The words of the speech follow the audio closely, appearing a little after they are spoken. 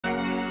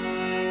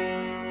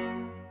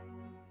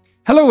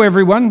Hello,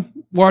 everyone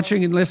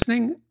watching and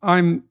listening.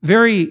 I'm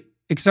very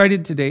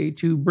excited today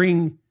to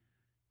bring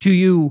to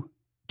you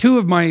two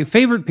of my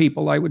favorite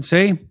people, I would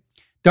say,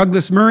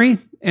 Douglas Murray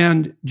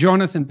and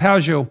Jonathan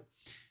Pageau.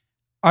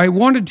 I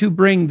wanted to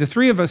bring the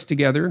three of us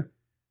together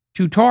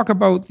to talk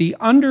about the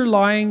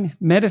underlying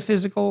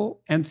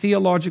metaphysical and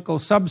theological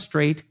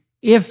substrate,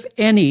 if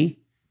any,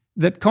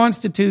 that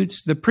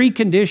constitutes the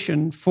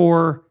precondition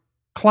for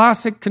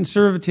classic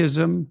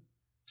conservatism,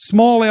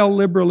 small L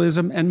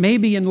liberalism, and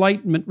maybe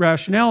Enlightenment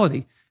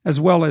rationality, as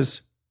well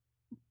as,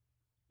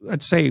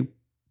 let's say,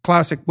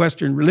 classic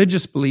Western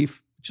religious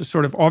belief, which is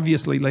sort of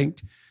obviously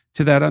linked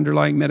to that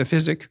underlying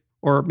metaphysic,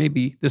 or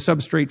maybe the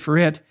substrate for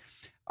it.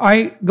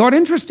 I got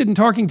interested in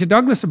talking to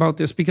Douglas about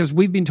this because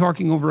we've been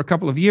talking over a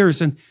couple of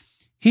years, and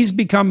he's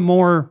become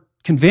more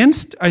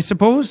convinced, I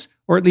suppose,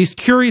 or at least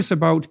curious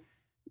about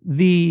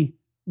the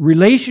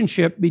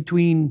relationship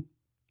between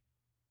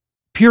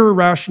pure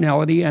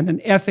rationality and an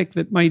ethic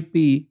that might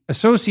be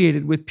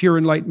associated with pure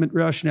Enlightenment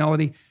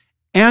rationality,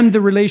 and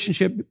the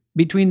relationship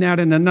between that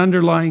and an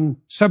underlying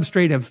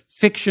substrate of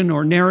fiction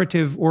or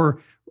narrative or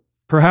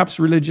perhaps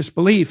religious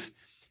belief.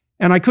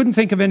 And I couldn't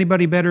think of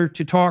anybody better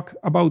to talk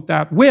about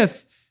that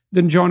with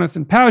than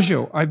Jonathan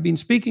Pageau. I've been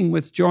speaking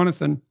with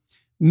Jonathan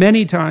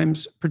many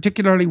times,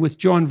 particularly with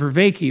John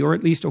Vervaeke, or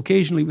at least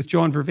occasionally with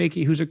John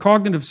Vervaeke, who's a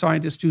cognitive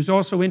scientist who's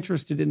also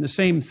interested in the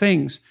same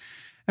things.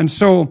 And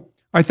so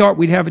I thought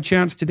we'd have a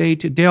chance today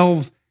to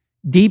delve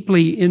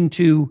deeply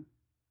into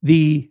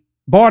the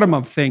bottom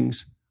of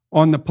things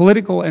on the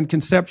political and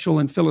conceptual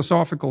and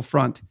philosophical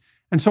front.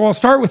 And so I'll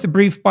start with a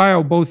brief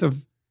bio, both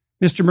of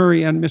Mr.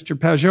 Murray and Mr.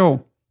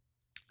 Pageau,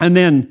 and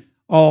then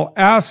I'll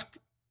ask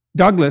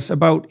Douglas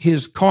about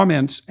his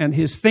comments and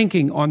his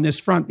thinking on this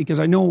front, because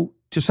I know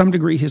to some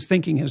degree his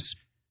thinking has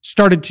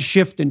started to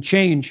shift and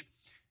change.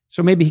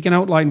 So maybe he can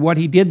outline what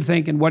he did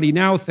think and what he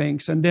now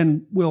thinks, and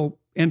then we'll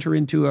enter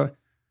into a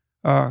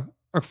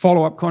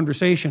follow-up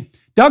conversation.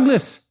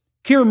 Douglas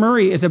Keir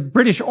Murray is a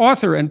British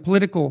author and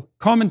political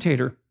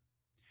commentator.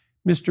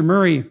 Mr.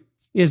 Murray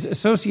is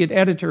associate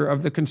editor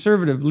of the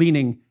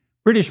conservative-leaning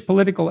British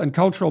political and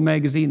cultural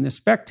magazine, The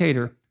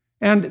Spectator,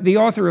 and the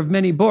author of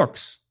many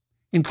books,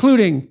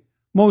 including,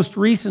 most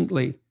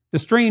recently, The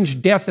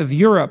Strange Death of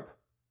Europe,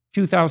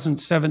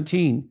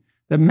 2017,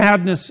 The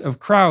Madness of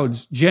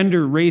Crowds,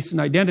 Gender, Race,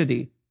 and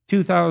Identity,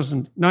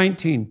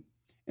 2019,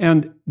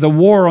 and The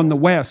War on the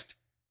West,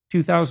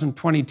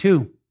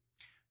 2022.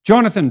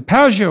 Jonathan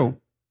Pageau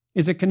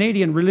is a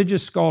Canadian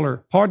religious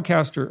scholar,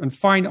 podcaster, and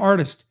fine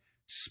artist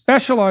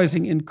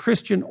specializing in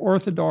Christian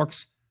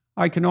Orthodox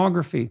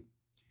iconography.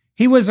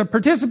 He was a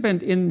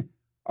participant in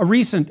a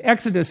recent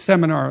Exodus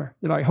seminar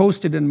that I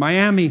hosted in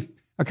Miami,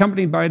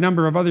 accompanied by a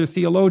number of other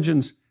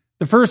theologians,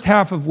 the first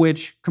half of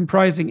which,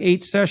 comprising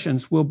 8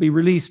 sessions, will be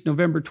released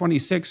November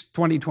 26,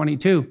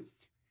 2022.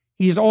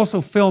 He is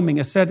also filming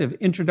a set of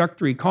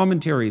introductory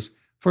commentaries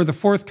for the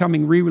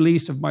forthcoming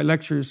re-release of my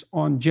lectures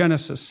on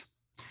Genesis.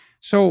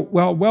 So,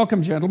 well,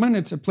 welcome, gentlemen.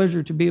 It's a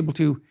pleasure to be able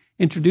to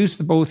introduce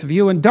the both of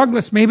you. And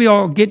Douglas, maybe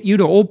I'll get you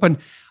to open.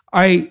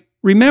 I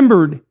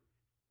remembered,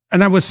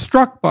 and I was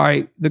struck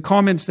by the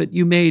comments that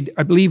you made,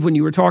 I believe, when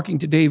you were talking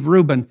to Dave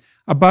Rubin,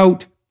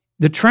 about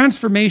the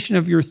transformation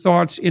of your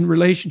thoughts in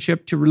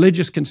relationship to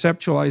religious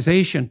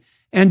conceptualization,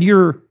 and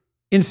your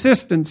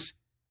insistence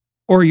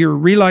or your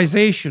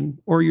realization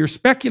or your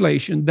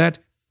speculation that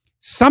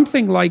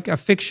something like a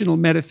fictional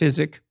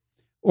metaphysic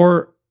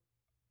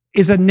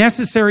is a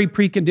necessary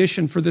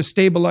precondition for the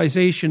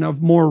stabilization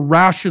of more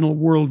rational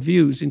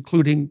worldviews,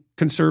 including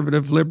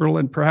conservative, liberal,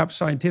 and perhaps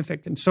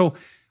scientific. And so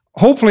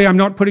hopefully I'm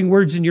not putting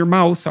words in your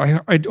mouth. I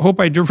hope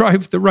I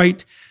derived the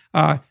right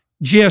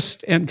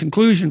gist and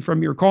conclusion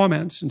from your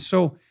comments. And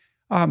so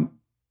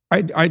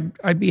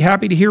I'd be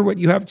happy to hear what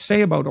you have to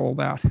say about all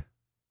that.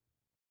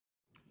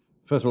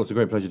 First of all, it's a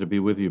great pleasure to be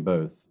with you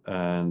both,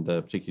 and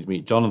particularly to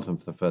meet Jonathan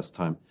for the first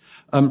time.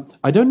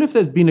 I don't know if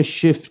there's been a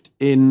shift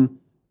in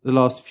the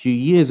last few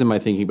years in my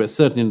thinking, but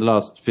certainly in the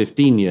last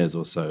 15 years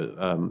or so,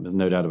 there's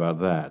no doubt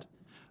about that.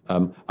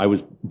 I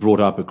was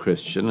brought up a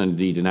Christian, and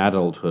indeed in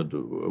adulthood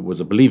was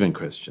a believing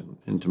Christian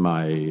into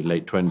my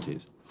late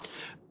 20s.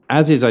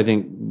 As is, I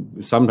think,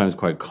 sometimes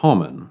quite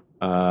common,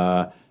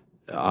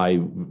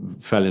 I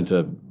fell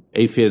into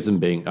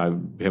atheism, I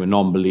became a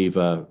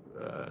non-believer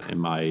in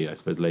my, I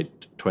suppose,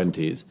 late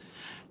 20s.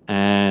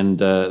 And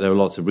there were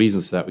lots of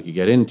reasons for that we could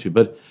get into.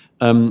 But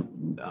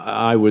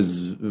I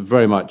was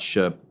very much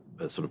a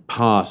sort of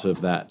part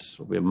of that,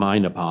 a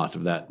minor part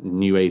of that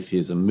new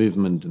atheism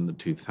movement in the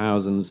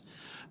 2000s.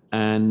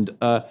 And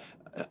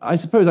I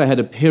suppose I had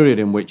a period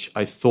in which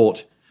I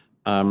thought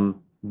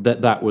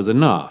that was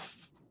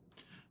enough.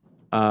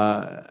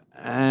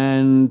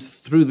 And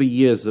through the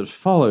years that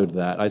followed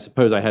that, I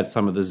suppose I had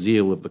some of the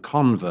zeal of the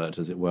convert,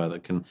 as it were,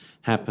 that can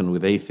happen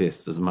with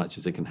atheists as much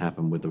as it can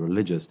happen with the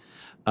religious.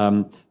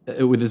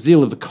 With the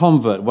zeal of the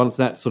convert, once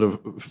that sort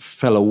of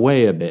fell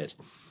away a bit,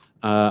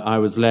 I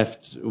was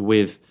left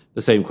with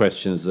the same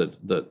questions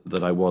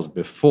that I was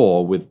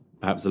before, with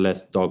perhaps a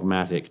less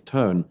dogmatic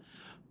tone.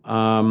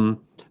 And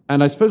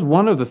I suppose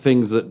one of the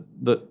things that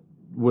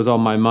was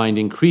on my mind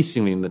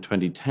increasingly in the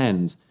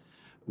 2010s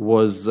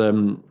was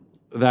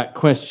that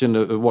question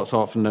of what's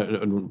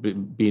often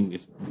been,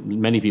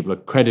 many people are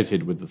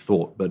credited with the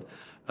thought, but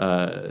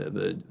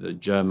the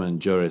German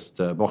jurist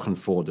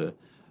Bochenförde,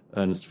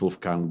 Ernst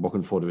Wolfgang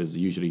Bochenförde, is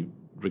usually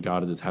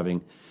regarded as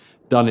having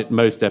done it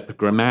most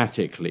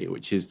epigrammatically,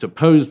 which is to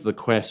pose the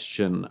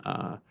question,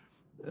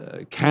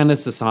 can a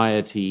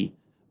society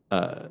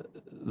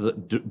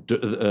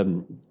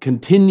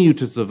continue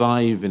to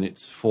survive in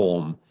its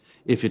form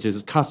if it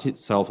has cut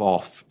itself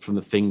off from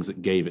the things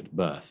that gave it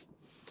birth?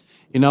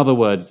 In other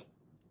words,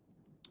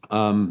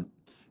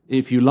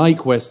 if you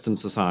like Western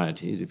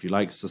societies, if you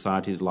like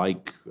societies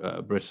like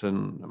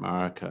Britain,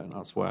 America, and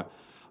elsewhere,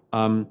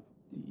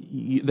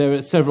 there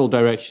are several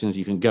directions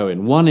you can go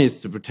in. One is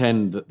to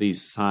pretend that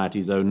these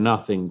societies owe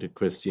nothing to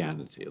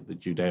Christianity, or the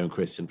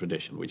Judeo-Christian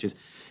tradition, which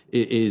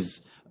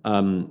is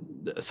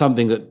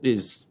something that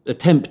is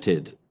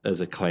attempted as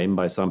a claim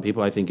by some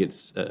people. I think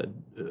it's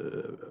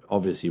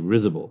obviously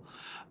risible.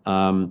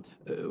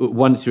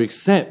 Once you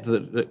accept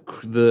that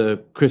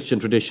the Christian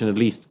tradition at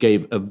least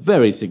gave a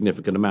very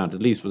significant amount,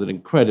 at least was an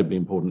incredibly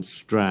important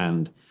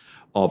strand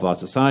of our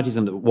societies,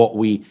 and that what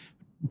we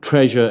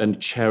treasure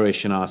and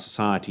cherish in our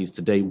societies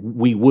today,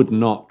 we would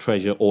not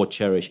treasure or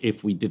cherish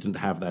if we didn't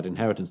have that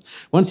inheritance.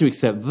 Once you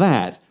accept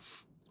that,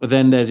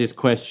 then there's this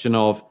question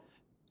of,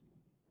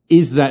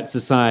 is that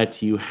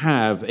society you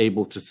have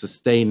able to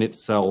sustain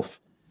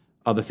itself?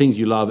 Are the things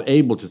you love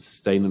able to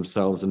sustain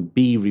themselves and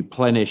be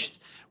replenished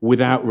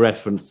without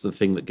reference to the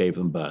thing that gave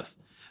them birth?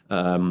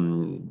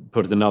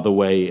 Put it another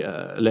way,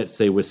 let's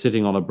say we're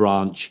sitting on a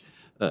branch.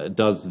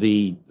 Does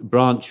the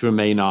branch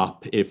remain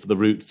up if the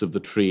roots of the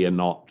tree are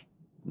not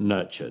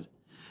nurtured?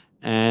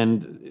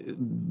 And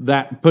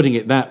that, putting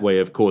it that way,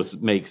 of course,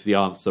 makes the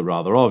answer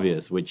rather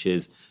obvious, which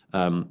is,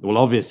 well,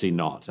 obviously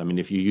not. I mean,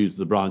 if you use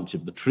the branch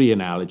of the tree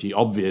analogy,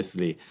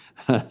 obviously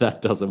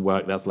that doesn't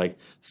work. That's like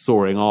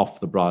sawing off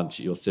the branch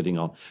that you're sitting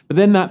on. But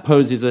then that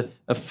poses a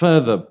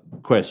further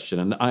question,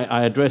 and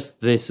I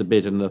addressed this a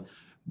bit in the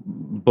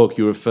book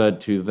you referred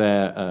to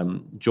there,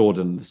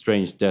 Jordan, The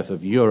Strange Death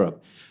of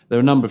Europe. There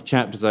are a number of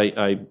chapters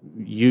I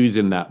use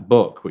in that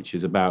book, which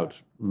is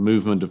about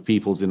movement of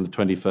peoples in the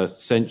 21st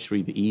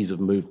century, the ease of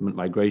movement,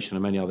 migration,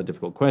 and many other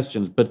difficult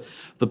questions. But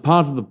the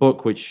part of the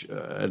book which,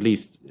 at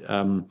least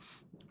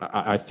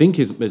I think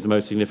is the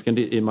most significant,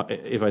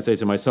 if I say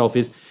so myself,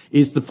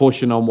 is the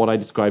portion on what I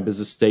describe as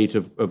a state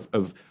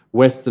of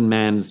Western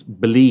man's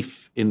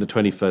belief in the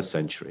 21st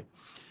century.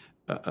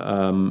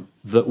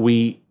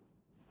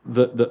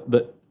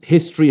 That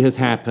history has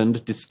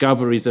happened,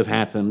 discoveries have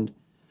happened,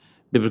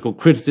 biblical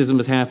criticism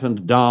has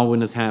happened,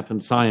 Darwin has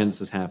happened, science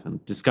has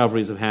happened,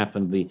 discoveries have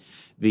happened.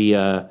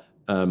 The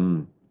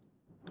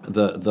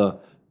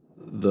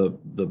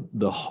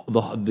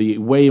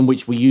way in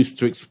which we used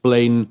to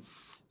explain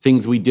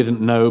things we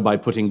didn't know by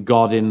putting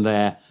God in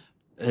there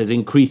has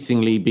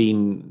increasingly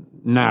been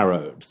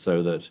narrowed,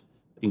 so that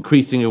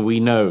increasingly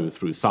we know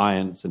through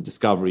science and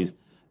discoveries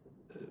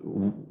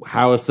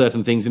how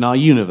certain things in our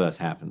universe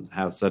happen,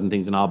 how certain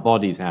things in our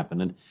bodies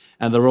happen,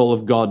 and the role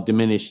of God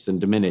diminished and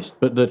diminished.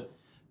 But that,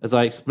 as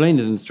I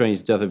explained it in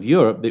Strange Death of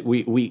Europe, that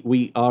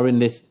we are in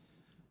this,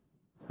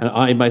 and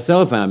I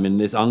myself am in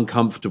this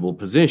uncomfortable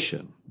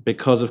position,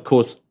 because, of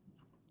course,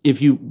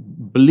 if you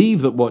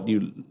believe that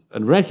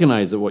and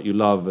recognize that what you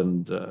love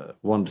and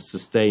want to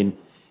sustain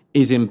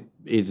is a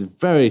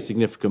very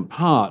significant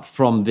part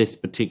from this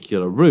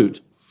particular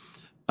route,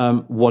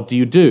 what do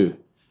you do?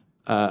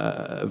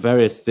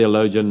 Various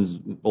theologians,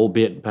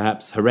 albeit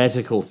perhaps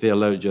heretical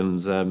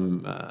theologians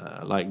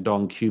like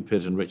Don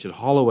Cupid and Richard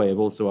Holloway, have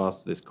also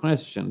asked this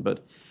question.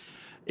 But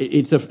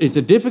it's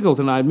a difficult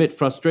and, I admit,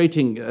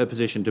 frustrating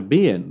position to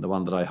be in, the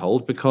one that I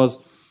hold, because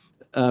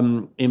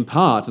in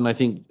part, and I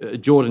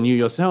think, Jordan, you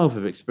yourself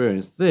have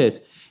experienced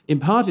this, in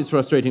part it's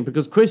frustrating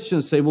because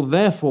Christians say, well,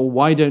 therefore,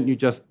 why don't you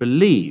just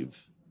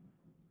believe?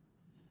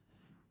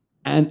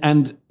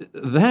 And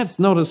that's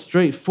not as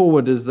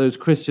straightforward as those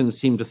Christians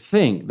seem to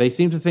think. They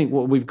seem to think,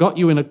 well, we've got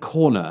you in a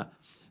corner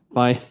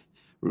by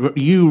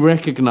you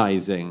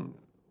recognizing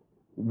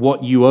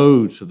what you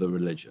owe to the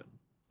religion.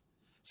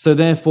 So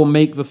therefore,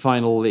 make the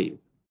final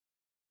leap.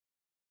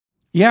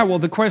 Yeah, well,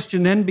 the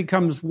question then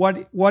becomes,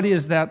 what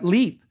is that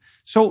leap?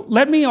 So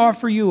let me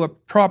offer you a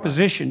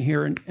proposition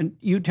here, and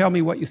you tell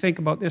me what you think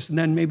about this, and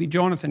then maybe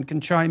Jonathan can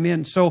chime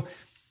in. So,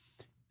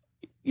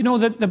 you know,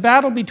 the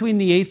battle between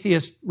the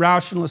atheist,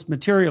 rationalist,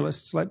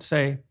 materialists, let's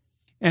say,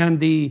 and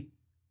the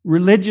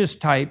religious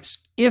types,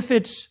 if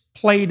it's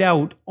played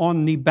out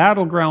on the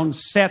battleground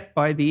set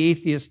by the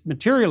atheist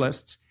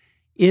materialists,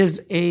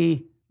 is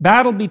a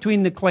battle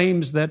between the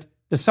claims that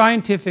the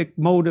scientific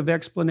mode of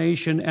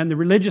explanation and the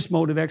religious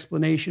mode of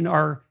explanation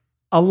are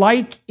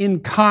alike in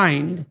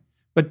kind,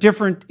 but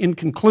different in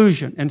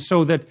conclusion. And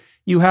so that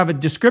you have a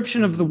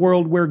description of the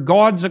world where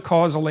God's a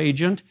causal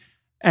agent,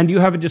 and you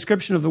have a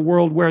description of the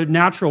world where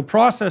natural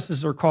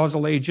processes are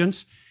causal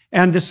agents,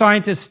 and the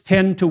scientists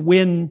tend to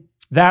win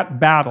that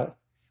battle.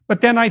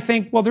 But then I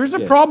think, well, there's a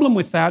problem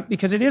with that,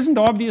 because it isn't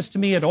obvious to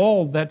me at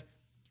all that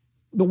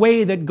the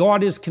way that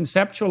God is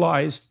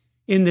conceptualized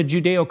in the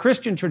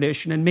Judeo-Christian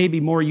tradition, and maybe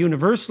more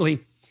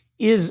universally,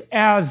 is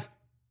as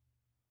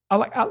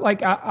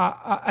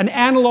an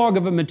analog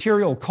of a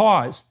material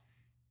cause.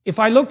 If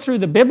I look through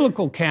the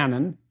biblical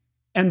canon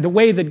and the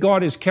way that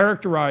God is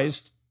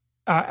characterized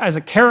as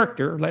a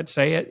character, let's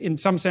say, in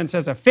some sense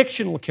as a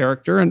fictional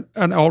character, and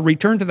I'll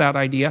return to that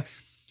idea,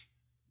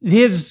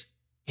 his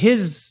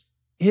essence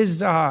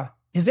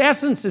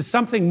is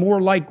something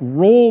more like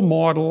role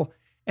model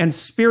and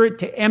spirit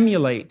to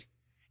emulate.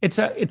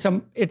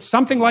 It's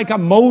something like a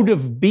mode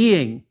of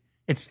being.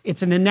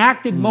 It's an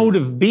enacted mode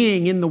of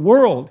being in the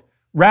world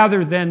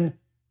rather than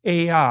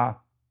a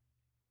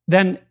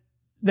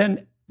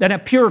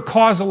pure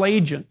causal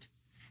agent.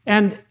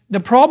 And the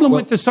problem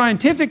with the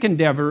scientific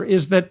endeavor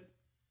is that,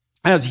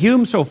 as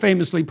Hume so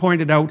famously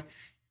pointed out,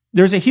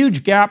 there's a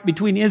huge gap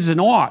between is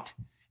and ought.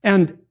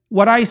 And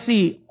what I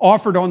see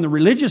offered on the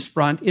religious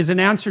front is an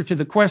answer to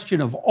the question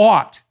of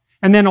ought.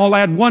 And then I'll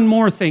add one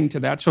more thing to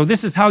that. So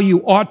this is how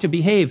you ought to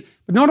behave,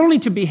 but not only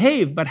to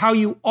behave, but how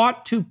you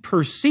ought to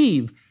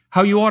perceive,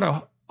 how you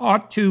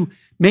ought to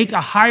make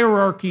a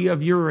hierarchy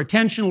of your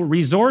attentional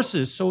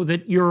resources so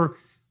that you're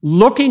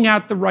looking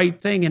at the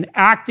right thing and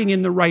acting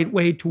in the right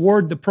way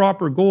toward the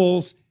proper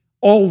goals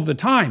all the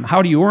time.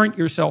 How do you orient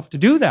yourself to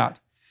do that?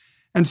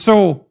 And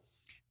so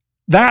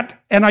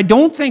and I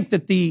don't think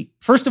that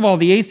first of all,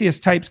 the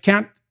atheist types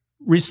can't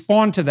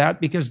respond to that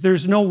because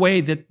there's no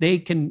way that they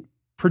can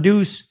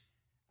produce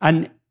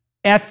an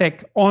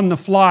ethic on the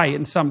fly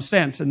in some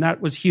sense. And that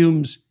was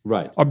Hume's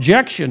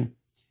objection.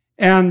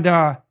 And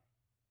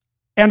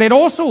it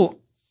also,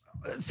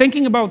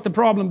 thinking about the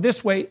problem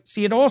this way,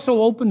 it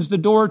also opens the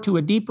door to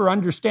a deeper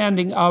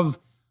understanding of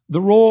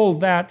the role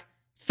that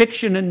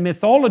fiction and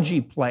mythology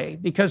play,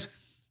 because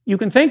you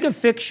can think of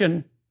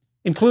fiction,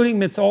 including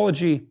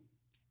mythology,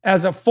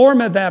 as a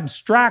form of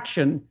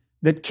abstraction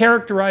that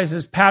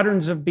characterizes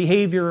patterns of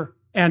behavior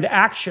and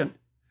action,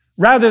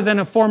 rather than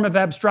a form of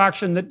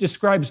abstraction that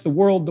describes the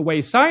world the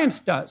way science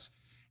does.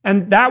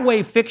 And that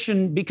way,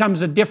 fiction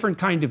becomes a different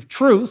kind of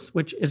truth,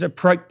 which is a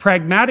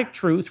pragmatic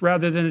truth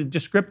rather than a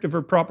descriptive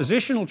or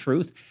propositional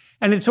truth,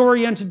 and it's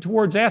oriented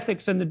towards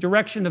ethics and the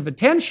direction of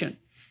attention.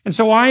 And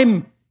so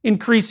I'm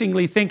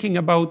increasingly thinking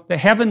about the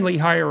heavenly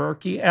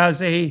hierarchy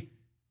as a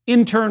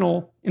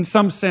internal, in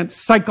some sense,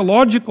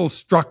 psychological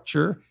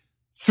structure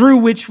through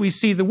which we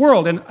see the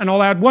world. And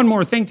I'll add one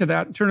more thing to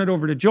that and turn it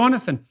over to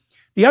Jonathan.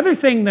 The other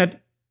thing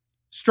that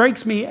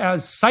strikes me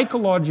as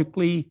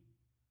psychologically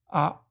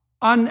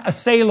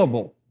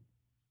unassailable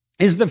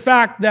is the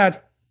fact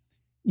that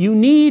you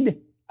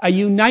need a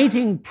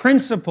uniting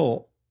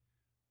principle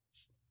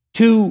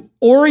to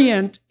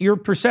orient your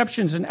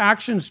perceptions and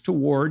actions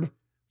toward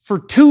for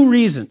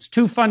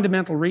two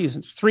fundamental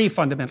reasons, three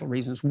fundamental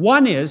reasons.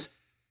 One is,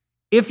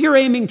 if you're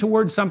aiming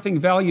towards something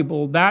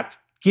valuable, that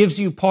gives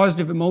you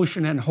positive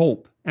emotion and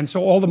hope. And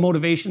so all the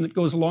motivation that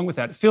goes along with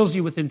that, it fills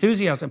you with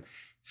enthusiasm.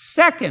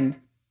 Second,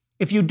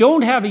 if you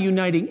don't have a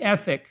uniting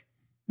ethic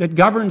that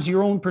governs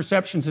your own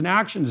perceptions and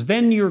actions,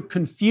 then you're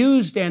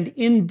confused and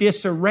in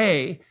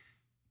disarray.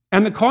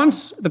 And the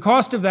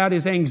cost of that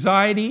is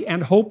anxiety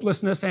and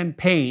hopelessness and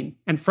pain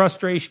and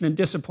frustration and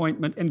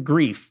disappointment and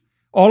grief,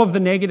 all of the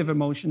negative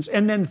emotions.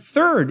 And then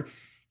third,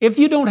 if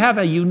you don't have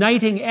a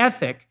uniting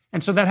ethic,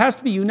 and so that has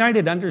to be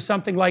united under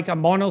something like a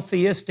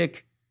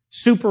monotheistic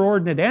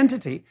superordinate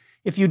entity,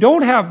 if you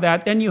don't have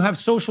that, then you have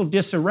social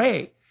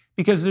disarray,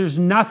 because there's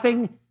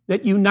nothing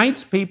that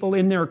unites people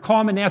in their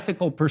common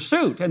ethical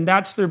pursuit, and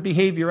that's their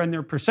behavior and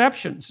their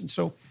perceptions. And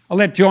so I'll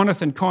let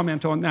Jonathan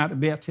comment on that a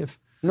bit.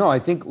 No, I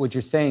think what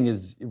you're saying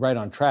is right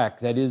on track.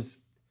 That is,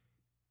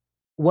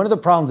 one of the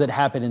problems that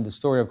happened in the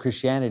story of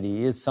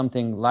Christianity is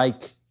something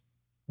like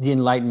the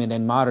Enlightenment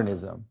and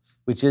modernism,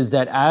 which is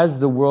that as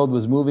the world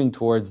was moving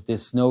towards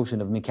this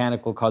notion of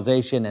mechanical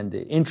causation and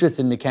the interest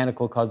in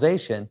mechanical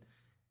causation,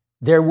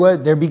 there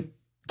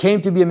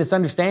came to be a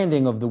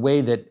misunderstanding of the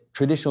way that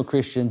traditional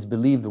Christians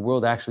believed the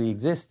world actually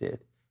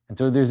existed. And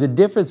so there's a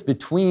difference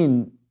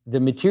between the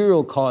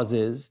material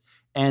causes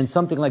and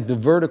something like the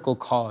vertical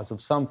cause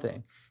of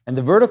something. And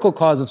the vertical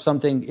cause of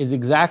something is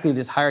exactly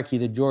this hierarchy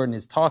that Jordan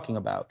is talking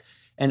about.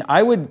 And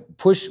I would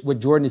push what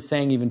Jordan is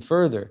saying even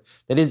further.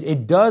 That is,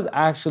 it does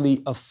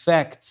actually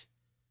affect,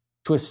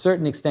 to a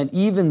certain extent,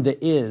 even the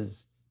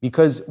is,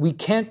 because we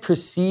can't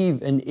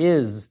perceive an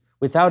is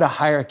without a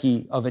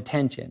hierarchy of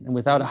attention and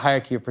without a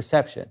hierarchy of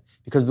perception,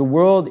 because the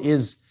world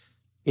is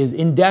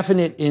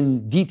indefinite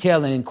in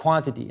detail and in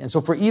quantity. And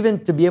so for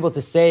even to be able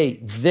to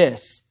say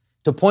this,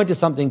 to point to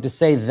something, to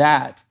say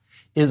that,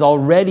 is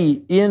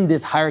already in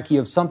this hierarchy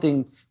of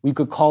something we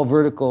could call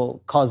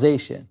vertical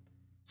causation.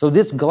 So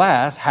this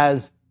glass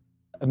has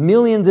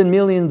millions and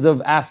millions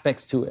of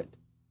aspects to it,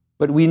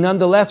 but we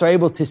nonetheless are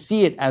able to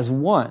see it as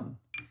one.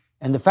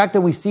 And the fact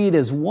that we see it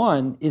as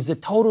one is a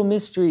total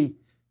mystery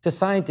to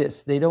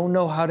scientists. They don't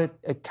know how to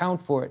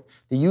account for it.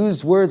 They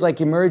use words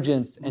like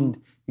emergence,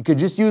 and you could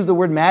just use the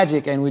word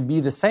magic and it would be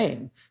the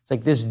same. It's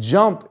like this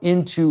jump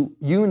into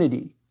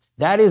unity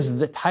That is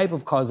the type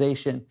of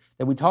causation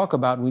that we talk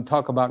about when we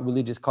talk about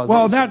religious causation.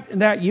 Well,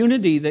 that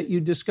unity that you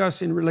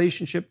discuss in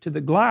relationship to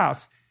the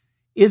glass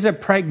is a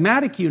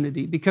pragmatic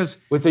unity because...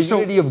 It's a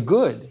unity of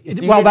good.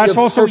 That's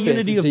also a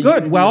unity of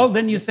good.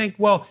 Then you think,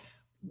 well...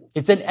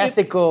 It's an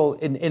ethical,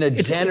 in a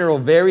general,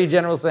 very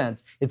general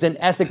sense, it's an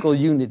ethical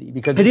unity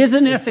because it is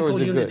an ethical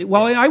unity.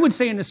 Well, I would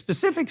say in a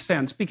specific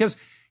sense, because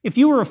if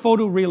you were a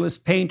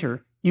photorealist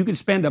painter, you could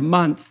spend a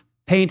month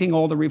painting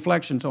all the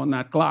reflections on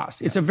that glass.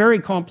 It's a very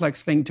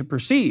complex thing to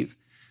perceive,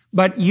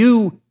 but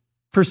you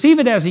perceive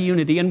it as a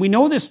unity, and we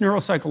know this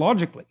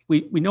neuropsychologically.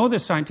 We know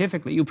this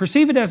scientifically. You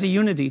perceive it as a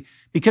unity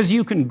because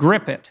you can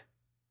grip it,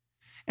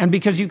 and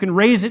because you can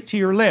raise it to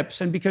your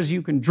lips, and because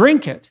you can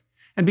drink it,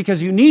 and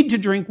because you need to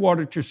drink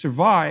water to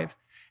survive,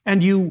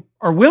 and you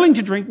are willing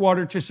to drink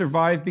water to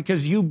survive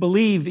because you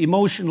believe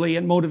emotionally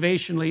and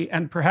motivationally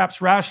and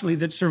perhaps rationally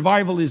that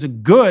survival is a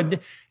good,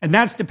 and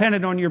that's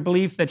dependent on your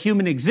belief that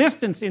human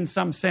existence in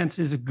some sense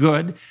is a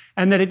good,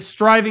 and that it's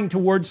striving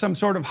towards some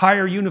sort of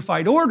higher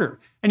unified order.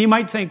 And you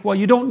might think, well,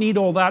 you don't need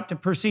all that to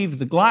perceive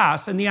the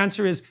glass. And the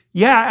answer is,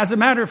 yeah, as a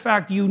matter of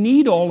fact, you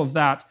need all of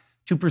that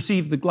to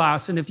perceive the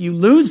glass. And if you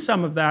lose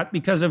some of that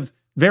because of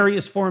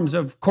various forms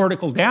of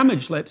cortical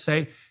damage, let's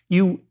say,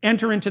 you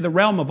enter into the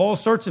realm of all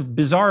sorts of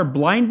bizarre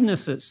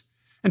blindnesses.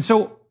 And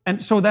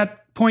so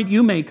that point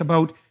you make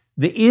about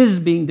the is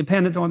being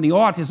dependent on the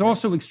ought is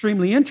also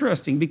extremely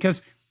interesting,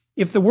 because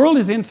if the world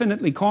is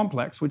infinitely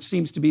complex, which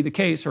seems to be the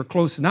case or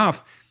close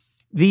enough,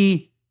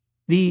 the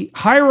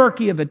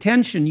hierarchy of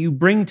attention you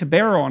bring to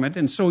bear on it,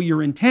 and so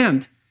your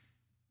intent,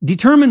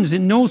 determines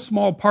in no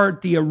small part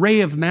the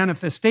array of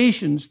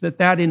manifestations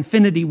that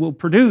infinity will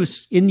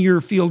produce in your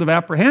field of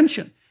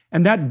apprehension.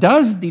 And that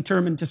does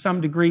determine to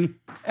some degree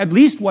at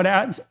least what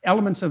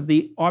elements of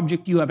the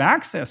object you have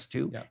access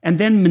to, and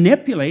then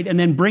manipulate and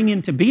then bring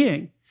into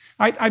being.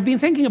 I've been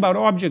thinking about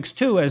objects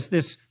too as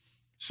this,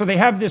 so they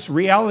have this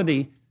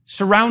reality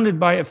surrounded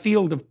by a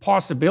field of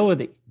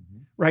possibility,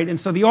 right? And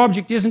so the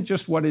object isn't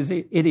just what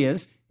it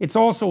is, it's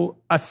also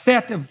a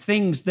set of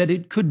things that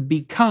it could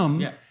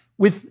become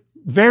with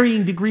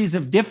varying degrees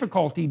of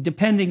difficulty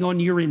depending on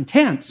your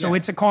intent. So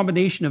it's a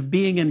combination of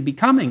being and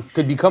becoming.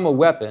 Could become a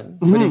weapon,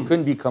 but it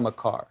couldn't become a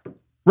car.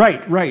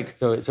 Right.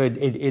 So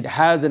it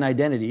has an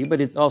identity,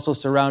 but it's also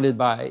surrounded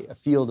by a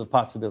field of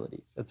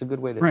possibilities. That's a good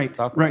way to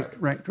talk about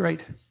it.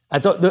 Right.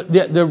 And so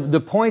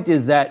the point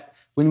is that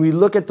when we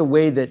look at the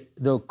way that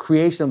the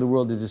creation of the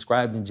world is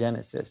described in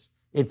Genesis,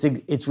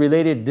 it's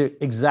related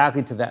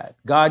exactly to that.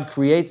 God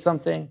creates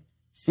something,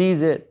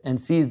 sees it, and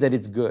sees that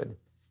it's good.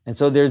 And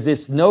so there's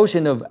this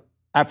notion of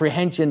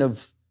apprehension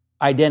of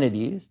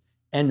identities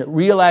and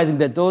realizing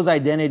that those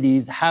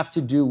identities have to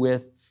do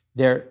with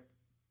the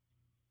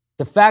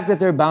fact that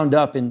they're bound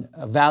up in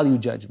a value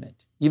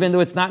judgment, even though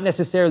it's not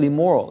necessarily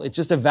moral. It's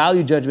just a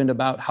value judgment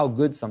about how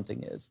good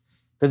something is.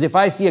 Because if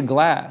I see a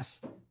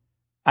glass,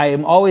 I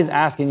am always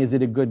asking, is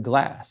it a good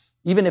glass?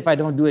 Even if I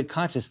don't do it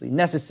consciously,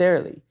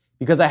 necessarily,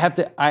 because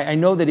I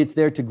know that it's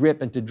there to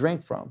grip and to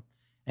drink from.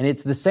 And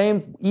it's the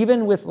same,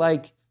 even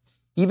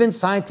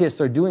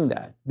scientists are doing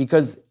that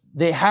because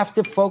they have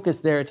to focus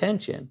their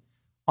attention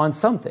on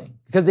something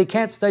because they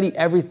can't study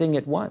everything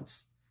at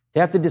once. They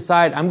have to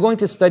decide, I'm going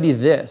to study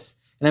this,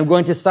 and I'm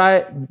going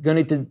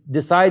to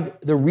decide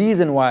the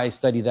reason why I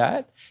study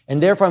that,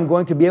 and therefore I'm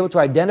going to be able to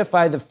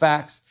identify the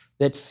facts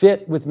that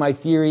fit with my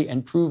theory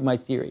and prove my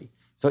theory.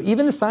 So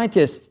even the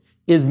scientist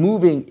is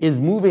moving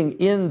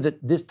in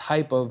this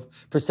type of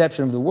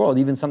perception of the world,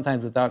 even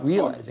sometimes without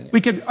realizing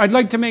it. I'd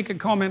like to make a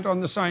comment on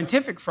the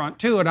scientific front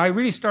too, and I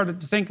really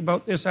started to think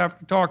about this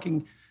after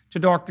talking to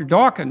Dr.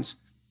 Dawkins,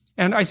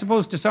 and I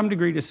suppose to some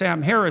degree to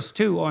Sam Harris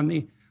too on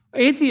the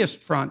atheist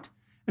front.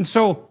 And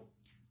so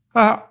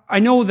I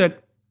know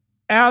that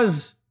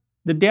as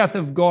the death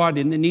of God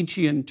in the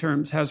Nietzschean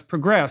terms has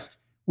progressed,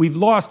 we've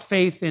lost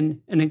faith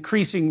in an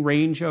increasing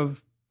range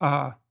of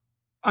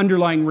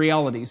underlying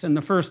realities, and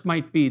the first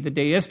might be the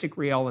deistic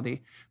reality.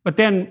 But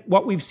then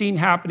what we've seen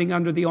happening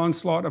under the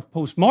onslaught of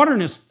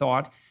postmodernist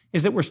thought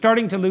is that we're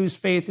starting to lose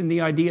faith in the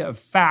idea of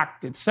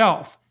fact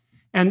itself.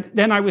 And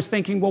then I was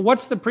thinking, well,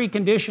 what's the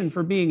precondition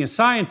for being a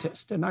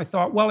scientist? And I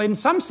thought, well, in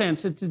some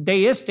sense, there's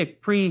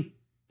deistic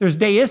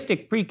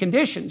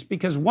preconditions,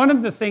 because one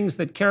of the things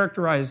that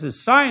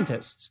characterizes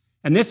scientists,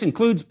 and this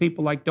includes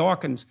people like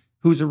Dawkins,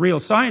 who's a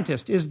real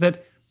scientist, is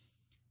that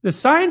the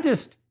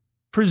scientist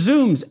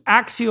presumes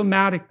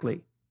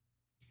axiomatically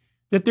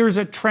that there's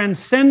a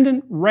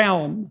transcendent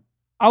realm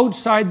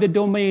outside the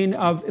domain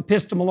of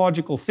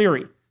epistemological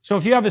theory. So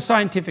if you have a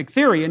scientific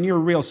theory and you're a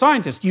real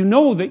scientist, you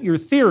know that your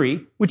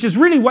theory, which is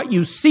really what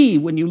you see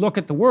when you look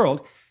at the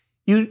world,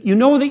 you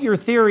know that your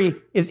theory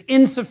is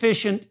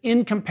insufficient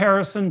in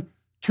comparison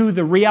to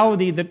the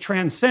reality that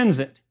transcends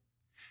it.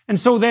 And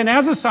so then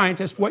as a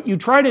scientist, what you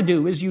try to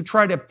do is you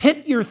try to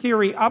pit your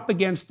theory up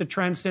against the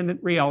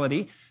transcendent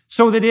reality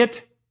so that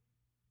it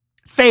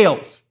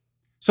fails,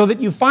 so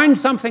that you find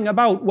something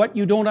about what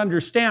you don't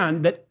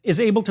understand that is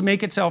able to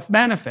make itself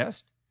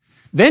manifest.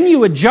 Then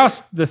you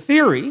adjust the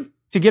theory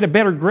to get a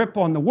better grip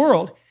on the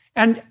world.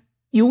 And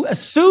you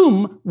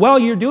assume while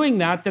you're doing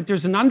that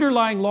there's an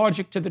underlying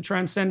logic to the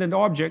transcendent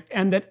object,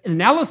 and that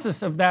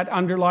analysis of that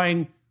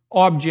underlying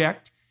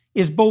object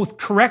is both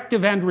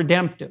corrective and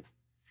redemptive.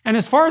 And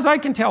as far as I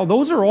can tell,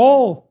 those are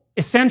all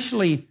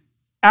essentially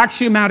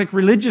axiomatic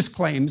religious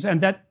claims,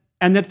 and that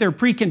they're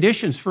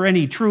preconditions for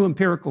any true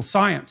empirical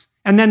science.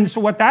 And then,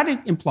 so what that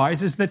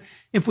implies is that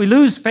if we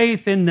lose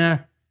faith in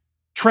the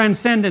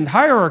transcendent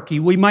hierarchy,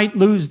 we might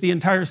lose the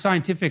entire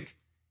scientific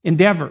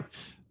endeavor.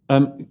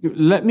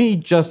 Let me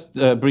just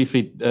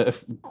briefly,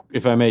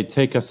 if I may,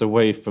 take us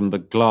away from the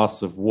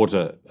glass of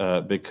water,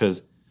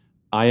 because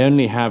I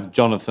only have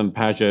Jonathan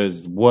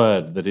Pageau's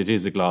word that it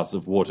is a glass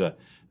of water,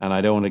 and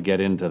I don't want to get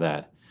into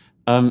that.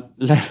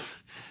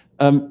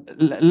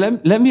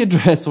 Let me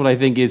address what I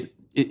think is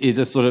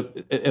a sort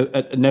of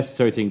a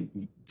necessary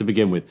thing to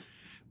begin with,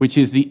 which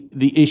is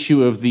the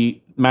issue of the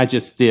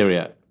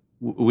magisteria.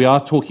 We are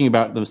talking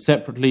about them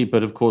separately,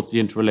 but of course the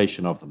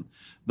interrelation of them.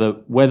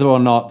 Whether or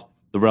not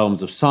the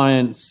realms of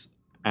science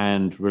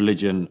and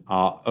religion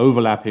are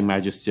overlapping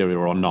magisteria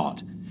or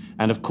not.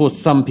 And of course,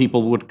 some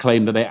people would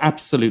claim that they're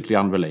absolutely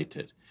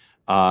unrelated.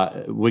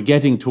 We're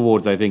getting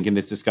towards, I think, in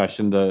this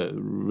discussion, the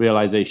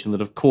realization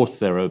that, of course,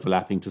 they're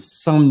overlapping to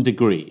some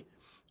degree.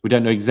 We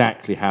don't know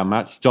exactly how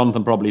much.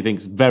 Jonathan probably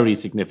thinks very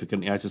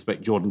significantly. I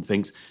suspect Jordan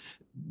thinks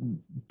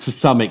to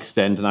some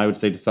extent, and I would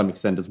say to some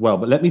extent as well.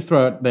 But let me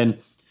throw out then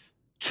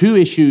two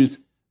issues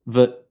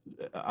that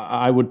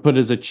I would put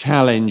as a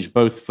challenge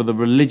both for the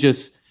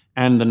religious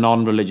and the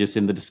non-religious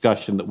in the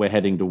discussion that we're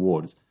heading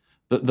towards.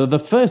 The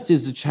first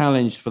is a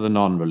challenge for the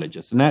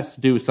non-religious, and that's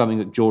to do with something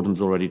that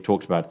Jordan's already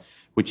talked about,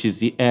 which is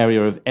the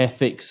area of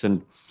ethics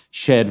and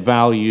shared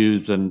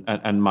values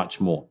and much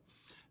more.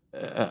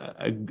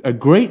 A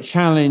great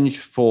challenge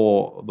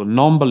for the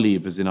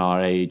non-believers in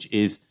our age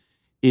is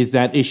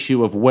that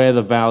issue of where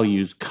the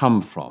values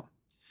come from.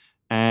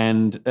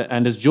 And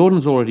as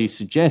Jordan's already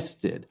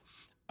suggested,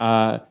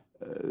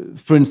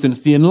 for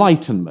instance, the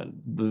Enlightenment,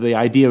 the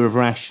idea of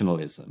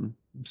rationalism,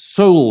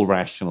 soul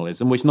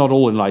rationalism, which not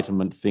all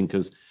Enlightenment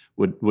thinkers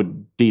were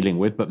dealing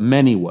with, but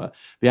many were.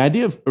 The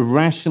idea of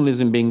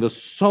rationalism being the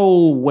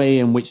sole way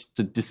in which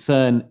to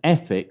discern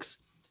ethics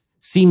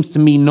seems to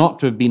me not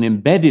to have been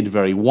embedded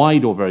very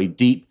wide or very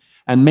deep,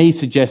 and may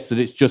suggest that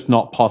it's just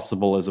not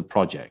possible as a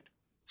project.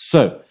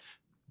 So,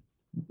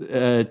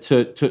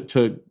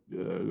 to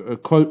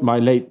quote my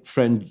late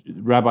friend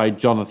Rabbi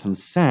Jonathan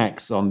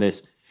Sachs on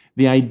this,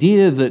 the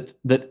idea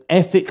that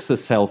ethics are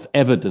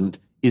self-evident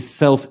is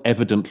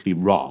self-evidently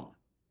wrong.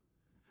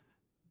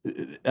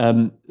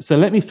 So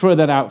let me throw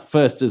that out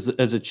first as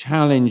a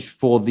challenge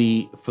for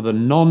the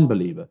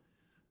non-believer.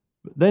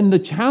 Then the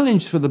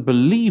challenge for the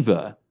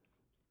believer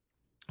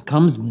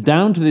comes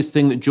down to this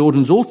thing that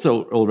Jordan's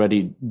also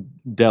already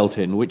dealt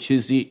in, which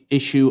is the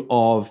issue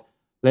of,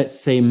 let's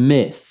say,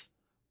 myth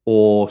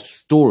or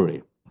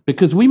story.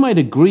 Because we might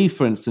agree,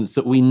 for instance,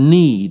 that we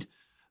need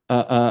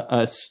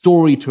a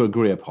story to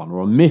agree upon, or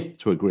a myth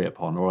to agree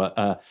upon, or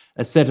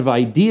a set of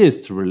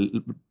ideas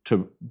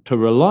to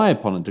rely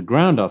upon and to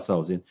ground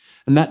ourselves in.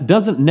 And that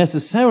doesn't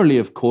necessarily,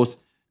 of course,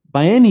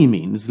 by any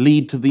means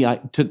lead to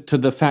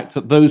the fact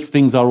that those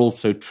things are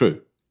also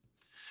true.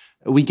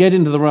 We get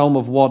into the realm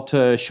of what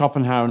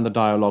Schopenhauer in the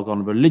dialogue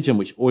on religion,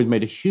 which always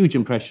made a huge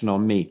impression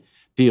on me,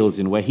 deals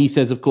in, where he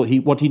says, of course,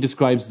 what he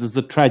describes as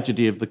the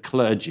tragedy of the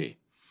clergy.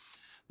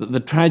 That the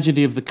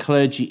tragedy of the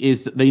clergy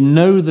is that they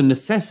know the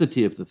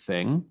necessity of the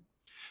thing,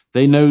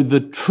 they know the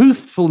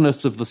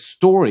truthfulness of the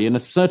story, in a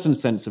certain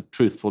sense of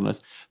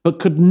truthfulness, but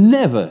could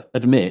never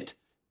admit,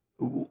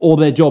 or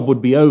their job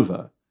would be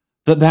over,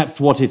 that that's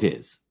what it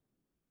is.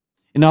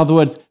 In other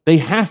words, they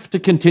have to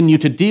continue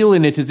to deal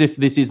in it as if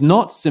this is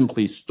not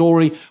simply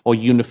story or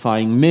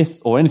unifying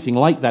myth or anything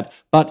like that,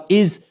 but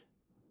is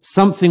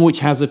something which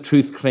has a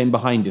truth claim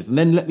behind it. And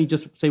then let me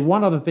just say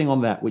one other thing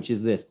on that, which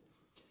is this.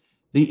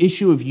 The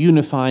issue of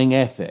unifying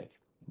ethic,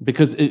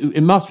 because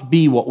it must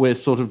be what we're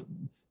sort of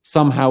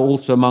somehow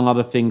also, among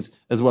other things,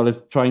 as well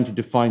as trying to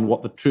define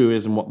what the true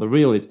is and what the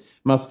real is,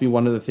 must be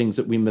one of the things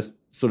that we must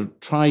sort of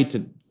try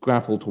to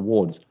grapple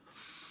towards.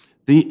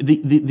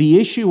 The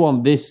issue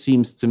on this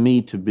seems to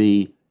me to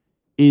be,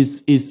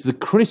 is the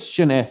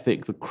Christian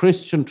ethic, the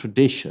Christian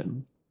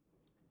tradition,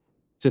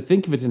 to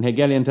think of it in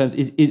Hegelian terms,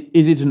 is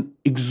it an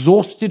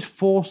exhausted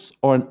force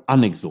or an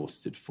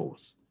unexhausted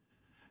force?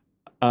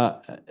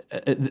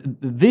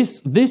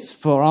 This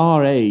for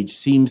our age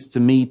seems to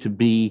me to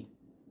be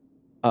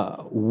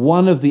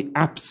one of the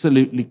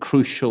absolutely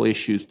crucial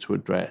issues to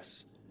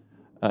address.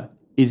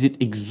 Is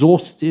it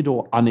exhausted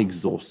or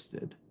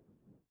unexhausted?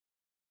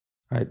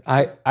 Right.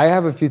 I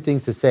have a few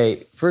things to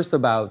say. First,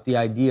 about the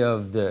idea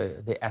of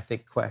the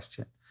ethic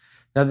question.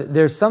 Now,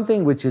 there's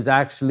something which is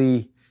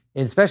actually,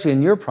 especially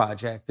in your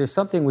project, there's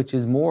something which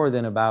is more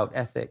than about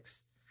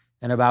ethics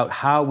and about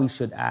how we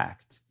should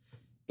act.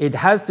 It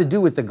has to do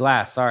with the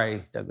glass.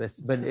 Sorry,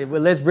 Douglas, but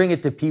let's bring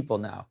it to people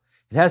now.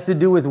 It has to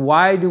do with,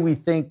 why do we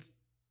think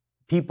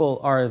people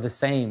are the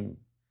same?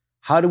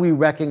 How do we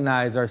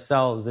recognize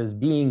ourselves as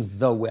being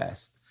the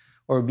West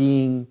or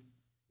being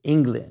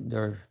England,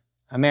 or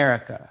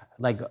America.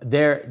 Like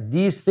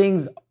these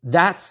things,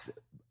 that's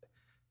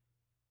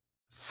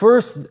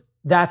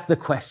the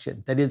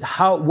question. That is,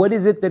 what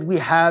is it that we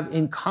have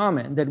in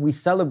common, that we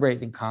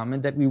celebrate in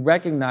common, that we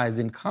recognize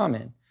in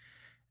common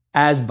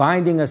as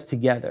binding us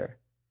together?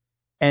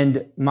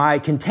 And my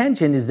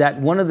contention is that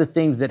one of the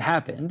things that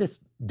happened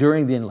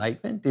during the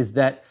Enlightenment is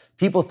that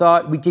people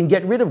thought we can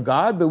get rid of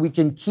God, but we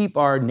can keep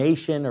our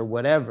nation or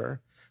whatever.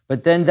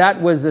 But then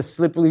that was a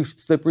slippery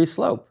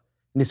slope.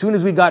 And as soon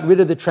as we got rid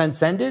of the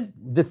transcendent,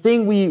 the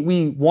thing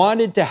we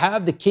wanted to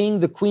have, the king,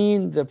 the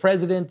queen, the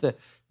president,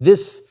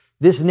 this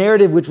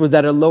narrative, which was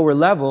at a lower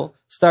level,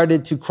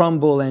 started to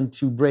crumble and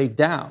to break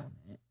down.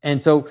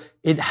 And so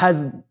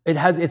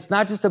it's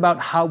not just about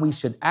how we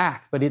should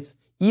act, but it's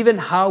even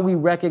how we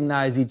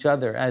recognize each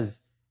other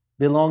as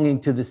belonging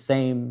to the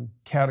same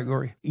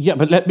category. Yeah,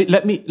 but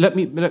let me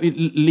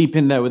leap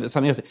in there with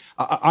something else.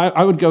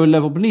 I would go a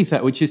level beneath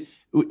that, which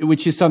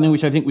is something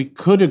which I think we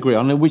could agree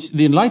on, and which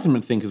the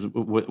Enlightenment thinkers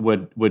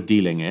were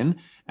dealing in,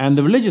 and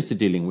the religious are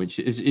dealing, which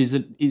is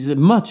a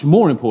much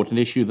more important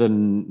issue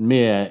than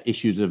mere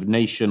issues of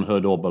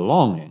nationhood or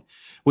belonging,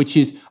 which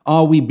is,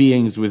 are we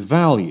beings with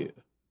value?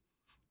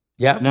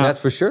 Yeah, now,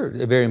 that's for sure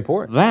very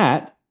important.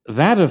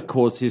 That of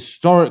course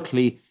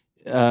historically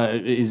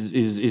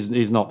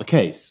is not the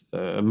case.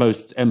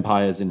 Most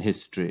empires in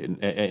history,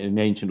 in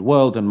the ancient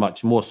world and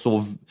much more,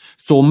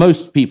 saw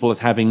most people as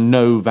having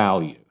no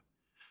value.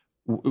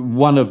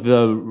 One of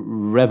the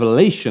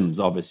revelations,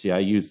 obviously, I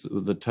use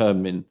the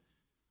term in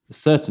a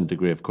certain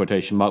degree of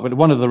quotation mark, but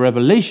one of the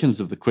revelations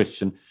of the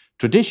Christian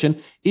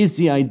tradition is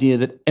the idea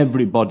that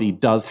everybody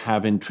does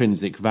have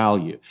intrinsic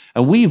value.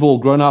 And we've all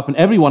grown up, and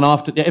everyone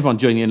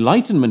during the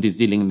Enlightenment is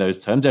dealing in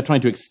those terms. They're trying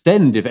to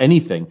extend, if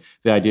anything,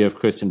 the idea of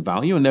Christian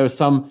value. And there are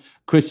some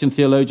Christian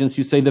theologians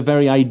who say the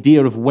very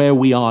idea of where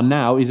we are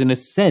now is, in a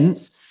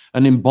sense,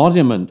 an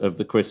embodiment of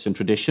the Christian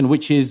tradition,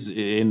 which is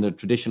in the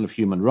tradition of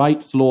human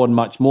rights law and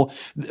much more,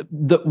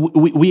 that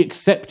we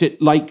accept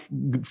it like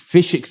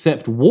fish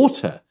accept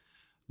water,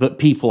 that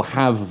people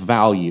have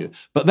value.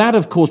 But that,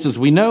 of course, as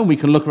we know, we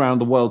can look around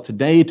the world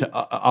today to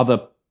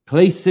other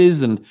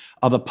places and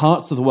other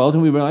parts of the world,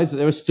 and we realize that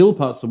there are still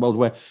parts of the world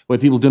where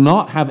people do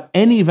not have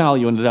any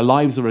value and their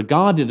lives are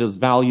regarded as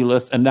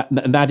valueless, and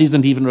that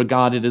isn't even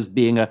regarded as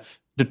being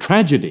the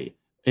tragedy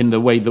in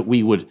the way that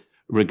we would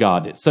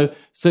regard it. So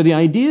the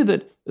idea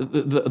that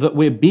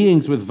we're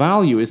beings with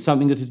value is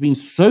something that has been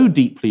so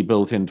deeply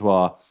built into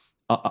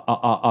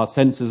our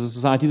sense as a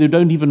society that we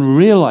don't even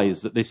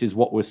realize that this is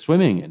what we're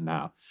swimming in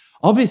now.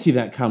 Obviously,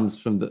 that comes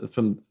from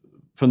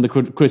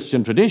the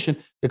Christian tradition.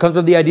 It comes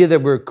from the idea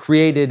that we're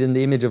created in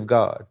the image of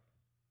God.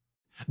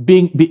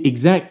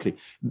 Exactly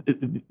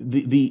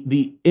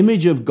the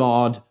image of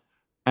God,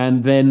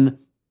 and then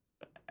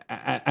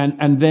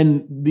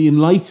the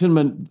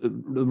Enlightenment,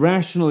 the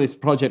rationalist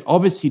project,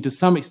 obviously to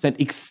some extent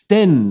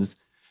extends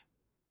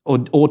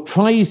or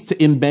tries to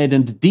embed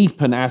and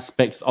deepen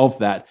aspects of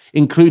that,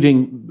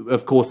 including,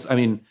 of course,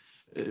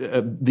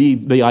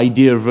 the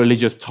idea of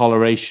religious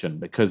toleration.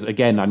 Because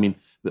again,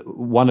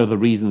 one of the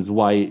reasons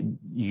why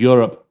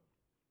Europe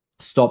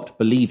stopped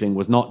believing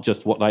was not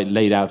just what I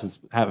laid out as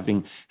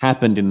having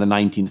happened in the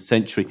 19th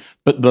century,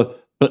 but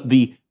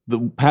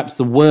perhaps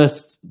the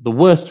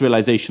worst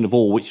realization of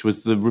all, which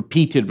was the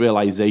repeated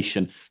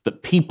realization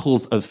that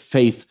peoples of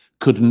faith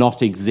could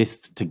not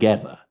exist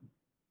together.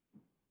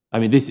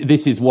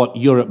 This is what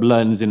Europe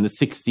learns in the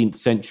 16th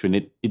century,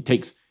 and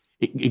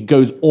it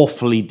goes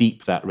awfully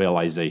deep, that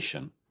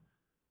realization,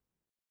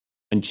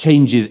 and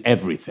changes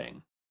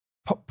everything.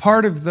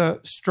 Part of the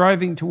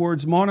striving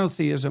towards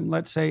monotheism,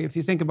 let's say, if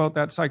you think about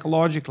that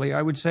psychologically,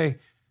 I would say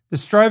the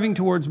striving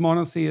towards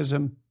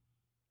monotheism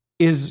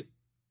is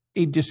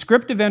a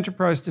descriptive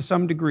enterprise to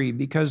some degree,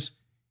 because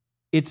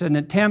it's an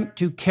attempt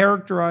to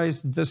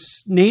characterize the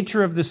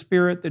nature of the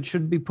spirit that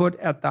should be put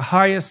at the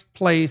highest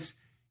place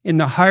in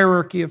the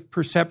hierarchy of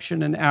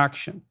perception and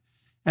action.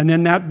 And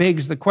then that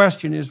begs the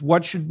question is,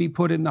 what should be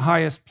put in the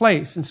highest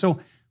place? And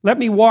so let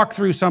me walk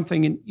through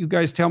something, and you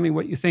guys tell me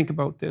what you think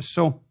about this.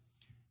 So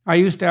I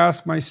used to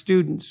ask my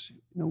students,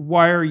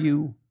 why are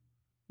you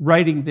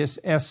writing this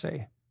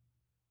essay?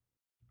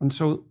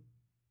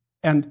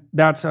 And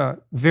that's a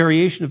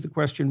variation of the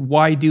question,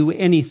 why do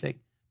anything?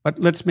 But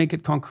let's make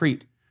it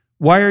concrete.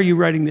 Why are you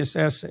writing this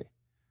essay?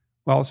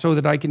 Well, so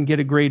that I can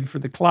get a grade for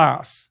the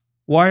class.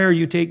 Why are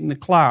you taking the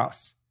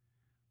class?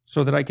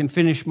 So that I can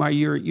finish my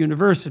year at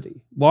university.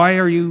 Why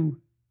are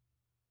you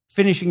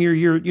finishing your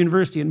year at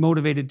university and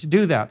motivated to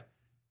do that?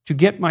 To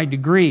get my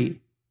degree.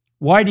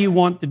 Why do you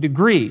want the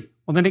degree?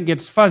 Well, then it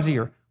gets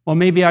fuzzier. Well,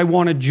 maybe I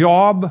want a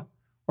job,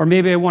 or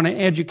maybe I want to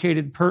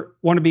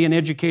be an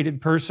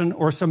educated person,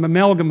 or some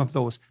amalgam of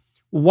those.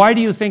 Why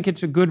do you think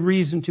it's a good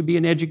reason to be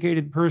an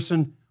educated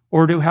person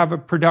or to have a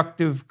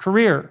productive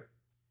career?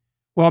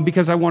 Well,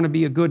 because I want to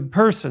be a good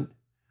person.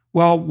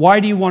 Well,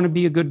 why do you want to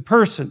be a good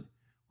person?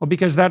 Well,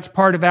 because that's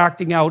part of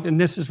acting out, and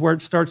this is where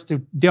it starts to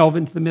delve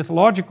into the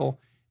mythological,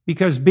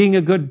 because being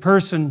a good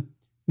person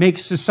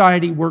makes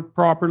society work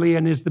properly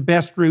and is the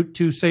best route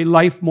to, say,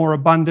 life more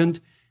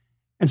abundant,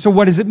 And so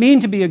what does it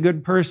mean to be a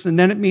good person? And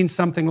then it means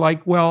something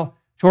like, well,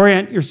 to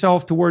orient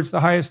yourself towards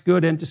the highest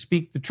good and to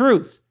speak the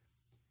truth.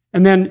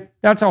 And then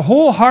that's a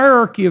whole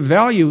hierarchy of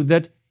value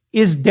that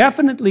is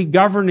definitely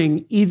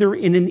governing either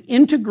in an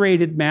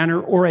integrated manner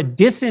or a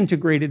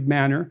disintegrated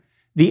manner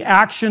the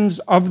actions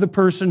of the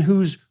person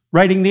who's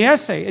writing the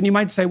essay. And you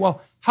might say,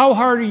 well, how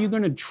hard are you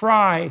going to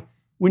try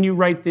when you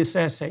write this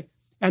essay?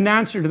 And the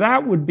answer to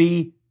that would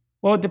be,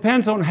 well, it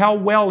depends on how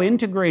well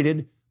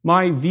integrated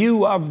my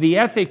view of the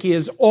ethic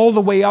is all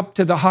the way up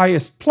to the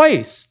highest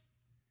place.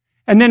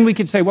 And then we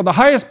could say, well, the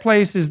highest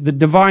place is the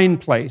divine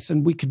place,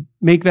 and we could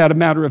make that a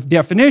matter of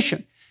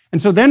definition. And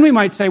so then we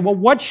might say, well,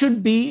 what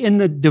should be in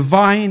the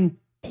divine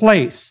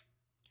place?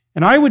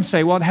 And I would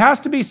say, well, it has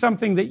to be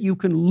something that you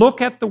can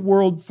look at the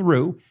world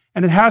through,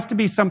 and it has to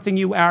be something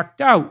you act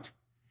out.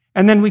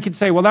 And then we could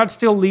say, well, that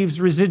still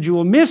leaves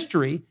residual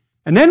mystery.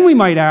 And then we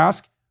might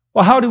ask,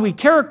 well, how do we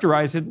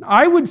characterize it? And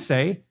I would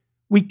say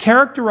we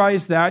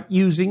characterize that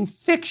using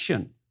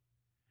fiction,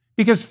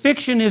 because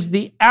fiction is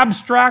the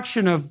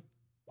abstraction of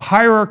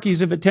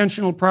hierarchies of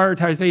attentional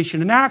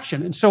prioritization and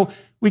action. And so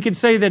we could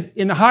say that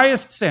in the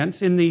highest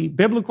sense, in the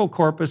biblical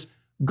corpus,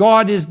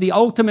 God is the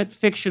ultimate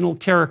fictional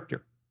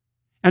character.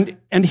 And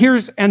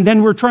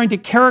then we're trying to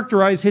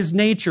characterize his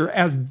nature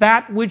as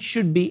that which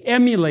should be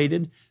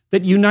emulated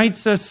that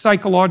unites us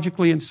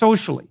psychologically and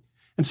socially.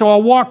 And so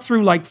I'll walk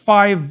through like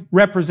 5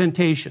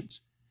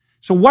 representations.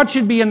 So what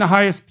should be in the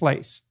highest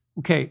place?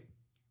 Okay,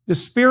 the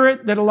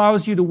spirit that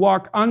allows you to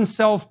walk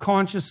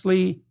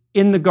unself-consciously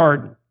in the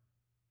garden.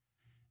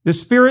 The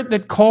spirit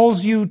that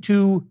calls you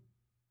to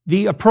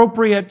the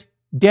appropriate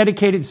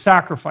dedicated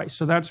sacrifice.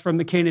 So that's from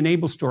the Cain and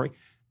Abel story.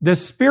 The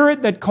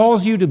spirit that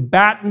calls you to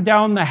batten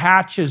down the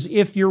hatches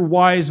if you're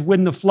wise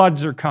when the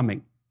floods are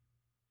coming.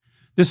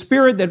 The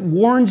spirit that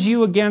warns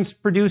you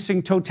against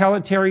producing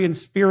totalitarian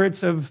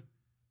spirits of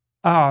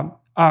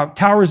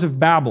Towers of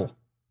Babel.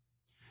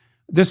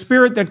 The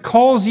spirit that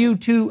calls you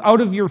to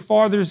out of your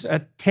father's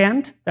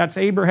tent, that's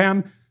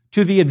Abraham,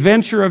 to the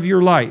adventure of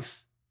your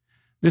life.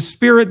 The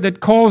spirit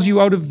that calls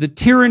you out of the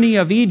tyranny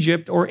of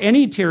Egypt or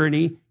any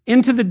tyranny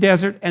into the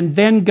desert and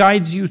then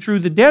guides you through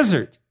the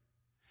desert.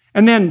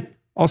 And then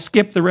I'll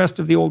skip the rest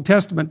of the Old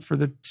Testament for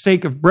the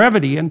sake of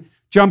brevity and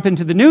jump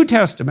into the New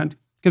Testament,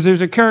 because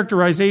there's a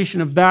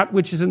characterization of that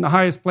which is in the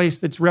highest place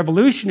that's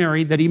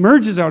revolutionary that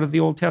emerges out of the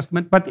Old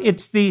Testament, but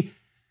it's the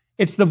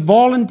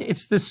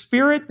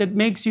spirit that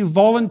makes you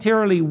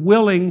voluntarily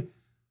willing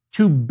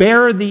to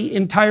bear the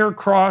entire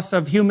cross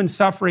of human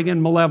suffering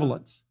and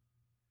malevolence.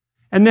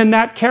 And then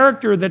that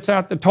character that's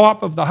at the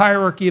top of the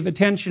hierarchy of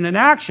attention and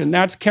action,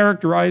 that's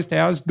characterized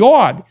as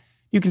God.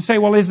 You can say,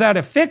 well, is that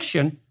a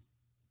fiction?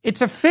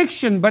 It's a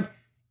fiction, but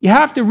you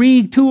have to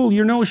retool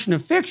your notion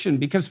of fiction,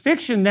 because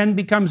fiction then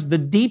becomes the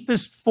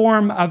deepest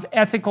form of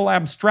ethical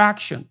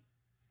abstraction.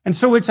 And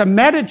so it's a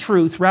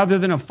meta-truth rather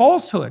than a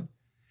falsehood.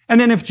 And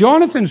then if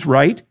Jonathan's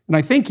right, and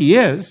I think he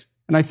is,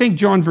 and I think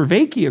John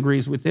Vervaeke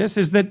agrees with this,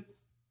 is that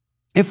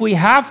if we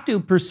have to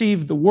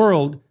perceive the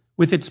world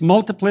with its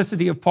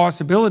multiplicity of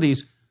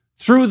possibilities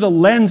through the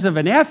lens of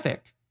an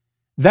ethic,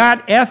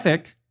 that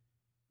ethic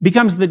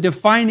becomes the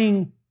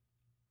defining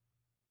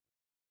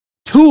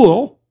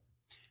tool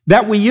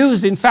that we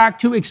use, in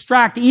fact, to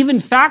extract even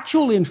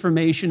factual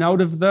information out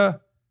of the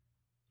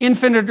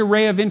infinite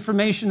array of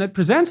information that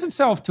presents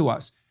itself to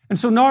us. And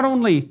so not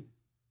only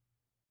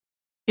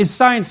is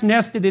science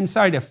nested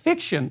inside a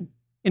fiction,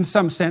 in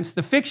some sense,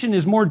 the fiction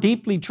is more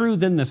deeply true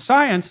than the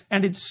science,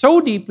 and it's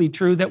so deeply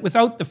true that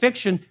without the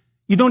fiction,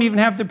 you don't even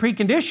have the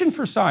precondition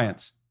for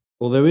science.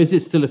 Although, is it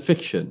still a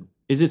fiction?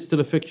 Is it still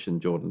a fiction,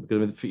 Jordan?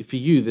 Because for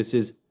you, this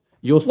is,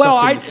 you're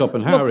stuck in the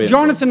Schopenhauerian. Look,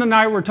 Jonathan and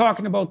I were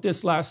talking about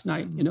this last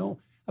night,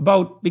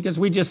 because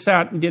we just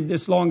sat and did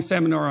this long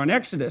seminar on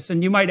Exodus.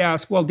 And you might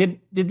ask, well, did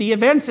the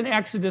events in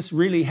Exodus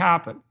really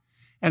happen?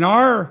 And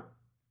our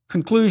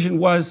conclusion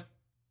was,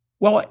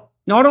 well,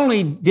 not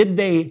only did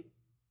they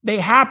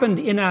happened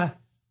in a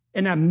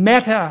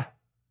meta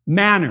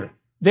manner,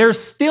 they're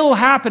still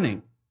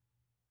happening.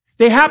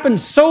 They happened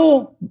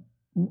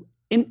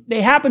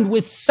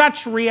with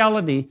such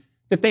reality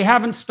that they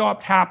haven't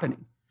stopped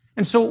happening.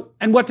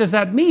 And what does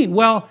that mean?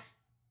 Well,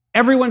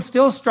 everyone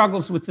still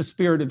struggles with the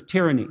spirit of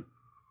tyranny.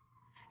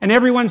 And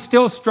everyone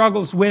still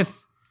struggles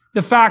with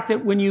the fact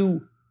that when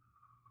you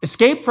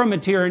escape from a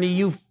tyranny,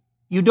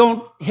 you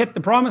don't hit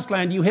the promised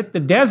land, you hit the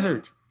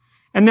desert.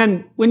 And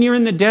then when you're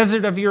in the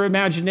desert of your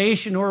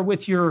imagination or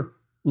with your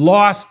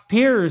lost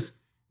peers,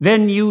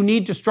 then you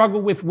need to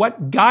struggle with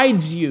what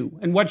guides you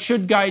and what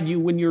should guide you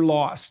when you're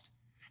lost.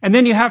 And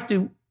then you have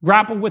to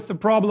grapple with the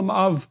problem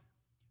of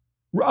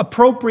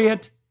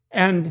appropriate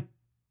and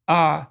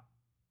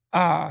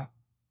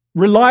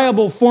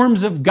reliable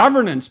forms of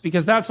governance,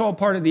 because that's all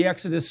part of the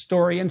Exodus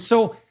story. And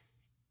so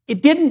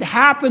it didn't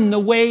happen the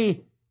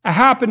way a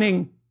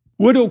happening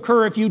would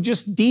occur if you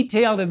just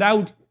detailed it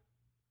out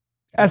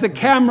as a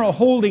camera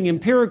holding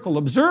empirical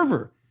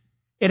observer.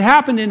 It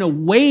happened in a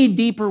way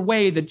deeper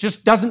way that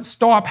just doesn't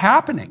stop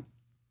happening.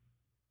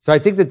 So I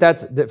think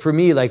that for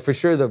me, like for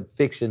sure, the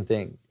fiction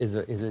thing is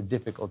a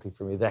difficulty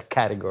for me, that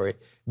category.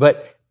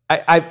 But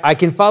I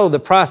can follow the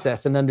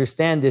process and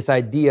understand this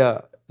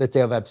idea, let's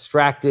say, of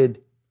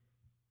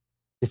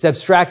this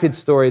abstracted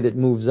story that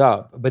moves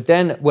up. But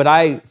then what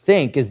I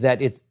think is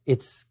that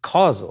it's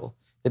causal,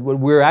 that what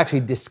we're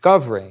actually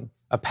discovering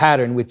a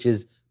pattern which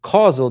is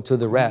causal to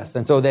the rest.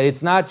 And so that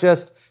it's not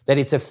just that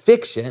it's a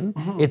fiction,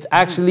 it's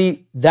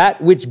actually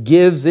that which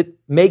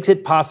makes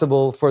it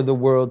possible for the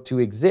world to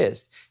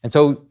exist. And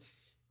so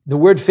the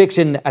word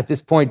fiction at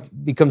this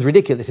point becomes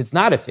ridiculous. It's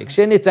not a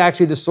fiction, it's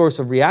actually the source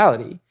of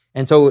reality.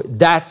 And so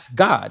that's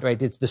God,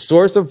 right? It's the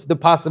source of the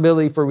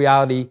possibility for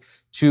reality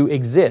to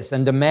exist.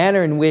 And the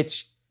manner in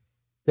which,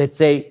 let's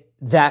say,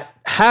 that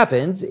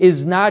happens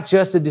is not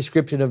just a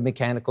description of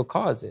mechanical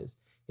causes.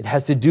 It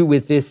has to do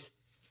with this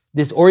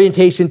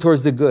orientation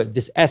towards the good,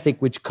 this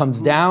ethic which comes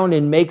down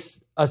and makes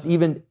it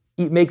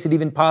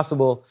even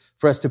possible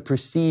for us to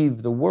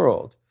perceive the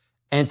world.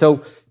 And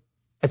so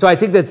I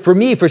think that for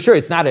me, for sure,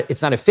 it's not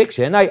a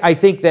fiction. I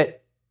think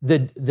that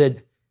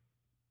the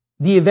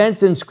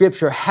events in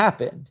Scripture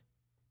happened,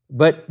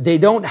 but they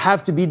don't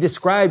have to be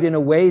described in a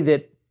way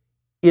that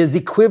is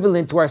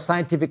equivalent to our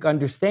scientific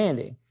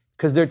understanding,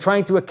 because they're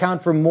trying to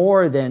account for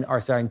more than our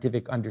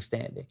scientific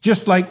understanding.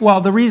 Just like, well,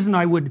 the reason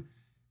I would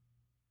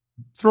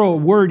throw a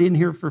word in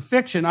here for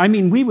fiction, I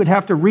mean, we would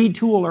have to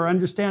retool our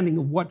understanding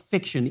of what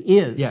fiction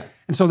is. Yeah.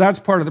 And so that's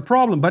part of the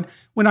problem. But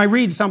when I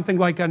read something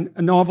like a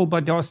novel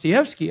by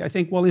Dostoevsky, I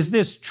think, well, is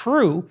this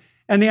true?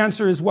 And the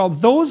answer is, well,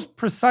 those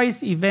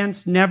precise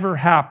events never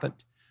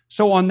happened.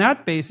 So on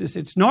that basis,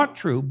 it's not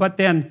true. But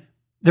then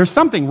there's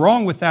something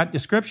wrong with that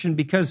description,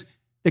 because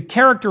the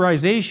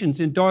characterizations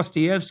in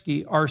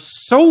Dostoevsky are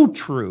so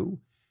true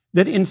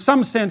that in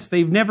some sense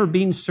they've never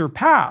been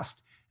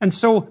surpassed. And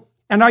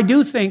I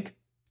do think,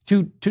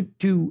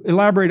 to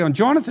elaborate on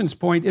Jonathan's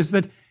point, is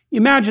that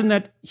imagine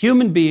that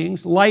human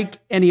beings, like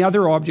any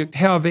other object,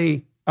 have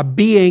a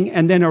being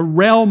and then a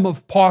realm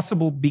of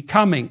possible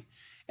becoming.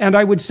 And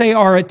I would say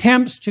our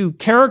attempts to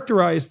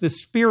characterize the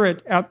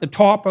spirit at the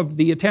top of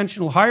the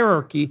attentional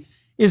hierarchy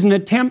is an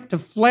attempt to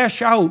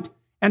flesh out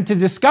and to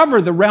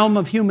discover the realm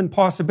of human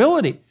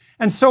possibility.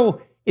 And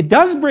so it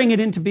does bring it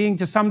into being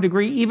to some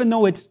degree, even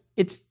though it's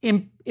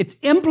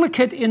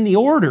implicate in the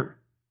order.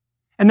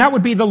 And that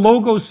would be the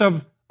logos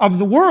of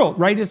the world,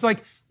 right? It's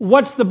like,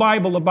 what's the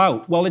Bible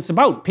about? Well, it's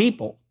about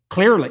people,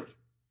 clearly.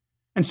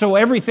 And so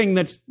everything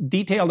that's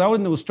detailed out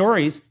in those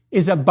stories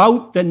is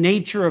about the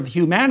nature of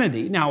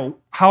humanity. Now,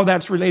 how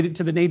that's related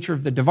to the nature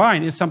of the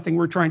divine is something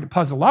we're trying to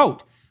puzzle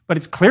out. But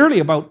it's clearly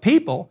about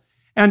people.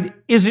 And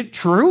is it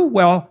true?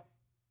 Well,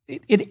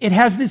 it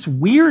has this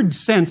weird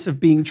sense of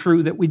being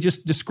true that we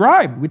just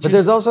described. But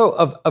there's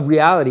also a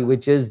reality,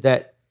 which is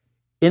that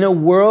in a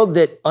world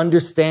that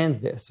understands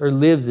this or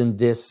lives in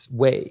this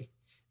way,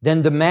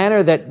 then the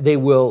manner that they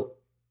will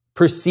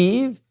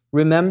perceive,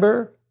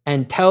 remember,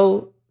 and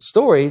tell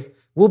stories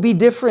will be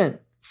different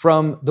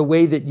from the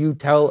way that you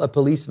tell a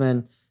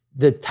policeman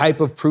the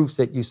type of proofs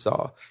that you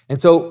saw. And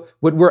so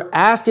what we're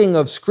asking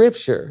of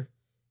Scripture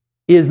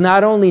is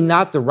not only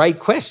not the right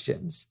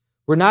questions,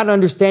 we're not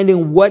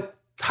understanding what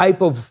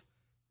type of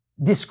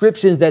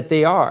descriptions that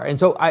they are. And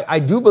so I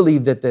do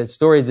believe that the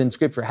stories in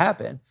Scripture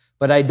happen,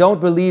 but I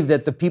don't believe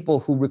that the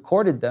people who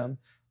recorded them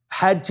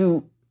had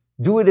to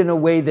do it in a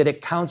way that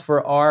accounts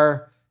for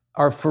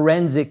our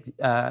forensic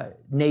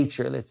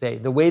nature, let's say,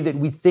 the way that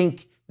we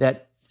think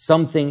that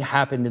something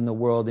happened in the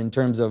world in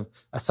terms of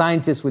a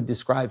scientist would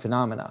describe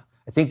phenomena.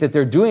 I think that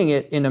they're doing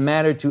it in a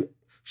manner to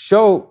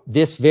show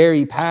this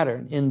very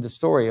pattern in the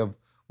story of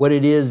what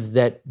it is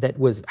that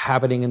was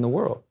happening in the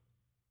world.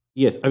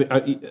 Yes,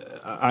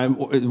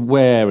 I'm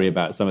wary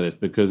about some of this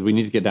because we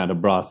need to get down to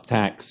brass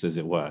tacks, as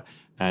it were.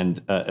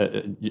 And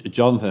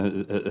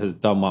Jonathan has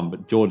done one,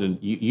 but Jordan,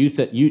 you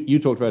said you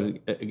talked about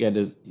it again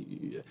as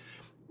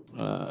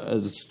a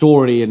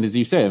story, and as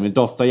you say, I mean,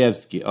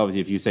 Dostoevsky.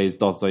 Obviously, if you say is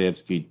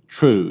Dostoevsky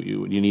true,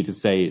 you need to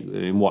say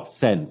in what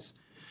sense.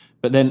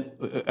 But then,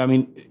 I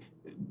mean,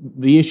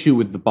 the issue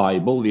with the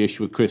Bible, the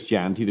issue with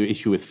Christianity, the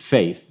issue with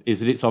faith is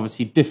that it's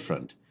obviously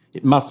different.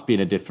 It must be in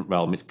a different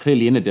realm. It's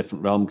clearly in a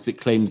different realm because it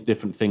claims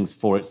different things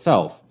for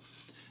itself.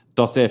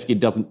 Dostoevsky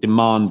doesn't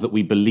demand that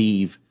we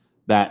believe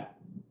that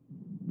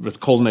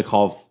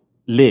Raskolnikov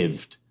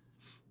lived.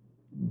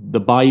 The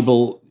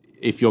Bible,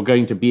 if you're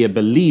going to be a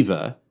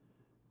believer,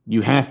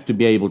 you have to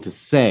be able to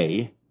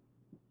say,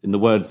 in the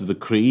words of the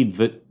Creed,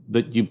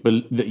 that you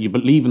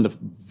believe in the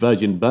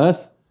virgin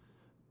birth,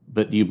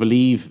 that you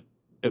believe,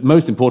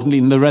 most importantly,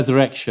 in the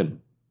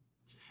resurrection.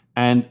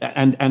 And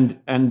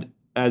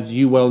as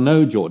you well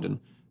know, Jordan,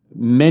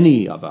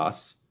 many of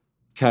us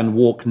can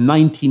walk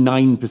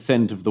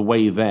 99% of the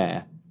way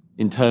there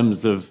in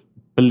terms of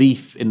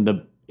belief in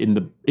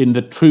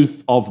the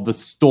truth of the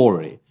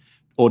story.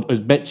 Or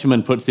as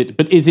Betjeman puts it,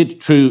 but is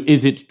it true?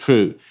 Is it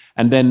true?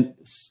 And then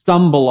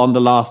stumble on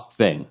the last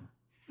thing.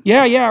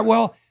 Yeah.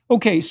 Well,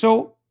 okay.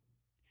 So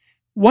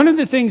one of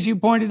the things you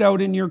pointed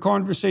out in your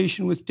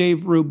conversation with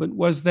Dave Rubin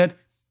was that the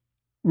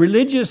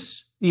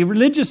religious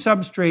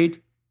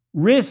substrate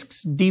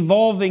risks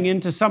devolving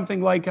into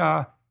something like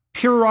a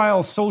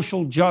puerile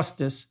social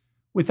justice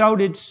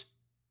without its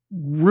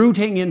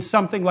rooting in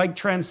something like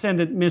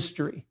transcendent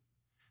mystery.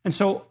 And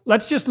so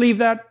let's just leave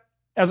that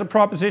as a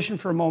proposition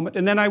for a moment,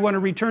 and then I want to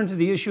return to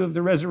the issue of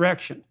the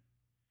resurrection.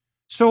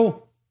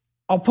 So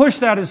I'll push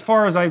that as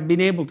far as I've been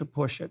able to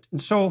push it.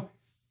 And so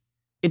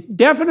it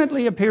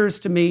definitely appears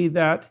to me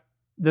that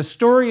the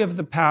story of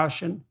the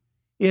Passion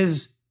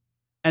is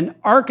an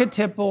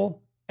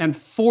archetypal and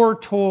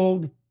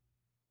foretold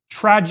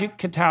tragic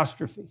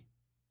catastrophe.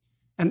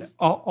 And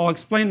I'll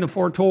explain the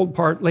foretold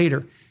part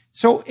later.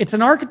 So it's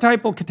an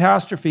archetypal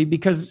catastrophe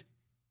because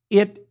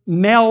it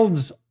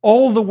melds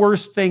all the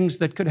worst things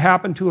that could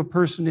happen to a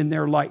person in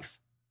their life.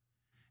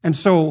 And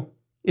so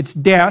it's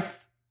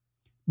death,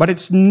 but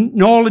it's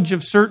knowledge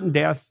of certain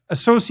death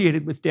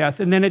associated with death,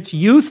 and then it's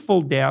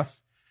youthful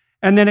death,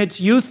 and then it's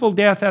youthful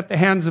death at the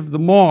hands of the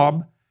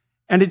mob,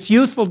 and it's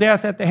youthful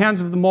death at the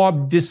hands of the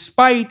mob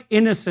despite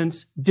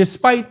innocence,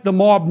 despite the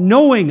mob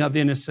knowing of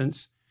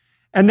innocence,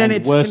 and then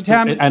it's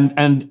contaminated.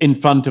 And in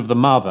front of the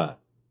mother.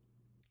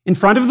 In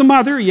front of the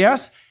mother,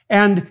 yes,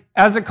 and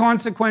as a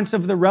consequence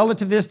of the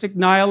relativistic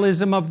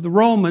nihilism of the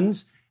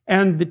Romans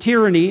and the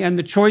tyranny and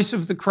the choice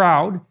of the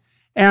crowd,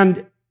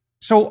 and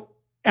so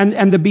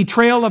and the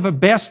betrayal of a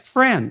best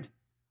friend,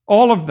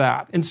 all of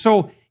that. And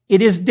so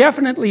it is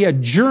definitely a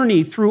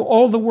journey through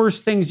all the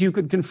worst things you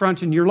could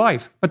confront in your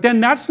life. But then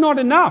that's not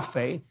enough,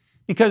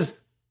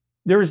 because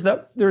there's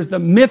the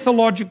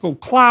mythological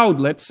cloud,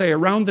 let's say,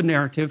 around the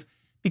narrative,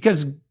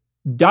 because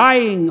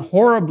dying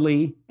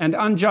horribly and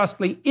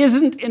unjustly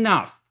isn't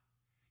enough.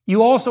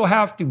 You also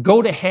have to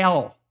go to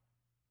hell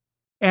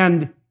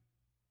and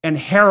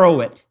harrow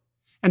it.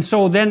 And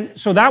so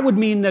that would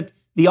mean that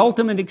the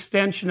ultimate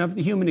extension of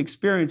the human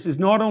experience is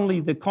not only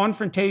the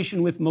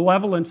confrontation with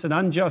malevolence and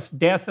unjust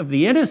death of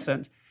the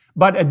innocent,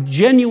 but a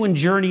genuine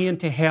journey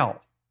into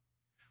hell.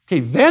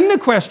 Okay, then the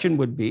question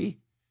would be,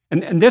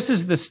 and this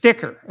is the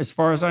sticker as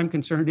far as I'm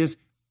concerned,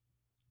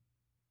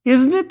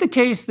 isn't it the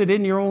case that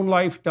in your own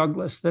life,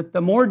 Douglas, that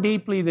the more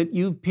deeply that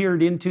you've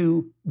peered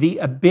into the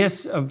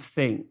abyss of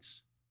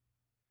things,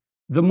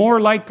 the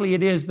more likely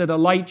it is that a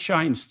light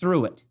shines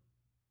through it?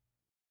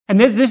 And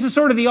this is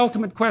sort of the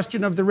ultimate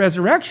question of the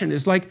resurrection,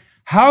 is like,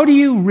 how do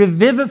you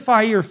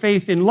revivify your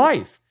faith in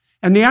life?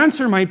 And the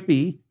answer might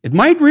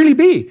really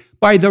be,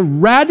 by the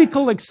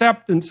radical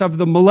acceptance of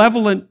the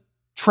malevolent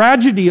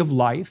tragedy of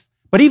life,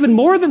 but even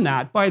more than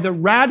that, by the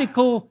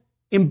radical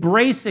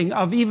embracing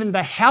of even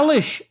the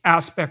hellish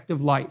aspect of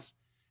life.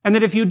 And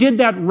that if you did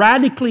that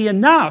radically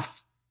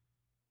enough,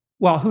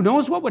 well, who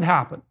knows what would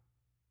happen?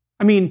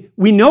 I mean,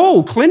 we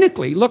know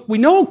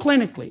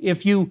clinically,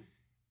 if you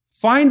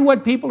find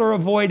what people are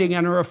avoiding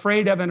and are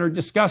afraid of and are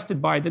disgusted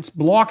by that's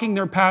blocking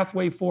their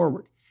pathway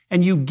forward,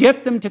 and you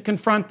get them to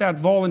confront that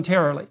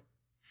voluntarily,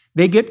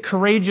 they get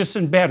courageous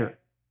and better.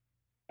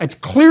 It's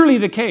clearly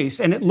the case,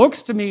 and it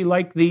looks to me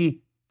like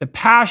the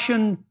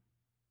Passion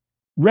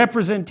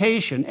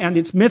representation and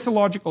its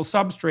mythological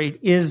substrate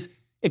is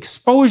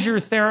exposure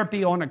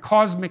therapy on a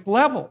cosmic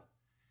level.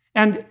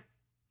 And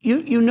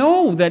you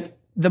know that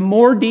the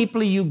more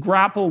deeply you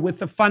grapple with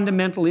the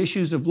fundamental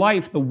issues of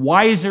life, the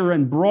wiser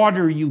and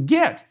broader you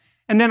get.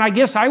 And then I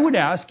guess I would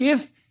ask,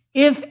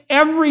 if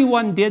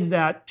everyone did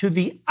that to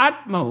the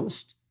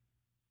utmost,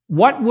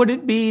 what would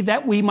it be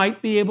that we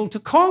might be able to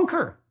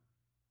conquer?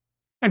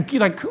 And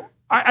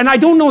I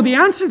don't know the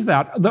answer to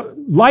that.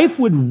 Life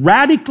would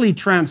radically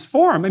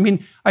transform. I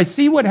mean, I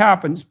see what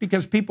happens,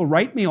 because people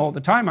write me all the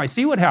time. I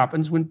see what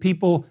happens when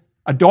people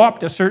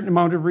adopt a certain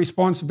amount of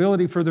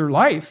responsibility for their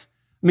life.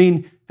 I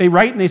mean, they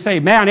write and they say,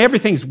 man,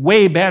 everything's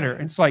way better.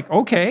 And it's like,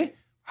 okay,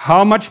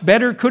 how much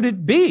better could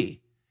it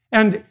be?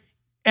 And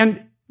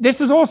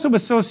this is also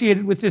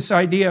associated with this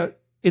idea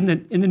in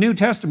the New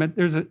Testament.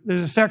 There's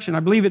a section, I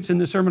believe it's in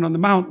the Sermon on the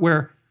Mount,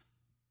 where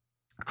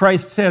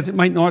Christ says, it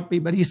might not be,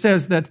 but he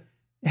says that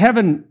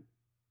heaven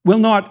will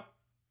not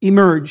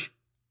emerge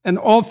and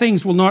all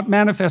things will not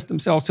manifest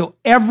themselves till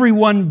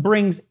everyone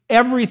brings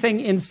everything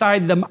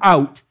inside them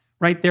out,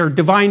 right? Their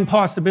divine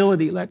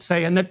possibility, let's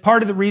say. And that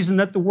part of the reason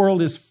that the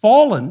world is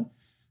fallen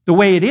the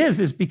way it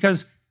is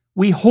because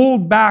we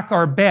hold back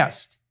our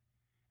best.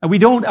 And we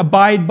don't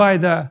abide by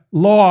the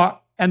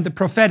law and the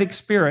prophetic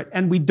spirit.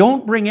 And we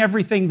don't bring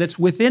everything that's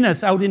within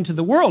us out into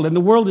the world. And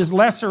the world is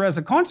lesser as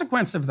a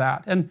consequence of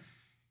that. And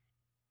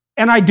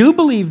I do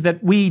believe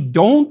that we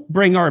don't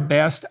bring our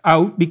best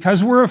out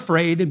because we're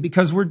afraid and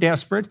because we're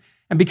desperate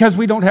and because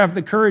we don't have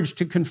the courage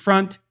to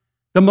confront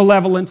the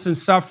malevolence and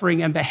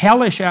suffering and the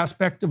hellish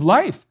aspect of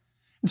life.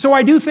 And so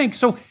I do think,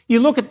 so you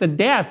look at the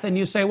death and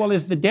you say, well,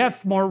 is the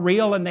death more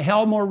real and the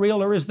hell more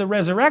real, or is the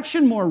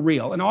resurrection more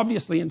real? And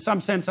obviously, in some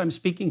sense, I'm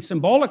speaking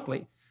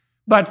symbolically.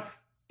 But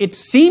it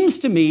seems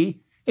to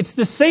me, it's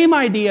the same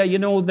idea,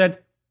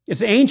 that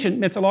it's an ancient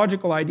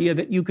mythological idea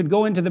that you could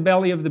go into the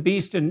belly of the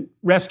beast and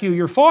rescue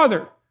your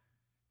father.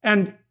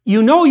 And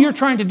you're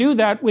trying to do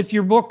that with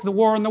your book, The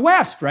War in the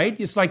West, right?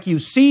 It's like you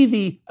see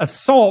the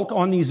assault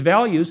on these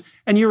values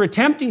and you're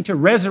attempting to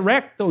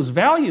resurrect those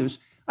values.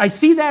 I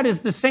see that as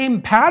the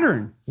same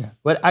pattern. Yeah.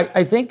 But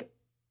I think,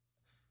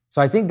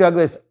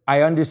 Douglas,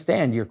 I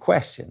understand your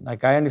question.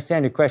 Like, I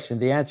understand your question.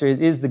 The answer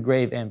is the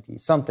grave empty?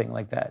 Something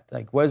like that.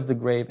 Like, was the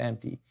grave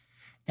empty?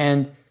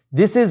 And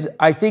this is,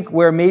 I think,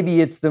 where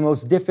maybe it's the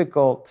most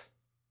difficult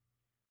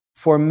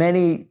for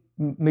many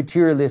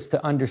materialists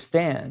to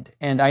understand.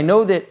 And I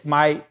know that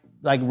my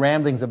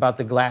ramblings about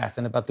the glass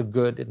and about the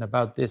good and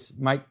about this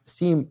might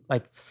seem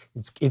like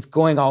it's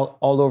going all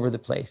over the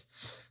place.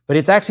 But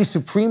it's actually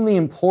supremely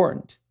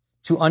important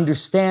to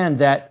understand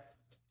that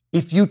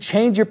if you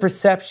change your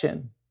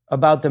perception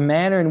about the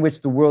manner in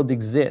which the world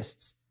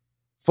exists,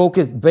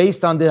 focused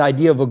based on the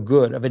idea of a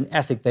good, of an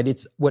ethic, that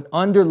it's what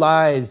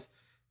underlies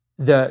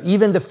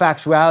even the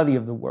factuality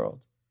of the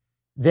world,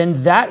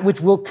 then that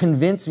which will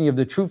convince me of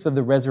the truth of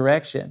the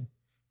resurrection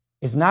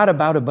is not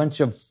about a bunch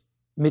of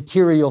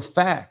material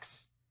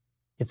facts.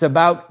 It's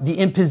about the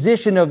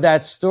imposition of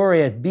that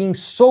story as being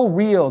so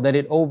real that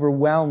it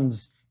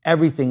overwhelms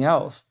everything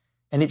else.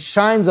 And it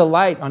shines a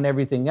light on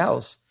everything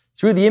else.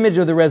 Through the image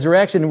of the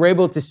resurrection, we're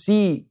able to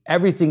see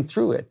everything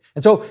through it.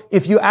 And so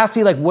if you ask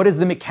me, like, what is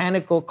the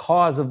mechanical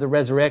cause of the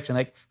resurrection?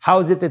 Like, how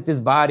is it that this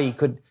body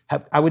could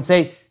have, I would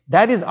say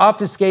that is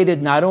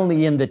obfuscated not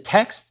only in the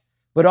text,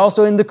 but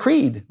also in the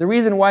creed. The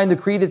reason why in the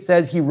creed it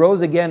says he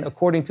rose again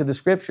according to the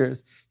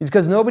scriptures is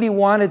because nobody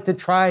wanted to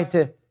try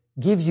to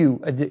give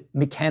you a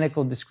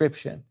mechanical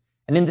description.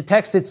 And in the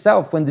text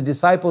itself, when the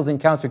disciples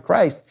encounter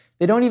Christ,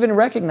 they don't even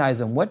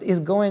recognize him. What is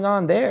going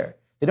on there?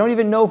 They don't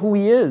even know who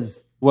he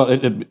is. Well,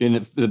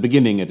 in the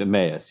beginning at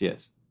Emmaus,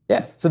 yes.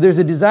 Yeah, so there's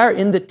a desire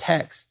in the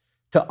text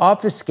to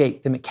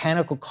obfuscate the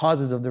mechanical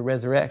causes of the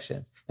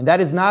resurrection. And that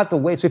is not the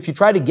way. So if you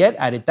try to get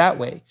at it that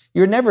way,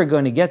 you're never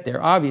going to get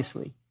there,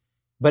 obviously.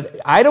 But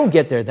I don't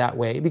get there that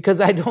way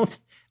because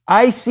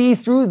I see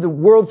through the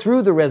world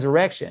through the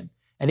resurrection.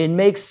 And it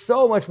makes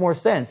so much more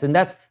sense. And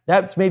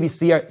that's maybe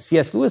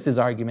C.S. Lewis's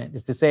argument,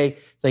 is to say,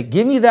 it's like,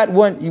 give me that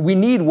one. We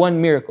need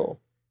one miracle.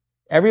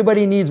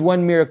 Everybody needs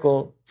one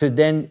miracle to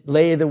then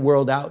lay the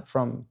world out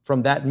from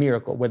that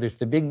miracle, whether it's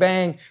the Big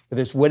Bang,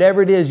 whether it's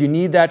whatever it is, you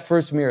need that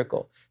first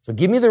miracle. So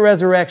give me the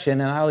resurrection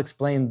and I'll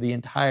explain the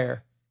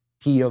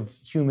entirety of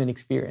human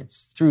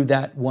experience through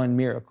that one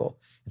miracle.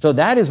 And so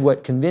that is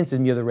what convinces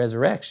me of the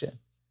resurrection.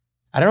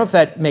 I don't know if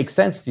that makes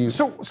sense to you.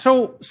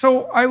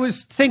 So I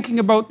was thinking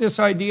about this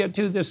idea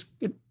too.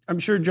 I'm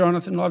sure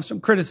Jonathan will have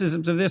some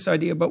criticisms of this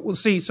idea, but we'll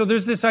see. So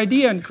there's this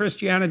idea in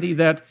Christianity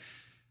that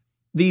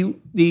the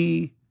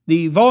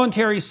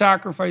voluntary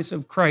sacrifice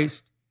of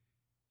Christ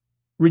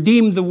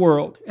redeemed the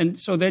world. And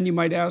so then you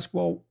might ask,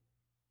 well,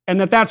 and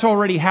that's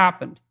already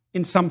happened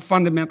in some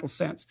fundamental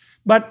sense.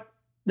 But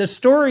the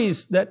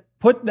stories that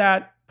put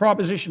that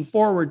proposition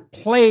forward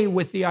play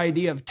with the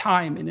idea of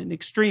time in an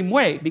extreme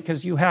way,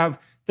 because you have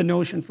the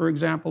notion, for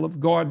example, of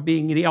God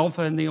being the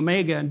Alpha and the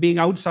Omega and being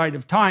outside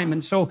of time.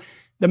 And so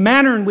the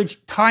manner in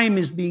which time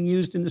is being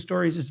used in the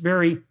stories is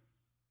very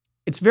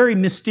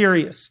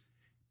mysterious.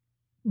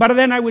 But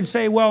then I would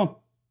say, well,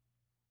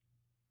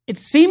 it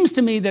seems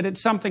to me that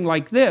it's something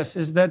like this,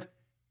 is that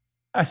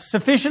a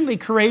sufficiently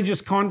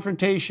courageous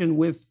confrontation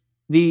with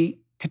the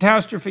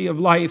catastrophe of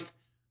life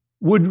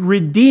would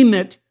redeem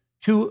it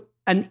to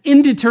an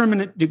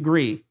indeterminate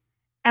degree.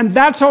 And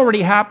that's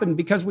already happened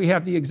because we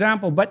have the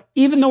example. But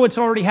even though it's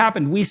already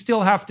happened, we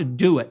still have to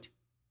do it.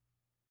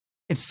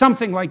 It's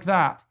something like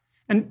that.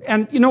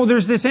 And you know,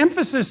 there's this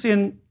emphasis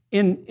in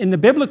the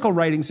biblical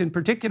writings in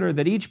particular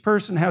that each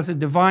person has a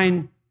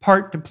divine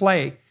part to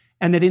play,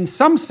 and that in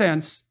some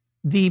sense,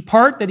 the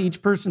part that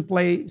each person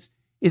plays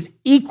is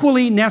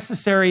equally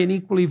necessary and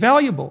equally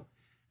valuable.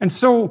 And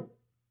so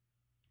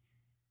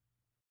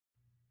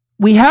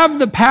we have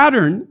the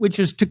pattern, which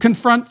is to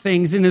confront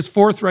things in as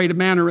forthright a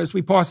manner as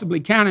we possibly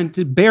can and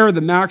to bear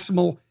the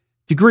maximal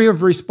degree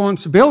of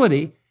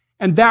responsibility,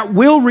 and that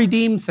will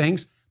redeem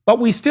things, but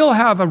we still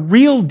have a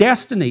real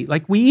destiny.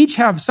 Like, we each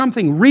have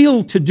something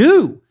real to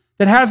do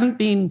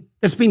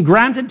that's been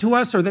granted to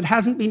us, or that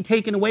hasn't been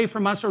taken away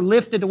from us or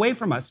lifted away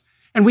from us.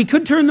 And we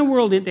could turn the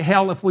world into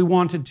hell if we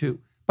wanted to,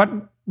 but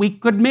we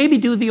could maybe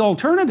do the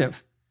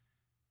alternative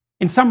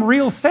in some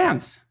real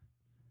sense.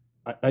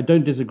 I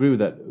don't disagree with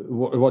that.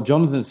 What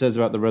Jonathan says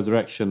about the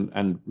resurrection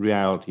and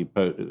reality,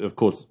 of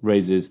course,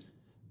 raises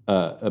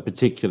a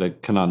particular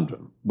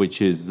conundrum,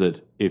 which is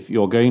that if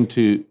you're going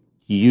to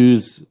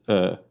use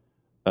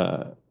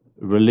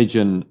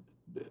religion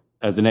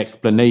as an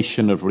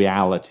explanation of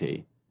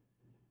reality,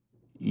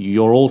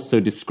 you're also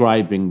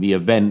describing the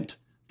event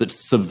that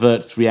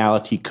subverts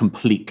reality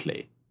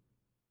completely.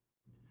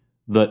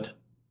 That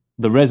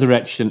the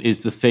resurrection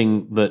is the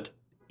thing that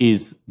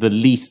is the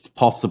least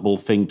possible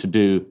thing to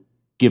do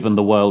given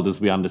the world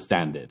as we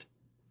understand it.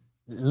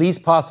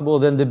 Least possible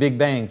than the Big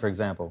Bang, for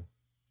example.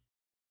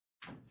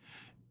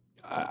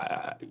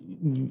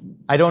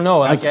 I don't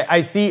know.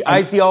 I see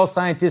all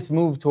scientists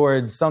move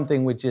towards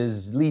something which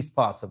is least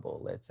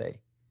possible, let's say.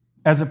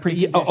 As a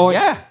precondition.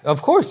 Yeah,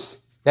 of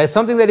course. That's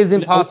something that is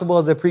impossible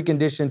as a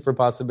precondition for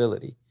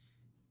possibility.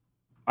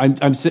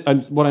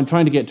 What I'm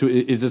trying to get to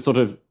is a sort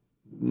of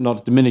not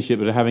to diminish it,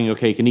 but a having your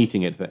cake and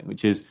eating it thing,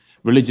 which is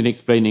religion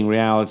explaining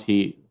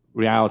reality,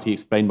 reality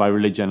explained by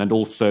religion, and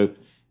also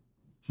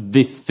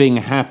this thing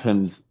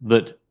happens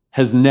that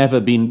has never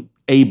been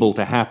able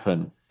to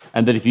happen,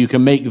 and that if you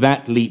can make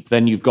that leap,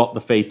 then you've got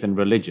the faith in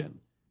religion.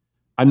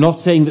 I'm not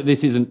saying that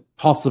this isn't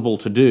possible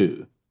to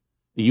do.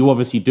 You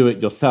obviously do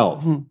it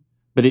yourself,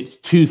 but it's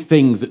two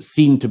things that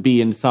seem to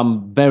be in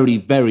some very,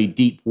 very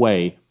deep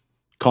way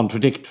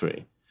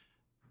contradictory.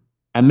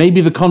 And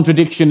maybe the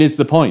contradiction is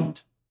the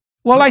point.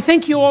 Well, I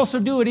think you also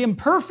do it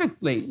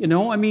imperfectly, you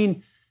know? I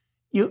mean,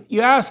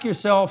 you ask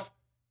yourself,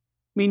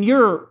 I mean,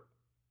 you're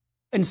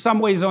in some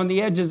ways on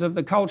the edges of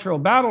the cultural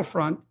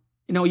battlefront.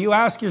 You know, you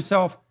ask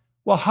yourself,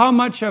 well, how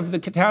much of the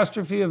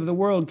catastrophe of the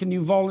world can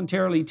you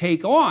voluntarily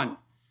take on?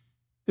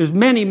 There's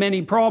many,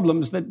 many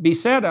problems that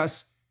beset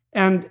us,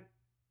 and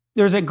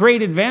there's a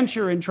great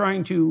adventure in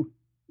trying to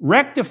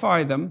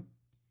rectify them.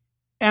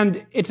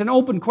 And it's an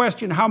open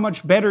question how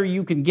much better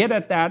you can get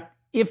at that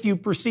if you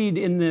proceed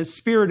in the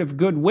spirit of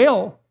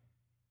goodwill.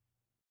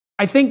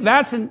 I think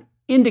that's an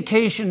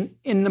indication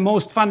in the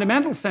most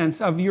fundamental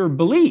sense of your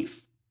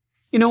belief.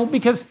 You know,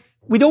 because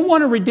we don't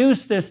want to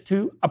reduce this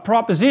to a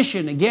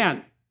proposition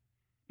again,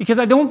 because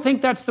I don't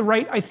think that's the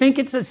right, I think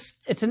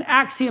it's an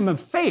axiom of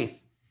faith.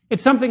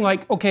 It's something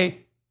like,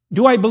 okay,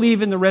 do I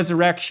believe in the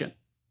resurrection?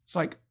 It's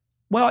like,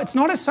 well, it's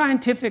not a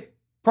scientific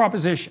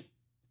proposition.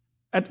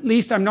 At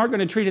least I'm not going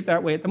to treat it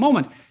that way at the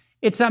moment.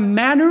 It's a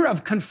manner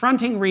of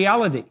confronting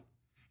reality.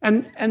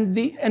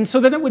 And so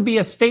then it would be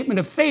a statement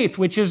of faith,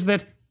 which is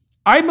that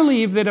I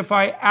believe that if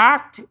I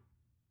act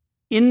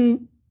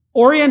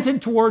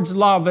oriented towards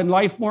love and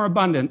life more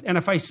abundant, and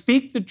if I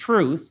speak the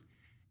truth,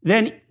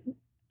 then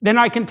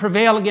I can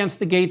prevail against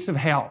the gates of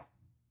hell.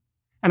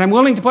 And I'm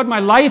willing to put my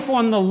life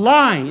on the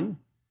line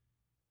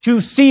to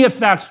see if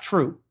that's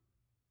true.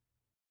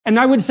 And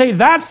I would say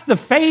that's the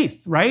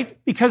faith, right?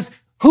 Because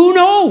who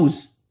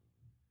knows?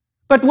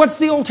 But what's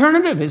the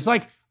alternative? It's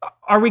like,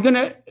 are we going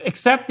to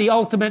accept the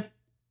ultimate,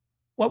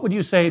 what would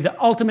you say, the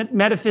ultimate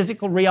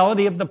metaphysical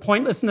reality of the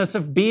pointlessness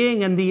of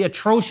being and the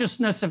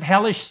atrociousness of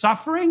hellish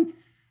suffering?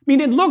 I mean,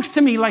 it looks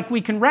to me like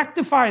we can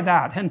rectify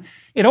that. And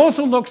it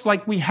also looks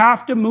like we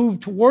have to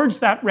move towards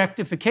that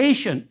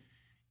rectification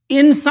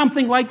in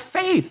something like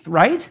faith,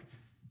 right?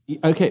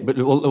 Okay, but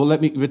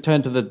let me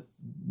return to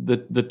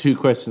the two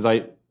questions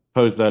I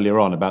posed earlier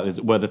on about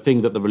this, where the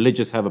thing that the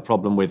religious have a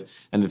problem with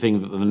and the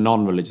thing that the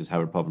non-religious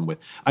have a problem with.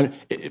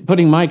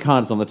 Putting my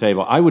cards on the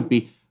table, I would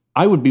be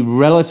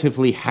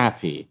relatively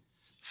happy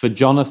for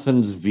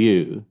Jonathan's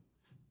view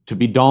to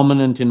be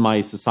dominant in my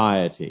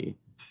society,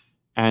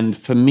 and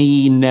for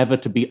me never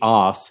to be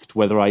asked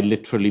whether I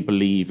literally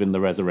believe in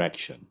the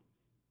resurrection.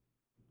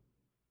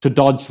 To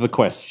dodge the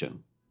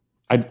question.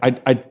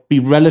 I'd be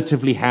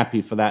relatively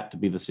happy for that to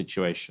be the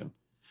situation,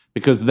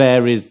 because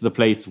there is the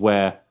place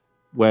where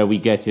we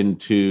get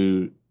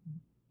into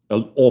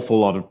an awful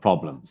lot of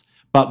problems.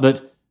 But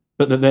that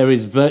there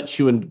is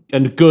virtue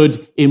and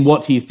good in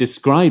what he's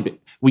describing.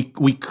 We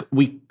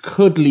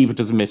could leave it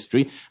as a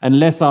mystery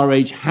unless our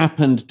age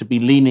happened to be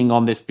leaning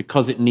on this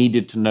because it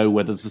needed to know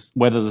whether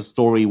the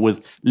story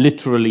was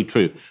literally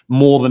true,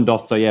 more than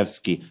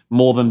Dostoevsky,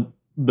 more than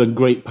the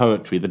great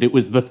poetry, that it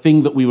was the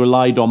thing that we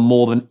relied on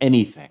more than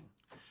anything.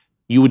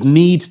 You would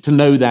need to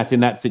know that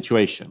in that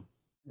situation.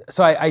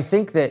 So I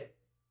think that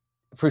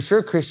for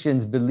sure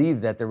Christians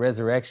believe that the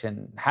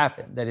resurrection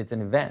happened, that it's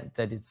an event,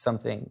 that it's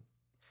something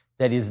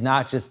that is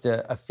not just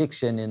a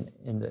fiction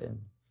in the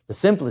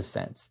simplest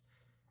sense.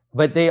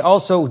 But they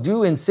also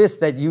do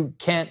insist that you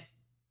can't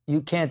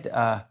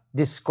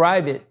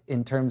describe it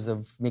in terms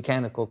of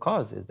mechanical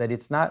causes, that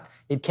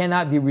it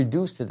cannot be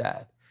reduced to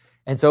that.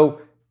 And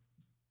so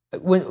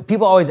when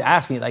people always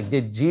ask me, like,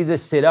 did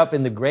Jesus sit up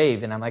in the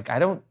grave? And I'm like,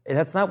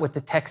 that's not what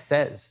the text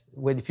says.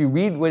 If you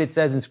read what it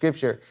says in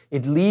Scripture,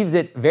 it leaves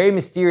it very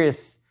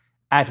mysterious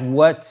at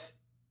what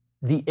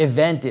the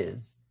event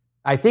is.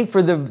 I think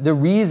for the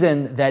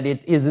reason that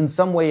it is in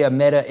some way a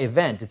meta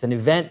event. It's an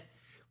event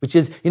which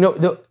is,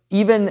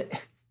 even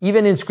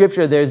in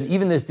Scripture, there's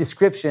even this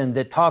description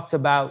that talks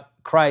about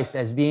Christ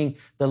as being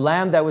the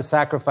lamb that was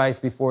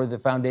sacrificed before the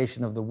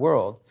foundation of the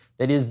world.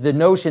 That is the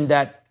notion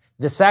that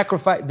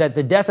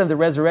the death and the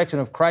resurrection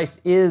of Christ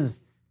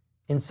is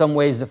in some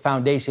ways the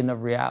foundation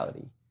of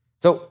reality.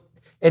 So,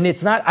 and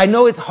it's not, I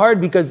know it's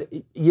hard because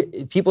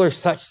people are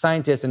such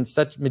scientists and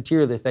such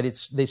materialists that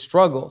they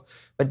struggle,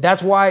 but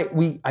that's why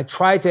I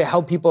try to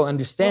help people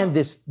understand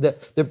this, the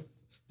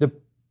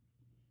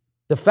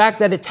fact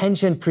that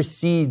attention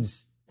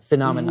precedes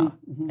phenomena.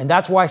 Mm-hmm. And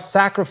that's why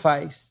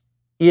sacrifice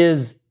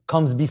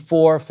comes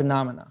before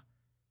phenomena.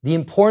 The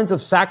importance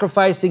of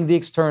sacrificing the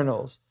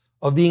externals,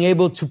 of being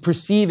able to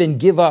perceive and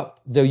give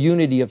up the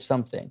unity of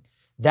something.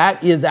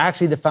 That is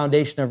actually the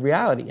foundation of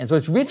reality. And so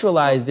it's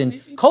ritualized in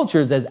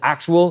cultures as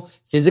actual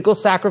physical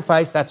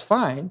sacrifice, that's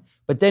fine.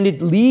 But then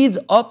it leads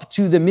up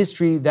to the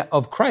mystery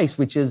of Christ,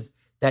 which is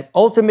that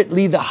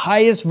ultimately the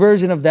highest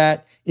version of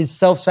that is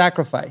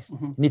self-sacrifice.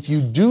 Mm-hmm. And if you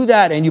do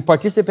that and you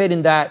participate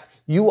in that,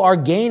 you are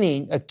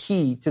gaining a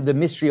key to the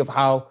mystery of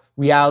how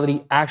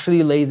reality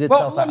actually lays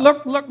itself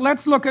out.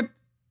 Let's look at,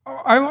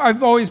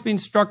 I've always been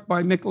struck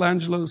by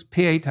Michelangelo's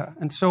Pieta.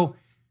 And so,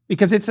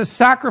 because it's a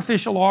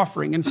sacrificial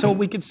offering. And so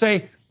we could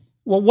say,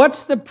 well,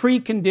 what's the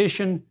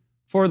precondition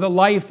for the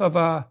life of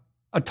a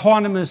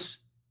autonomous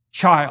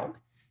child?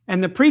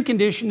 And the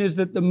precondition is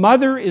that the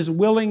mother is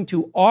willing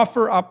to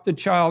offer up the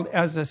child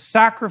as a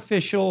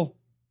sacrificial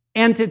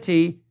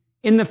entity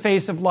in the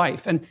face of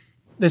life. And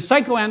the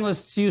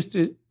psychoanalysts used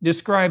to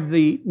describe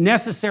the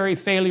necessary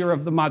failure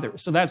of the mother.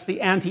 So that's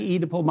the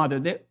anti-Oedipal mother.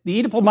 The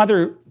Oedipal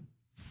mother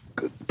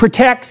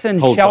protects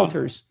and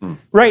shelters,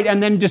 right,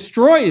 and then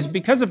destroys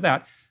because of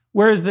that.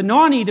 Whereas the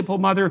non-Oedipal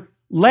mother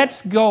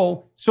lets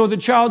go so the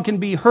child can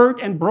be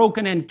hurt and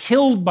broken and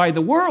killed by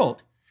the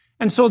world.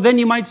 And so then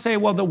you might say,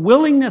 well, the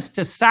willingness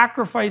to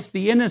sacrifice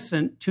the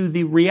innocent to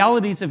the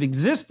realities of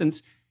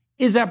existence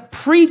is a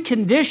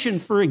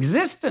precondition for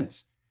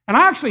existence. And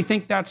I actually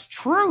think that's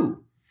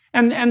true.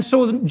 And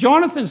so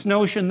Jonathan's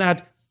notion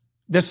that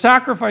the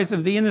sacrifice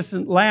of the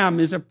innocent lamb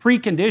is a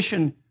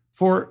precondition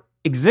for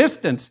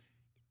existence,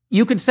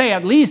 you could say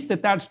at least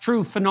that that's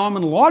true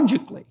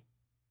phenomenologically.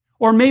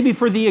 Or maybe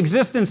for the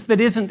existence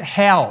that isn't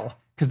hell,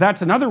 because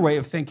that's another way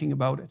of thinking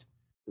about it.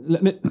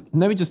 Let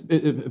me just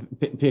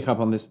pick up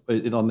on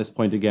this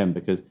point again,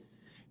 because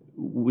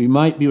we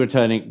might be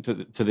returning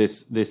to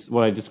this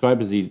what I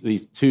described as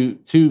these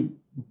two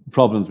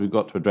problems we've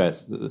got to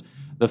address.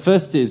 The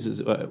first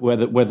is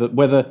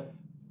whether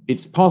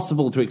it's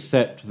possible to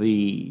accept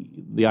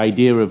the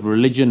idea of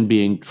religion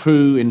being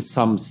true in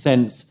some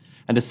sense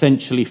and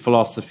essentially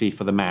philosophy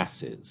for the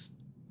masses,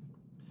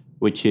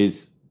 which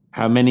is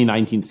how many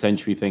 19th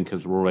century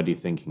thinkers were already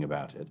thinking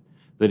about it.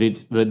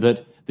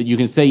 That you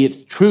can say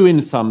it's true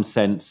in some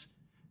sense,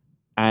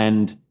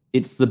 and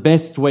it's the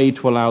best way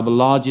to allow the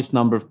largest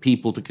number of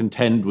people to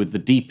contend with the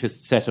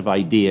deepest set of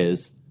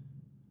ideas,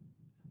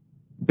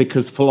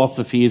 because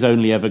philosophy is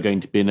only ever going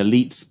to be an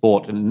elite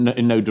sport, and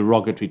in no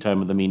derogatory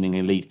term of the meaning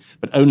elite,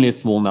 but only a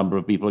small number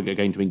of people are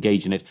going to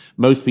engage in it.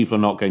 Most people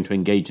are not going to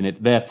engage in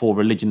it. Therefore,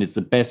 religion is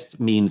the best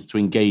means to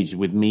engage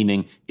with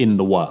meaning in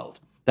the world.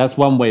 That's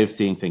one way of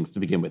seeing things to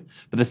begin with.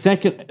 But the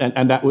second,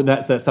 and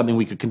that's something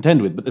we could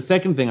contend with. But the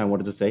second thing I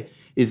wanted to say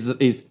is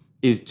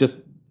just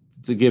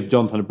to give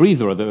Jonathan a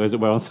breather, as it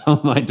were, on some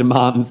of my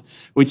demands,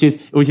 which is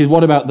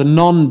what about the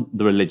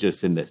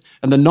non-religious in this?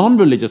 And the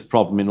non-religious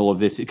problem in all of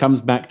this, it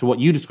comes back to what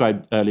you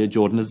described earlier,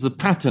 Jordan, as the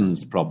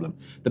patterns problem.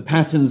 The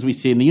patterns we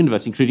see in the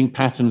universe, including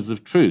patterns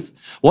of truth.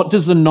 What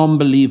does the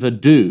non-believer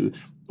do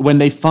when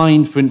they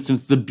find, for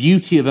instance, the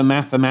beauty of a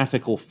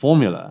mathematical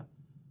formula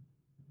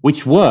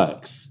which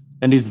works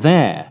and is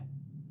there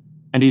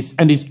and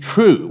is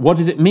true? What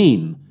does it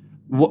mean?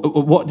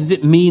 What does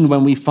it mean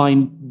when we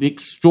find the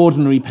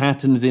extraordinary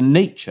patterns in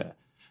nature?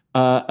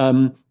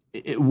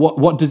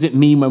 What does it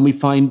mean when we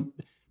find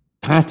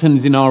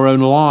patterns in our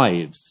own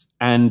lives?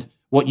 And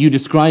what you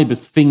describe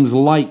as things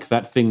like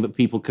that thing that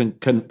people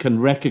can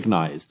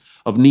recognize,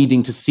 of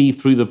needing to see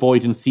through the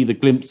void and see the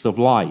glimpse of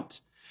light.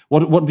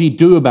 What do we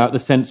do about the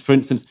sense, for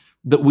instance,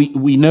 that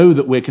we know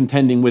that we're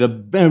contending with a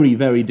very,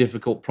 very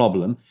difficult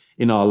problem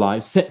in our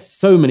lives,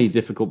 so many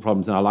difficult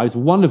problems in our lives,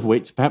 one of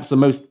which, perhaps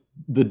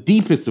the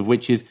deepest of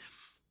which is,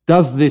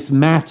 does this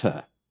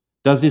matter?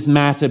 Does this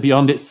matter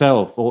beyond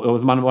itself? Or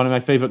one of my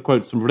favorite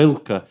quotes from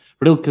Rilke.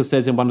 Rilke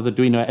says in one of the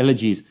Duino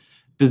elegies,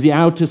 does the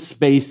outer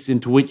space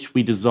into which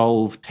we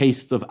dissolve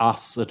taste of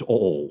us at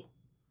all?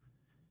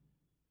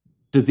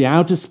 Does the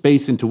outer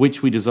space into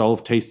which we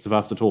dissolve taste of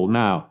us at all?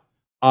 Now,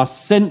 our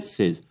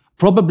senses,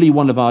 probably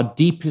one of our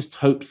deepest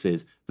hopes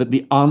is that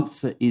the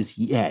answer is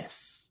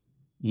yes.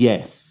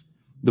 Yes.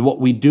 That what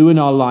we do in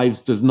our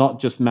lives does not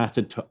just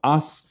matter to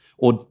us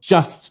or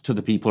just to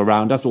the people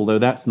around us, although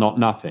that's not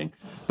nothing,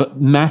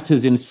 but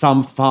matters in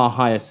some far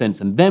higher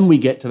sense. And then we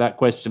get to that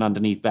question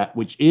underneath that,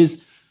 which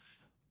is,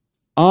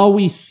 are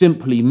we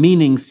simply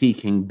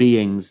meaning-seeking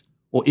beings,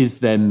 or is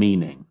there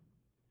meaning?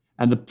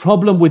 And the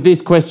problem with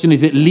this question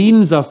is it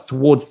leans us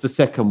towards the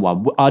second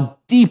one. Our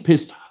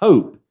deepest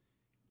hope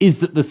is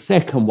that the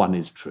second one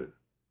is true.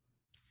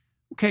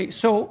 Okay,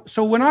 so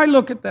when I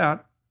look at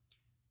that,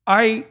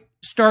 I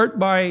start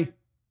by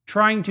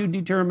trying to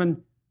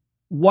determine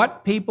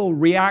what people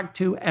react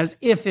to as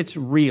if it's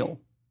real.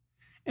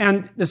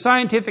 And the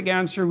scientific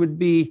answer would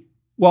be,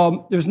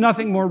 well, there's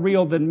nothing more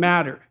real than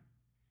matter.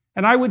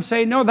 And I would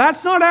say, no,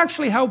 that's not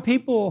actually how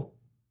people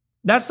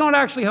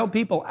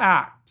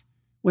act.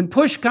 When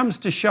push comes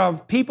to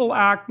shove, people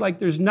act like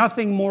there's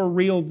nothing more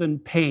real than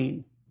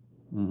pain.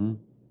 Mm-hmm.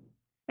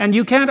 And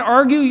you can't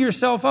argue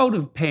yourself out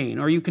of pain,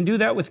 or you can do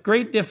that with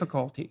great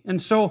difficulty.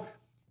 And so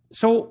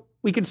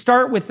we can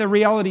start with the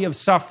reality of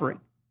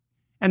suffering.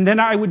 And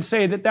then I would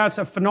say that that's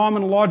a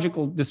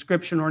phenomenological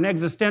description or an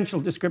existential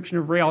description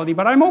of reality.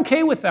 But I'm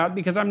okay with that,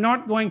 because I'm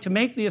not going to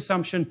make the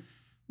assumption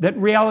that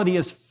reality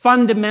is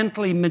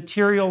fundamentally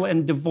material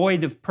and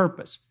devoid of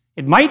purpose.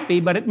 It might be,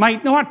 but it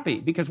might not be,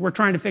 because we're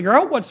trying to figure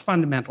out what's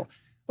fundamental.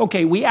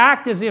 Okay, we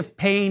act as if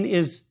pain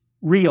is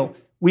real.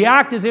 We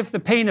act as if the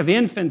pain of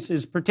infants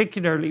is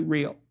particularly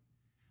real.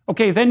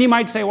 Okay, then you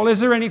might say, well,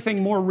 is there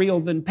anything more real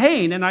than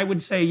pain? And I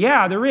would say,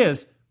 yeah, there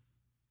is.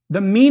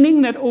 The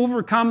meaning that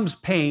overcomes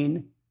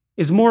pain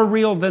is more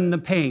real than the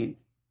pain.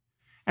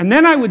 And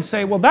then I would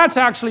say, well, that's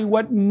actually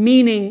what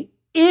meaning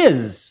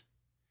is.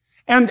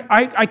 And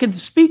I could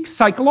speak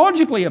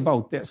psychologically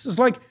about this. It's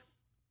like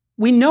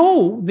we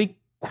know the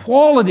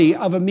quality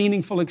of a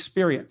meaningful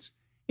experience.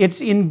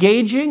 It's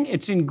engaging,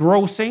 it's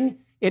engrossing,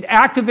 it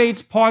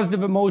activates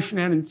positive emotion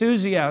and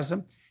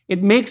enthusiasm,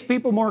 it makes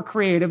people more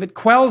creative, it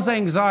quells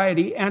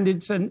anxiety, and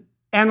it's an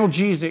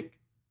analgesic,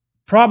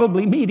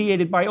 probably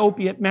mediated by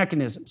opiate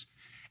mechanisms.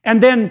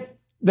 And then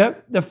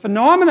the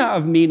phenomena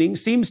of meaning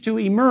seems to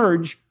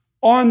emerge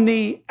on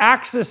the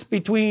axis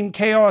between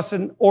chaos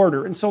and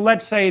order. And so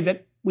let's say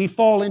that we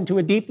fall into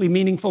a deeply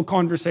meaningful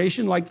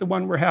conversation like the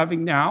one we're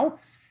having now.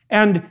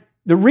 And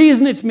the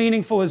reason it's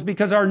meaningful is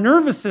because our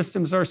nervous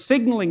systems are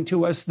signaling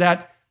to us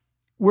that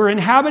we're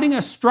inhabiting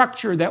a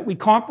structure that we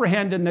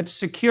comprehend and that's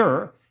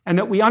secure and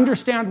that we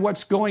understand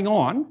what's going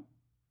on.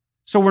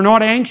 So we're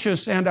not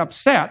anxious and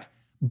upset,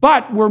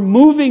 but we're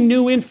moving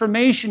new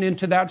information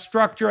into that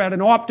structure at an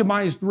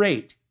optimized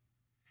rate.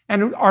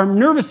 And our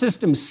nervous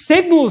system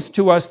signals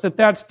to us that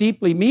that's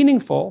deeply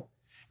meaningful,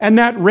 and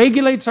that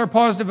regulates our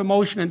positive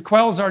emotion and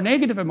quells our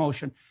negative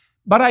emotion.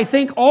 But I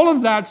think all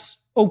of that's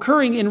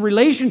occurring in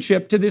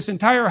relationship to this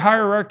entire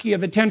hierarchy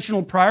of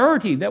attentional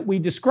priority that we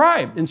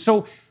described. And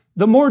so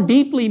the more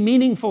deeply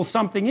meaningful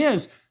something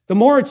is, the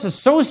more it's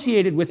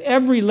associated with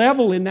every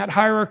level in that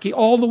hierarchy,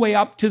 all the way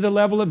up to the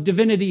level of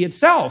divinity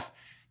itself.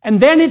 And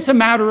then it's a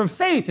matter of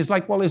faith. It's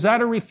like, well, is that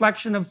a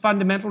reflection of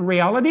fundamental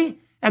reality?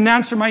 And the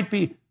answer might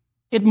be,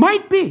 it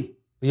might be.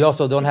 We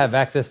also don't have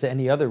access to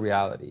any other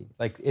reality.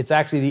 Like, it's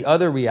actually the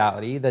other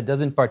reality that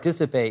doesn't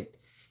participate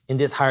in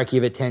this hierarchy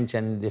of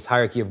attention, this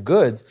hierarchy of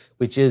goods,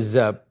 which is,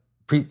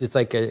 it's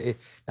like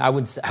I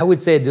would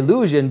say a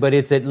delusion, but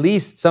it's at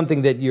least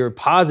something that you're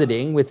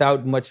positing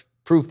without much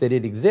proof that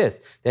it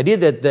exists. The idea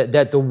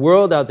that the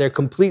world out there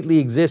completely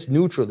exists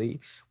neutrally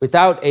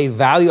without a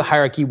value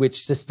hierarchy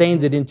which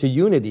sustains it into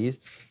unities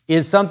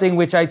is something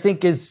which I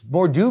think is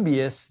more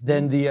dubious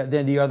than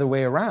the other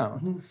way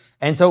around. Mm-hmm.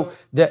 And so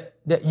that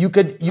you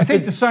could... I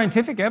think the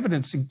scientific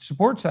evidence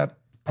supports that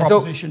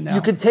proposition now.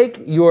 You could take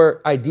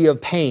your idea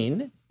of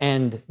pain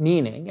and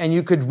meaning, and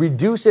you could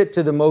reduce it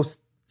to the most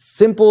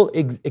simple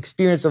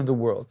experience of the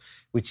world,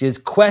 which is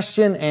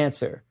question,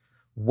 answer.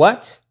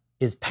 What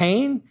is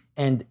pain?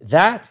 And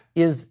that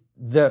is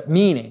the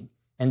meaning.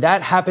 And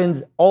that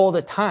happens all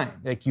the time.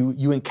 Like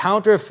you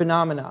encounter a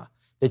phenomena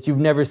that you've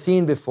never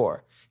seen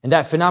before. And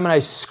that phenomena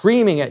is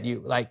screaming at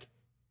you, like,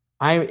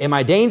 am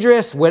I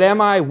dangerous? What am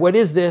I? What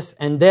is this?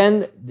 And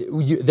then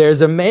there's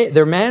the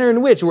manner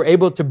in which we're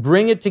able to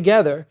bring it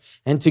together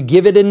and to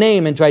give it a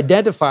name and to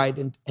identify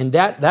it. And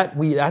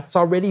that's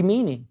already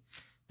meaning.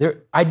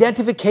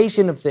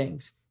 Identification of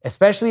things,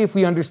 especially if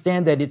we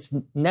understand that it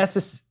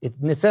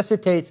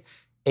necessitates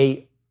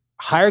a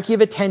hierarchy of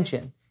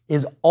attention,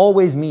 is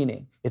always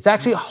meaning. It's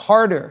actually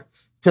harder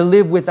to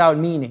live without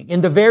meaning.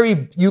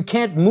 You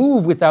can't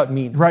move without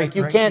meaning. Right. Like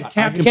you right.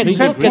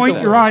 can't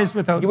point your eyes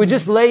without. You would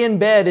just lay in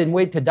bed and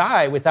wait to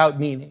die without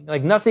meaning.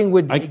 Like nothing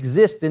would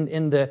exist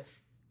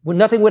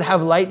nothing would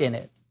have light in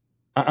it.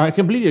 I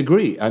completely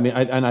agree. I mean,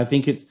 I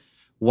think it's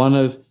one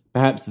of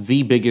perhaps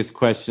the biggest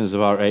questions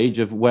of our age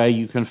of where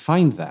you can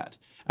find that,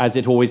 as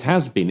it always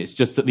has been. It's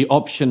just that the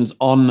options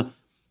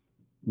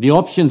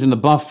in the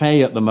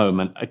buffet at the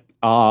moment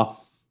are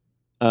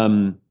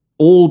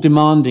all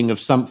demanding of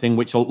something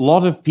which a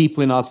lot of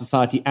people in our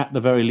society, at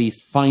the very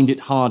least, find it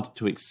hard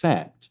to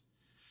accept.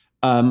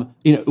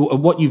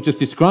 What you've just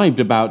described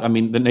about,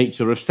 the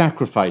nature of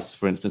sacrifice,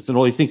 for instance, and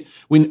all these things,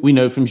 we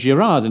know from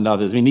Girard and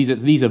others. I mean,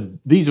 these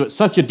are at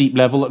such a deep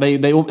level that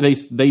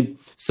they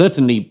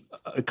certainly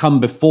come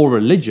before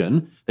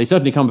religion. They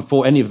certainly come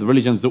before any of the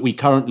religions that we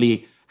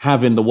currently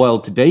have in the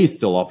world today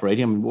still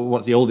operating. I mean,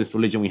 what's the oldest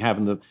religion we have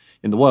in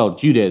the world?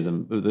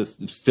 Judaism,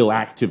 that's still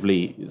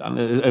actively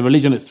a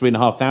religion that's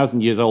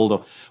 3,500 years old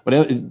or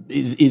whatever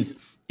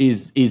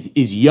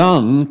is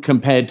young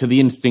compared to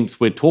the instincts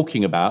we're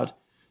talking about,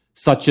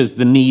 such as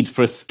the need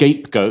for a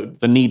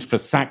scapegoat, the need for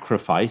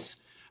sacrifice.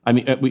 I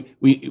mean,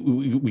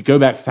 we go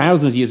back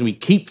thousands of years and we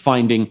keep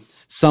finding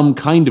some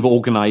kind of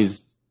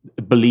organized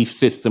belief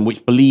system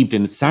which believed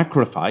in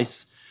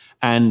sacrifice,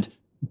 and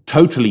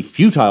totally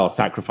futile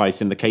sacrifice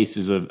in the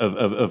cases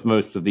of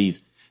most of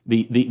these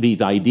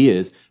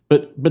ideas.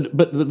 But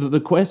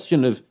the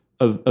question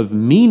of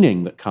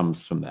meaning that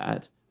comes from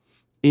that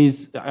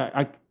is,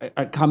 I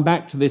come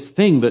back to this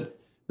thing that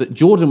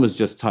Jordan was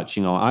just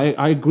touching on.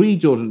 I agree,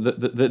 Jordan,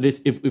 that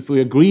this, if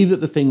we agree that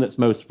the thing that's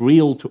most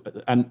real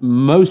and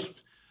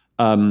most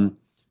to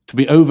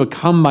be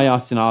overcome by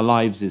us in our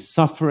lives is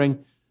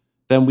suffering,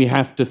 then we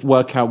have to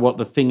work out what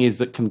the thing is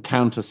that can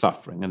counter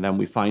suffering. And then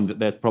we find that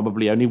there's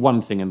probably only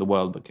one thing in the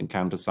world that can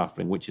counter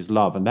suffering, which is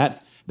love. And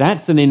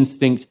that's an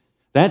instinct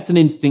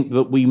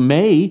that we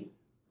may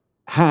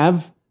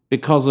have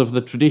because of the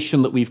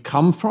tradition that we've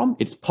come from.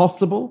 It's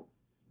possible.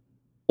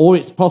 Or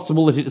it's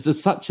possible that it is at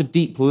such a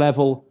deep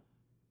level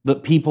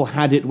that people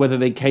had it whether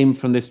they came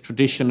from this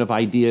tradition of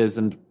ideas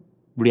and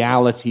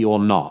reality or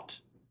not?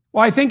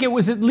 Well, I think it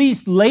was at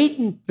least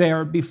latent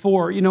there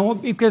before,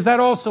 because that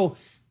also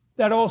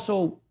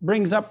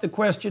brings up the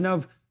question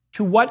of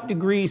to what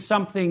degree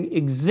something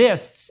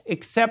exists,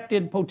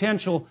 accepted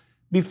potential,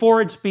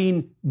 before it's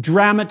been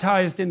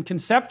dramatized and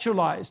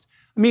conceptualized.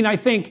 I mean, I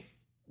think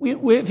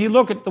if you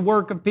look at the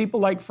work of people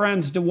like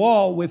Franz de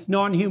Waal with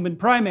non-human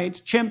primates,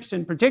 chimps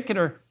in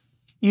particular,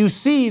 you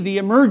see the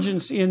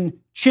emergence in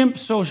chimp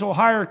social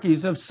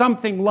hierarchies of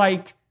something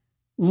like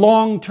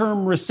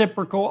long-term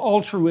reciprocal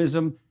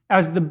altruism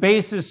as the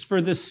basis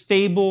for the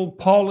stable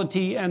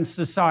polity and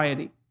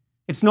society.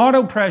 It's not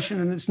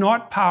oppression and it's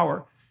not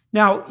power.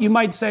 Now, you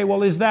might say,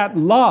 well, is that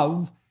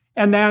love?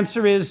 And the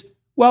answer is,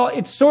 well,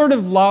 it's sort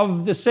of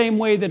love the same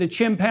way that a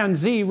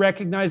chimpanzee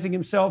recognizing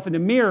himself in a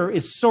mirror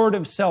is sort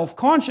of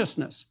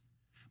self-consciousness.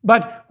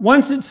 But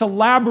once it's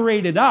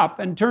elaborated up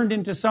and turned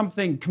into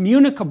something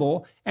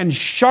communicable and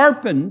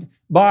sharpened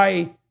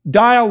by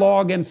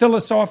dialogue and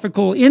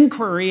philosophical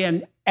inquiry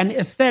and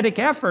aesthetic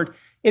effort,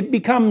 it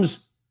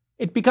becomes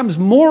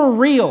more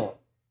real,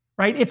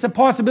 right? It's a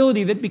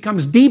possibility that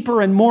becomes deeper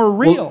and more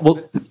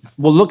real.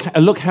 Well,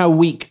 look how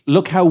weak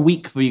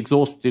the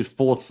exhaustive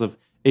force of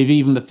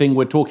even the thing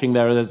we're talking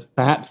there as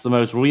perhaps the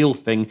most real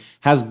thing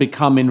has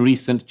become in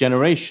recent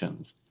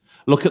generations.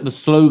 Look at the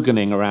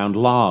sloganing around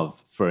love,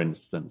 for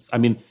instance. I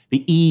mean,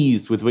 the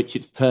ease with which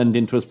it's turned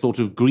into a sort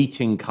of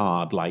greeting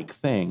card-like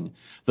thing.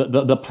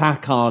 The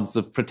placards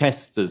of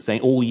protesters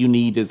saying all you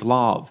need is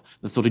love.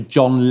 The sort of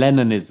John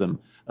Lennonism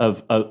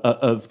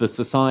of the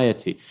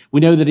society.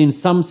 We know that in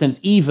some sense,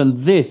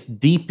 even this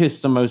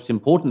deepest and most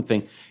important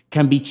thing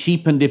can be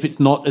cheapened if it's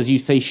not, as you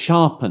say,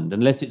 sharpened,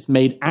 unless it's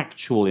made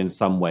actual in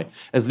some way.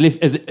 As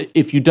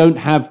if you don't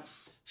have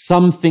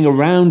something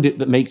around it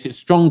that makes it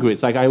stronger.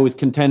 It's like I always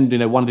contend,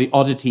 one of the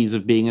oddities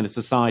of being in a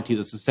society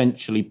that's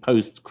essentially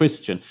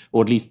post-Christian,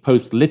 or at least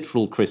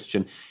post-literal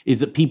Christian, is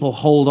that people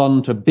hold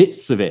on to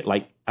bits of it,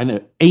 like,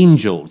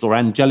 angels or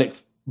angelic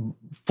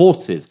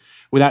forces,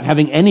 without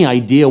having any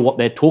idea what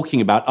they're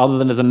talking about, other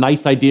than as a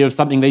nice idea of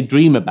something they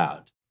dream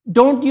about.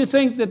 Don't you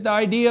think that the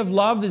idea of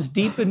love is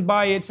deepened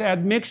by its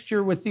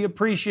admixture with the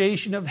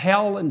appreciation of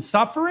hell and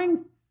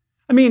suffering?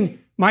 I mean,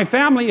 my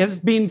family has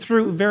been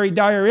through very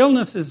dire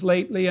illnesses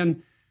lately,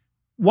 and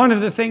one of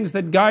the things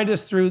that guide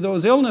us through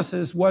those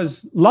illnesses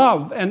was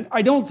love. And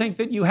I don't think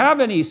that you have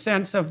any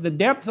sense of the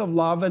depth of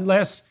love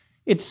unless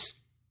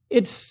it's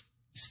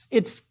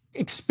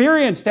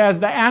experienced as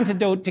the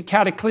antidote to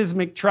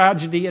cataclysmic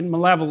tragedy and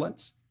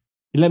malevolence.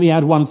 Let me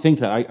add one thing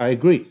to that. I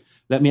agree.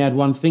 Let me add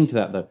one thing to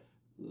that, though.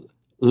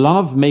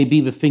 Love may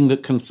be the thing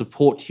that can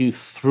support you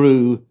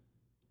through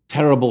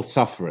terrible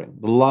suffering,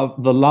 the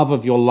love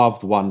of your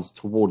loved ones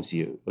towards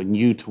you and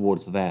you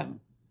towards them.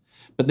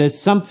 But there's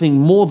something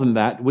more than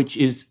that, which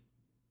is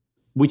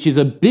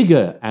a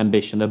bigger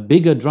ambition, a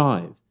bigger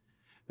drive.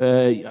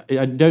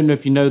 I don't know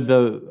if you know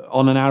the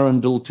On an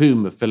Arundel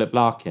Tomb of Philip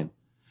Larkin.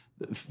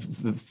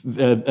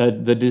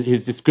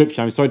 His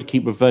description, I'm sorry to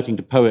keep reverting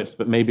to poets,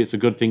 but maybe it's a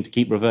good thing to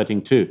keep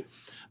reverting to.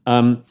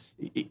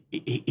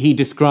 He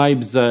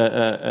describes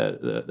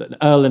an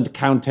earl and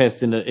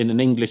countess in an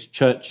English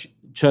church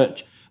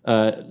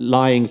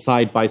lying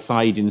side by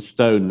side in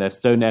stone, their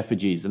stone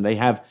effigies, and they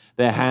have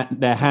their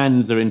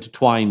hands are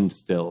intertwined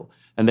still,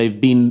 and they've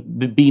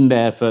been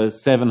there for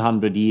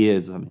 700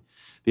 years. I mean,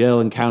 the earl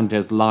and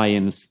countess lie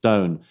in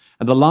stone.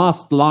 And the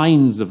last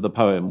lines of the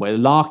poem, where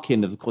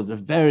Larkin is, of course, a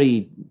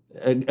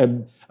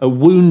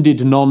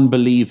wounded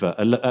non-believer,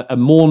 a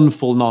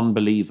mournful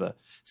non-believer,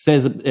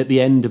 says at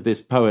the end of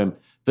this poem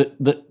that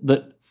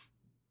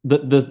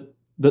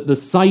the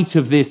sight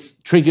of this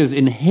triggers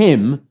in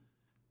him,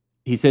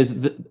 he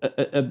says,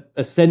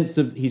 a sense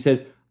of, he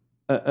says,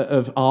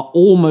 of our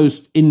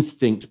almost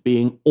instinct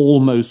being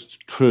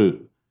almost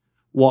true.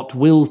 What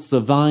will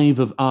survive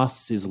of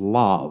us is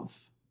love.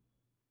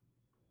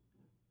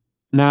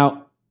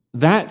 Now,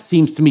 that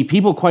seems to me,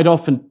 people quite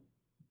often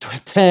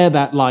tear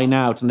that line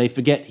out and they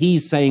forget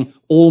he's saying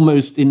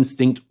almost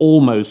instinct,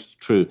 almost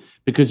true,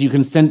 because you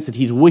can sense that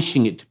he's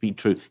wishing it to be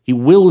true. He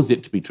wills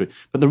it to be true.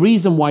 But the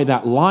reason why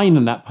that line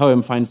and that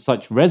poem finds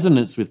such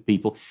resonance with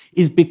people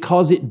is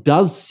because it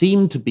does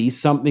seem to be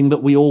something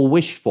that we all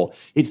wish for.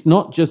 It's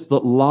not just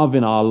that love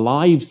in our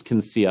lives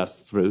can see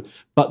us through,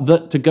 but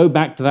that, to go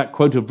back to that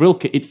quote of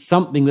Rilke, it's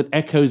something that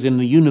echoes in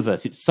the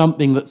universe. It's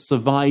something that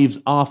survives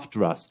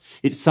after us.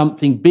 It's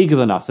something bigger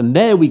than us. And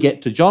there we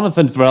get to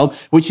Jonathan's realm,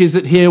 which is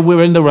that here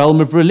we're in the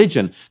realm of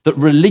religion, that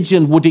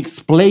religion would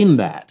explain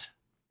that.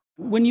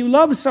 When you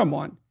love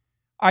someone,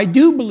 I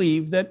do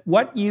believe that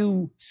what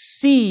you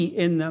see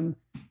in them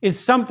is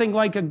something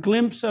like a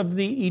glimpse of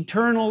the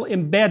eternal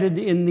embedded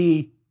in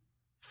the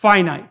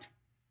finite.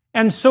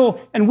 And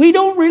we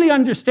don't really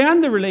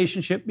understand the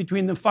relationship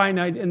between the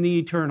finite and the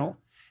eternal.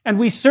 And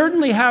we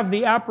certainly have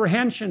the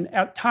apprehension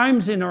at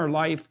times in our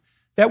life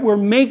that we're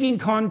making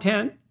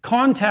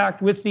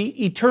contact with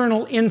the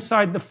eternal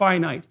inside the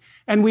finite.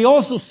 And we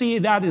also see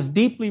that as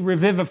deeply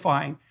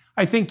revivifying.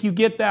 I think you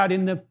get that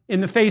in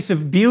the face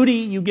of beauty.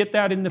 You get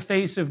that in the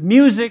face of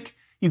music.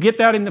 You get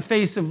that in the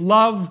face of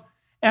love.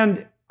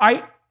 And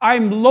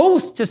I'm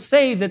loath to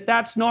say that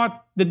that's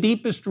not the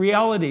deepest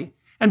reality.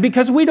 And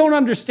because we don't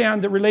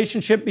understand the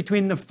relationship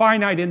between the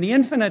finite and the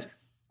infinite,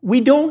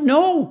 we don't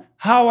know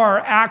how our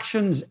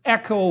actions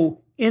echo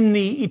in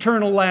the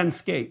eternal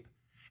landscape.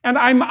 And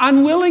I'm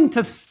unwilling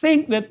to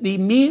think that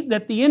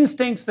the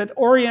instincts that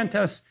orient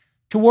us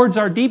towards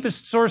our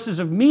deepest sources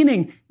of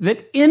meaning,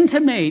 that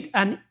intimate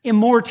an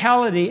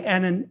immortality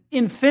and an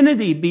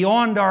infinity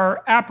beyond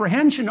our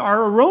apprehension,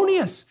 are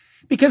erroneous,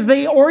 because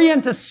they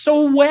orient us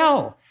so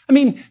well. I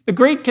mean, the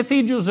great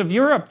cathedrals of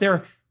Europe,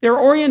 they're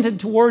oriented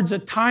towards a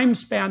time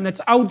span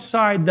that's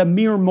outside the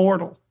mere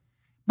mortal.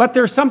 But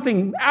there's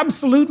something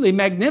absolutely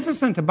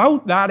magnificent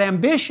about that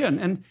ambition.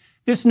 And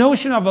this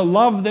notion of a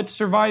love that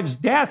survives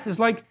death is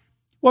like,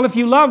 well, if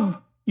you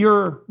love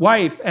your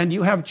wife and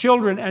you have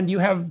children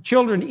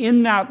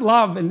in that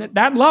love, and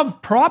that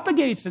love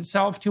propagates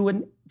itself to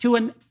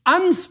an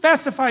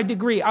unspecified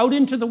degree out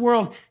into the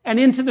world and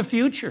into the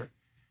future.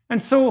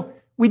 And so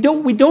we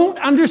don't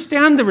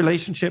understand the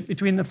relationship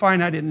between the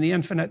finite and the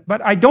infinite,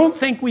 but I don't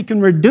think we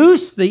can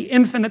reduce the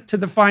infinite to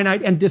the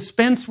finite and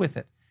dispense with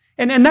it.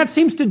 And that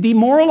seems to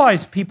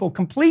demoralize people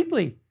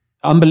completely.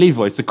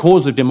 Unbelievable. It's the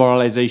cause of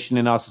demoralization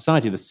in our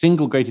society. The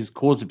single greatest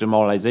cause of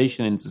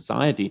demoralization in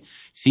society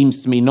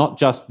seems to me not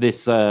just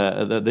this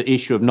the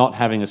issue of not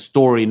having a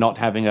story, not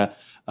having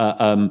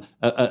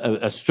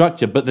a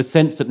structure, but the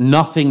sense that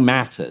nothing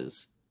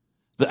matters,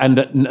 and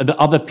that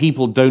other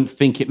people don't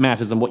think it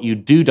matters, and what you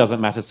do doesn't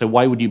matter, so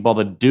why would you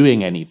bother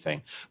doing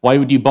anything? Why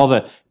would you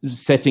bother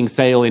setting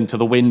sail into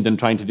the wind and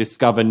trying to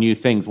discover new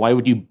things? Why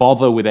would you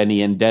bother with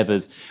any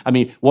endeavors? I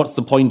mean, what's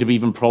the point of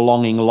even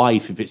prolonging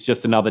life if it's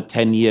just another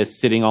 10 years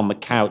sitting on the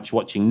couch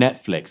watching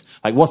Netflix?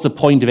 Like, what's the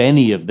point of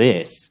any of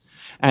this?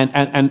 And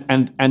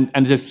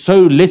there's so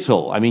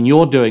little. I mean,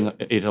 you're doing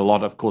it a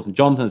lot, of course, and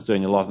Jonathan's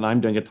doing a lot, and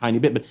I'm doing a tiny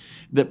bit,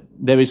 but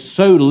there is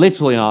so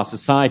little in our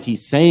society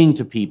saying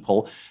to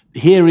people,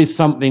 here is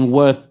something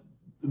worth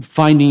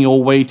finding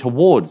your way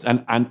towards.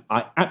 And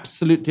I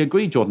absolutely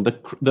agree, Jordan.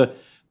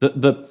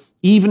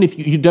 Even if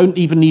you don't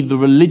even need the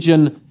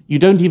religion, you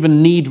don't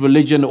even need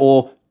religion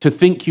or to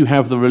think you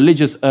have the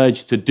religious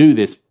urge to do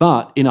this,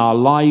 but in our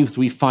lives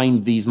we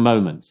find these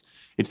moments.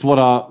 It's what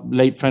our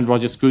late friend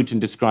Roger Scruton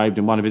described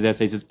in one of his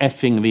essays as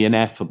effing the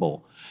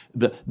ineffable.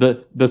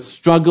 The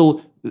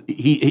struggle,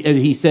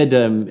 he said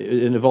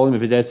in a volume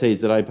of his essays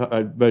that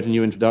I wrote a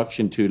new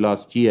introduction to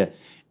last year,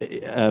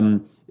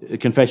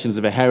 Confessions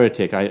of a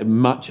Heretic. I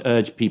much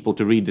urge people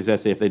to read this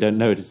essay if they don't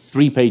know it. It's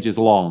 3 pages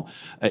long.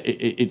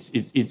 It's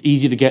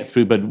easy to get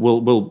through, but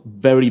will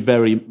very,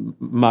 very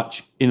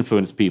much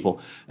influence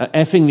people.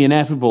 Effing the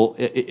ineffable,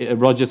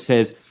 Roger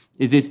says,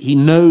 is this: he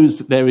knows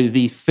there is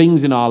these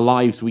things in our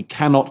lives we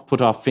cannot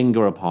put our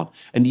finger upon,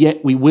 and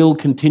yet we will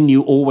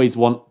continue always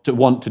want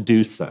to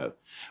do so.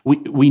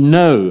 We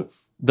know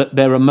that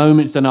there are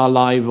moments in our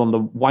life, on the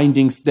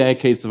winding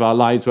staircase of our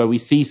lives, where we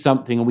see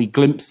something and we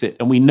glimpse it,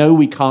 and we know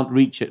we can't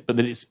reach it, but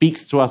that it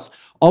speaks to us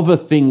of a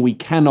thing we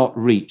cannot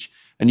reach.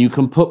 And you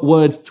can put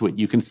words to it.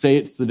 You can say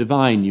it's the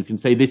divine. You can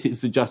say this is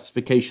the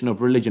justification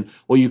of religion.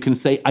 Or you can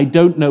say, I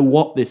don't know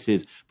what this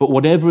is, but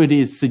whatever it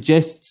is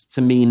suggests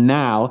to me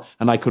now,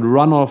 and I could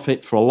run off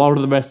it for a lot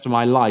of the rest of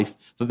my life,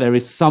 that there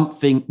is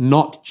something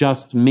not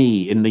just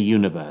me in the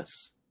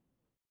universe.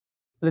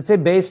 Let's say,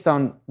 based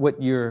on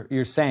what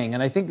you're saying,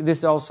 and I think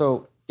this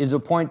also is a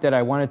point that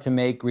I wanted to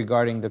make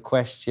regarding the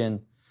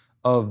question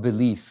of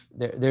belief.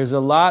 There's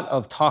a lot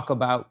of talk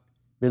about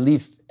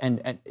belief,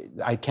 and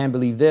I can't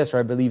believe this, or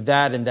I believe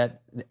that, and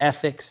that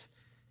ethics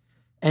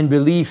and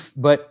belief.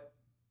 But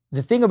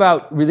the thing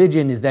about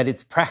religion is that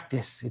it's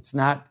practice.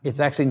 It's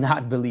actually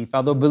not belief,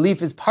 although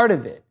belief is part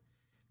of it.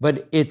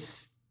 But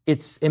it's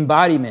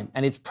embodiment,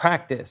 and it's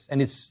practice, and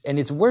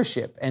it's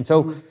worship. And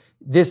so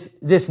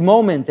this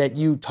moment that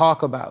you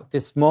talk about,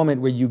 this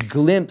moment where you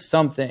glimpse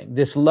something,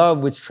 this love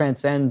which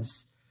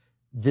transcends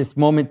this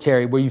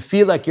momentary, where you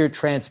feel like you're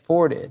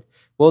transported.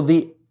 Well,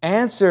 the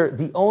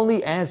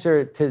only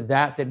answer to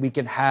that we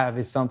can have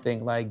is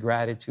something like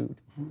gratitude,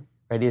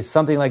 right? Is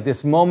something like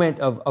this moment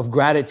of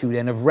gratitude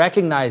and of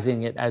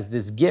recognizing it as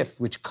this gift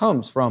which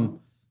comes from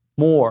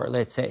more,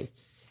 let's say.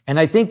 And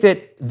I think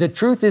that the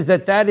truth is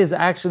that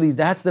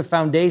that's the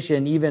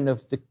foundation even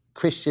of the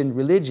Christian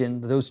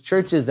religion, those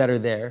churches that are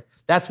there.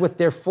 That's what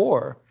they're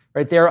for,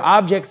 right? They're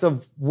objects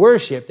of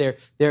worship.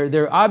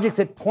 They're objects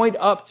that point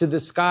up to the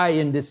sky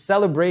in this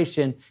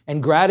celebration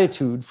and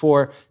gratitude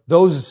for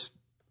those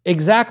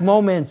exact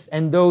moments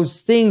and those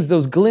things,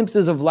 those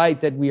glimpses of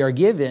light that we are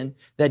given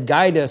that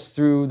guide us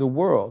through the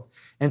world.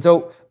 And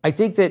so I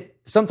think that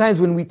sometimes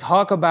when we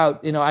talk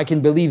about, I can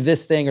believe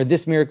this thing or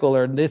this miracle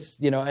or this,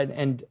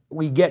 and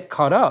we get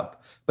caught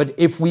up. But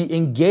if we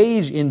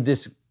engage in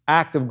this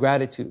act of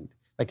gratitude,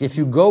 like if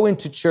you go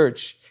into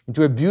church,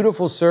 into a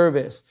beautiful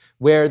service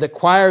where the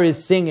choir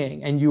is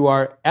singing and you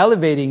are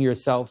elevating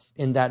yourself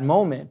in that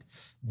moment,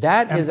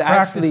 that is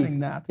actually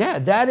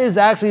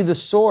the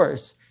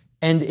source.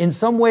 And in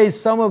some ways,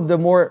 some of the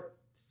more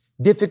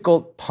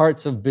difficult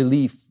parts of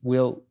belief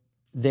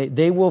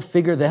they will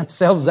figure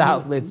themselves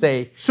out, let's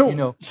say. So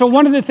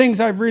one of the things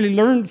I've really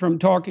learned from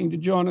talking to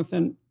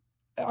Jonathan,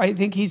 I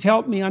think he's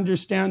helped me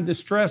understand the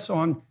stress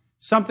on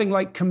something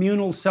like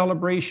communal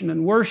celebration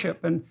and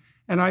worship. And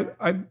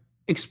I've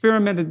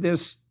experimented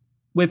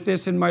with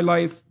this in my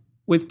life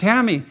with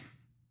Tammy,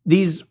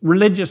 these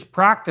religious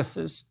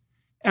practices.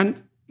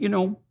 And,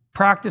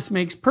 practice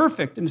makes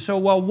perfect. And so,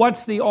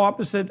 what's the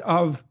opposite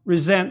of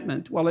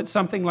resentment? Well, it's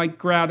something like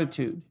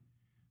gratitude.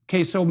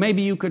 Okay, so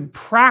maybe you could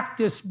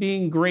practice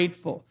being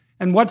grateful.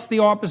 And what's the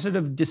opposite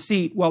of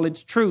deceit? Well,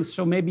 it's truth.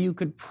 So maybe you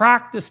could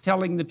practice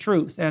telling the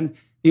truth. And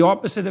the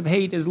opposite of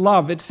hate is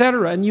love,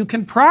 etc. And you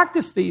can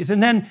practice these.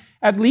 And then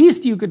at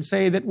least you could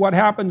say that what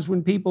happens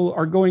when people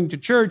are going to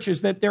church is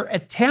that they're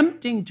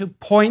attempting to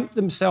point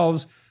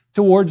themselves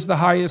towards the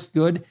highest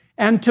good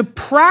and to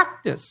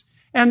practice.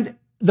 And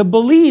the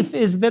belief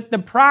is that the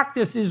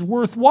practice is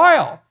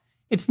worthwhile.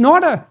 It's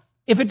not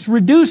if it's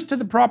reduced to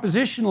the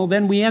propositional,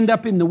 then we end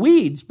up in the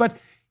weeds. But,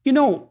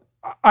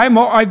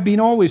 I've been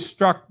always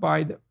struck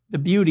by the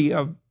beauty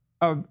of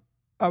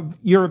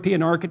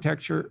European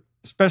architecture,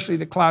 especially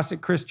the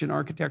classic Christian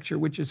architecture,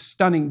 which is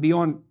stunning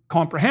beyond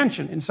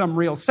comprehension in some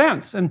real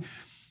sense. And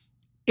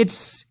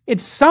it's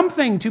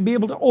something to be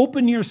able to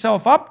open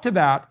yourself up to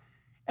that.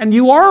 And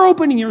you are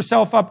opening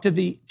yourself up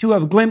to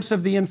a glimpse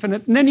of the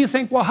infinite. And then you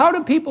think, well, how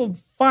do people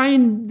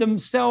find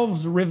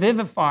themselves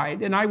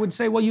revivified? And I would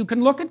say, well, you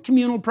can look at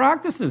communal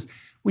practices.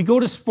 We go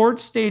to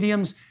sports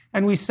stadiums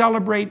and we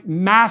celebrate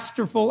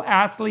masterful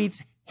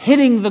athletes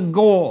hitting the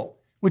goal,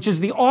 which is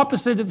the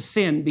opposite of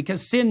sin,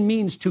 because sin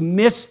means to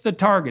miss the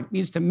target,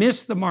 means to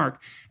miss the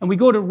mark. And we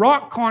go to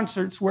rock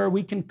concerts where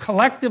we can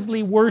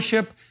collectively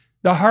worship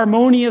the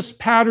harmonious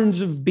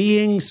patterns of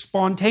being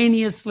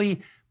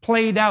spontaneously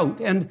played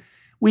out. And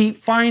we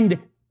find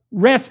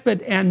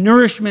respite and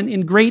nourishment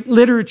in great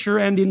literature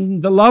and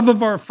in the love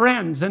of our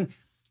friends. And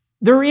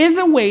there is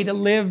a way to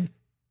live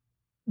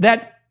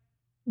that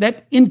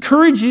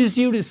encourages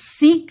you to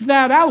seek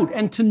that out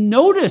and to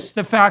notice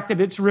the fact that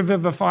it's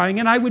revivifying.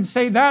 And I would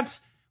say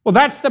that's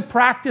the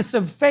practice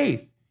of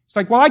faith. It's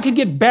like, well, I could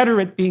get better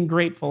at being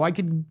grateful. I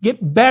could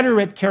get better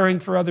at caring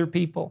for other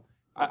people.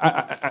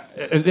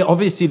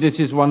 Obviously, this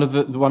is one of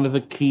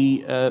the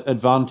key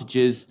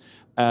advantages.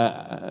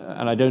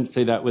 And I don't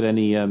say that with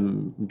any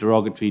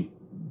derogatory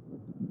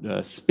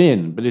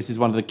spin, but this is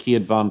one of the key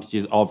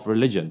advantages of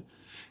religion.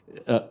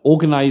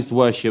 Organized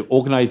worship,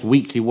 organized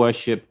weekly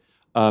worship,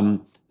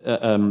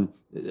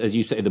 as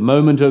you say, the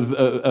moment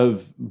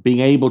of being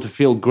able to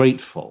feel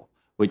grateful,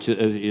 which,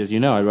 as you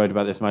know, I wrote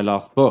about this in my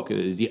last book,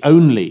 is the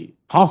only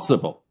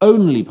possible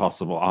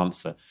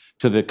answer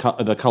to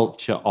the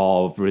culture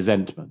of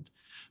resentment.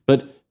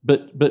 But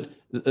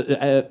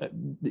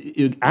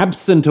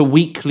absent a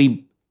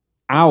weekly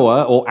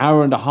hour or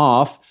hour and a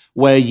half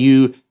where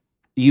you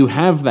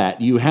have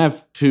that, you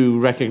have to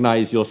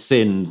recognize your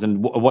sins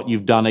and what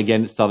you've done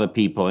against other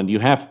people, and you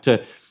have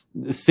to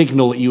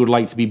signal that you would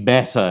like to be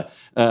better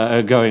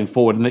going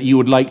forward, and that you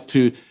would like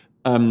to,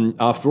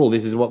 after all,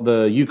 this is what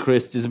the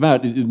Eucharist is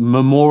about,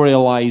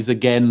 memorialize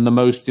again the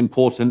most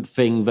important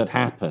thing that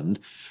happened.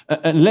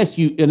 Unless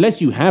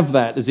you have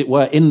that, as it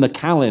were, in the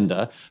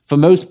calendar, for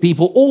most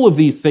people, all of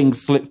these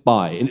things slip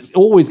by, and it's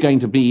always going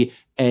to be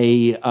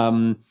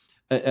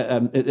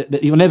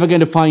you're never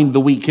going to find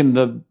the week in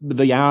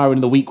the hour in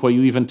the week where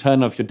you even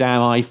turn off your damn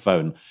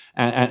iPhone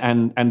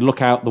and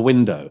look out the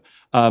window.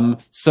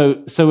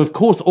 So of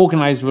course,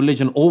 organized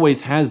religion always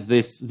has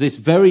this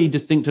very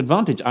distinct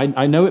advantage.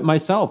 I know it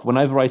myself.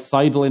 Whenever I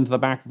sidle into the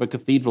back of a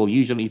cathedral,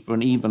 usually for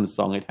an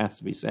evensong, it has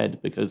to be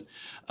said, because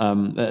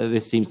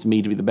this seems to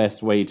me to be the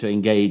best way to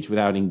engage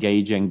without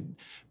engaging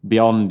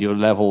beyond your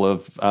level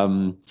of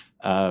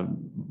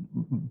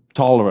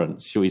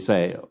tolerance, shall we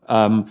say.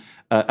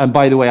 And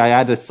by the way, I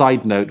add a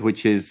side note,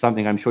 which is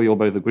something I'm sure you'll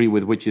both agree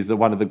with, which is that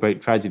one of the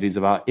great tragedies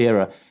of our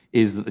era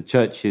is that the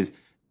churches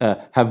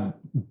have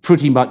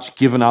pretty much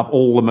given up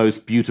all the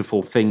most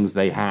beautiful things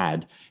they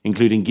had,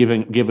 including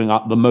giving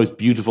up the most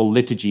beautiful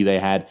liturgy they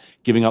had,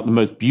 giving up the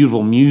most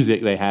beautiful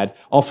music they had,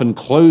 often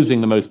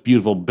closing the most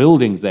beautiful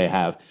buildings they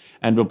have,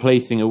 and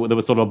replacing it with a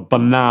sort of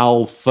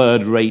banal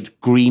third-rate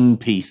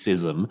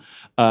Greenpeaceism.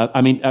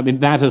 I mean,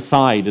 that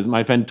aside, as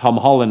my friend Tom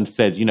Holland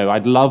says,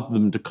 I'd love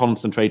them to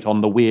concentrate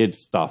on the weird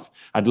stuff.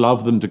 I'd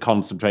love them to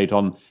concentrate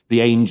on the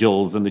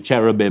angels and the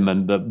cherubim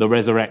and the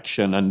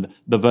resurrection and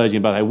the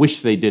Virgin Birth. I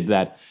wish they did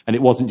that, and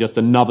it wasn't just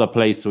another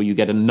place where you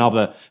get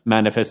another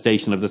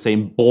manifestation of the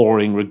same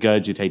boring,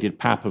 regurgitated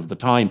pap of the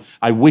time.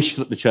 I wish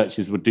that the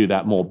churches would do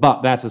that more.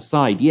 But that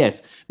aside,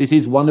 yes, this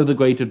is one of the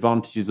great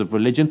advantages of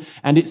religion,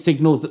 and it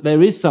signals that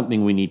there is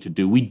something we need to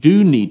do. We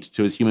do need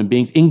to, as human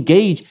beings,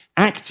 engage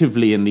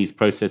actively in these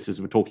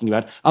processes we're talking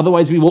about.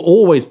 Otherwise, we will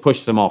always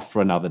push them off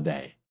for another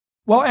day.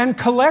 Well, and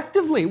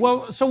collectively,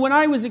 so when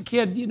I was a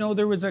kid,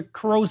 there was a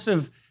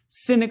corrosive,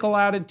 cynical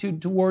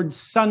attitude towards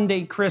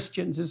Sunday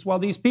Christians as well.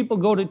 These people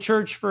go to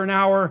church for an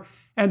hour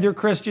and they're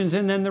Christians,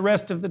 and then the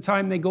rest of the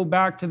time they go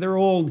back to their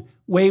old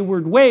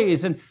wayward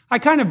ways. And I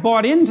kind of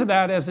bought into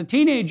that as a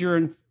teenager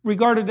and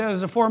regarded it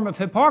as a form of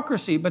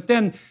hypocrisy. But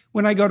then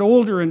when I got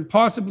older and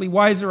possibly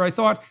wiser, I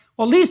thought,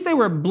 well, at least they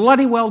were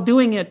bloody well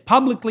doing it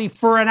publicly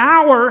for an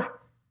hour.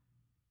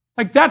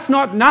 Like, that's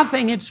not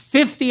nothing. It's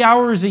 50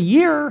 hours a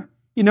year.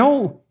 You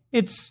know,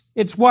 it's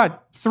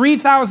what,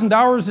 3,000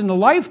 hours in a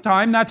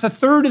lifetime. That's a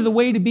third of the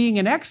way to being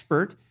an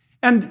expert.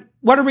 And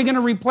what are we going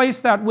to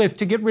replace that with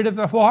to get rid of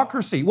the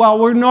hypocrisy? Well,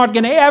 we're not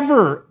going to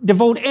ever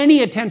devote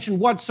any attention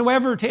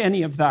whatsoever to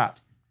any of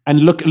that.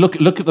 And look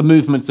at the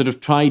movements that have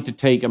tried to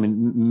take,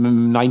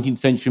 19th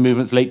century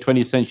movements, late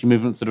 20th century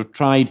movements that have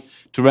tried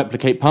to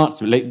replicate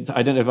parts of it.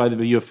 I don't know if either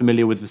of you are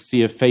familiar with the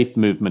Sea of Faith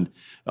movement,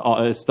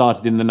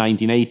 started in the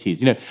 1980s.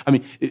 You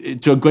know,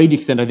 to a great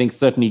extent, I think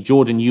certainly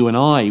Jordan, you and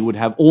I would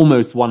have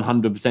almost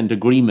 100%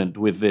 agreement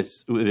with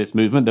this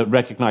movement that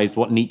recognized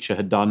what Nietzsche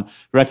had done,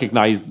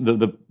 recognized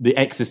the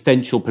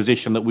existential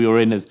position that we were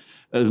in as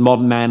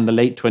modern man in the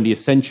late 20th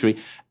century.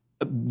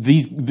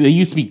 There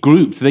used to be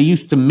groups, they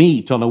used to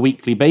meet on a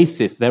weekly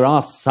basis. There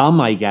are some,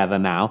 I gather,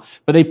 now,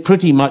 but they've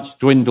pretty much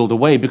dwindled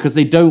away because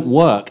they don't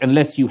work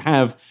unless you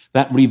have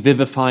that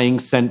revivifying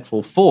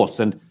central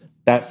force. And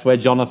that's where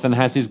Jonathan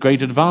has his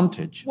great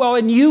advantage. Well,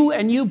 and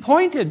you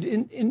pointed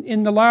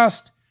in the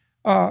last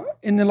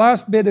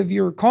bit of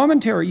your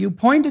commentary, you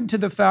pointed to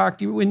the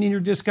fact in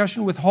your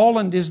discussion with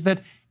Holland is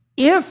that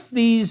if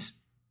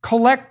these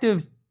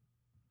collective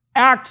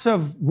acts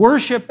of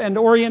worship and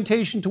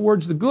orientation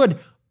towards the good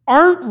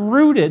aren't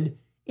rooted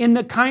in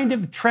the kind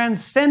of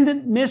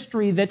transcendent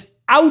mystery that's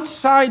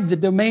outside the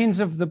domains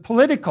of the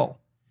political,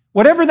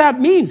 whatever that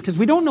means, because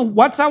we don't know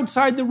what's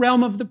outside the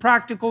realm of the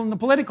practical and the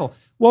political.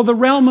 Well, the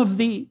realm of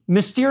the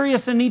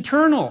mysterious and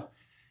eternal.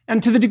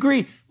 And to the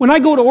degree, when I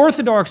go to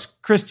Orthodox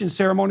Christian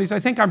ceremonies, I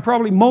think I'm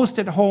probably most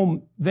at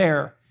home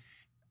there,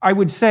 I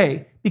would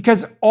say,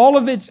 because all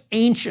of it's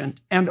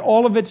ancient and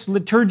all of it's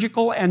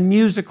liturgical and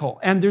musical,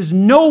 and there's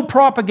no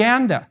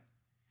propaganda.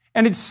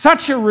 And it's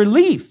such a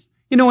relief.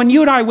 You know, and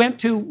you and I went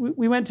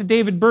to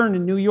David Byrne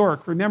in New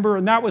York, remember?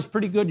 And that was a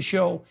pretty good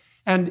show.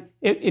 And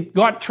it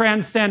got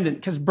transcendent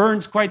because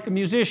Byrne's quite the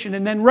musician.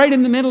 And then right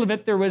in the middle of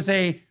it, there was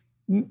a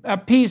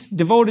piece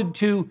devoted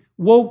to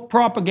woke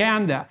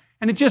propaganda.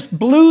 And it just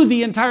blew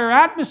the entire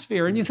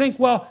atmosphere. And you think,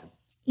 well,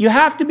 you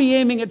have to be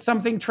aiming at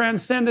something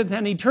transcendent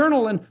and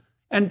eternal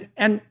and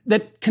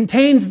that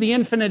contains the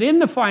infinite in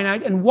the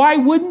finite. And why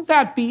wouldn't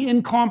that be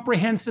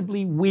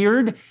incomprehensibly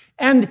weird?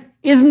 And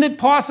isn't it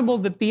possible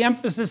that the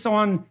emphasis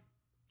on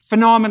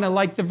phenomena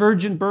like the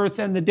virgin birth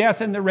and the death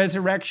and the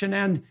resurrection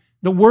and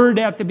the word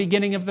at the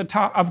beginning of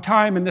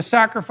time and the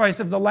sacrifice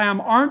of the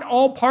lamb aren't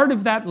all part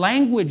of that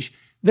language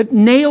that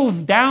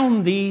nails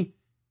down the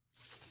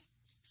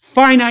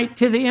finite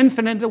to the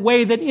infinite in a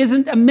way that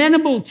isn't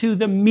amenable to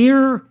the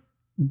mere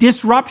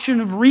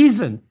disruption of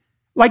reason?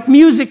 Like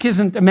music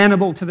isn't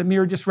amenable to the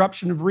mere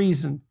disruption of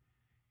reason.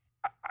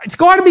 It's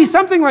got to be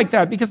something like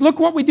that, because look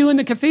what we do in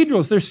the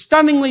cathedrals. They're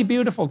stunningly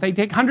beautiful. They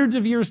take hundreds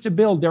of years to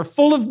build. They're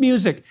full of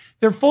music.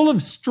 They're full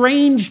of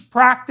strange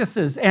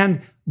practices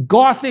and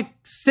Gothic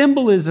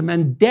symbolism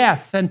and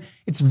death. And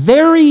it's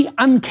very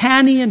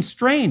uncanny and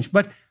strange,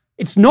 but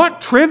it's not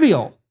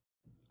trivial.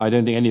 I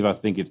don't think any of us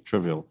think it's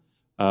trivial.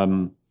 By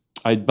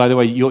the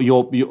way,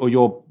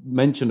 your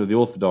mention of the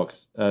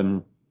Orthodox,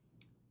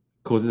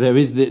 because there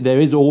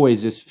is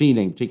always this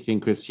feeling, particularly in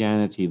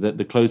Christianity, that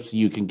the closer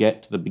you can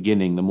get to the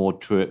beginning, the more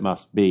true it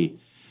must be.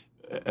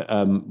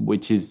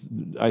 Which is,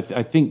 I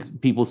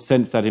think people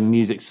sense that in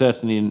music,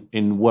 certainly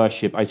in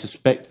worship. I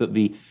suspect that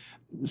the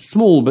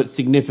small but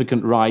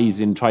significant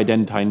rise in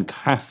Tridentine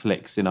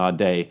Catholics in our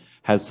day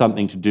has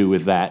something to do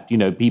with that. You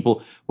know,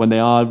 people, when they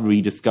are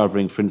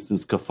rediscovering, for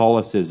instance,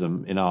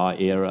 Catholicism in our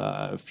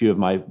era, a few of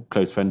my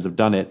close friends have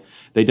done it,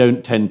 they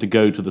don't tend to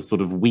go to the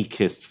sort of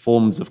weakest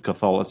forms of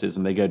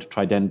Catholicism. They go to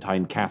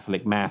Tridentine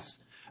Catholic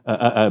Mass,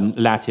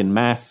 Latin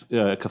Mass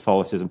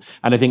Catholicism.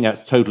 And I think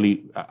that's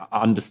totally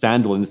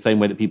understandable, in the same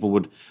way that people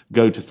would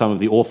go to some of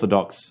the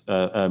Orthodox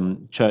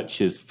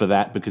churches for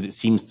that, because it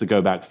seems to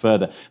go back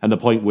further. And the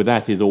point with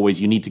that is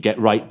always you need to get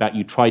right back.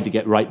 You try to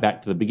get right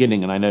back to the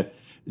beginning. And I know,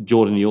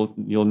 Jordan,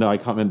 you'll know, I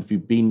can't remember if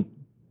you've been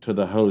to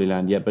the Holy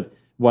Land yet, but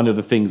one of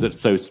the things that's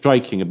so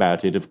striking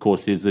about it, of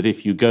course, is that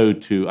if you go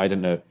to, I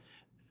don't know,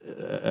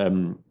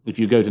 if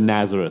you go to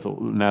Nazareth,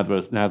 or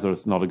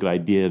Nazareth's not a good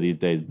idea these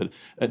days, but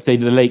let's say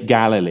to the Lake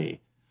Galilee,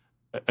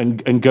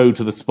 and go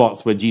to the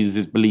spots where Jesus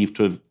is believed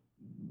to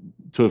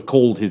have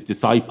called his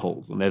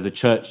disciples, and there's a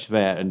church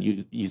there, and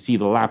you see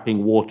the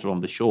lapping water on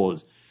the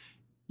shores,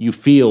 you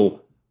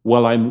feel,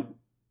 well, I'm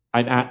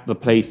at the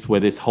place where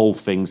this whole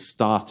thing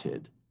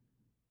started.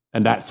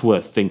 And that's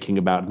worth thinking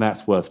about, and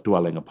that's worth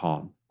dwelling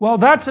upon. Well,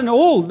 that's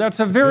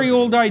a very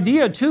old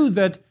idea too,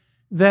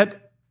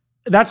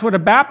 that's what a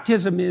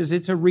baptism is.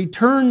 It's a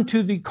return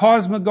to the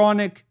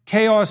cosmogonic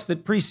chaos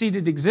that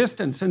preceded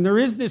existence. And there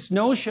is this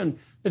notion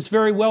that's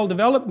very well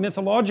developed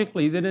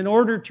mythologically, that in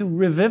order to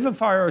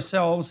revivify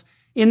ourselves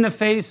in the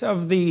face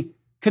of the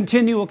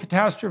continual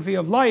catastrophe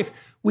of life,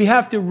 we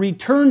have to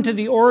return to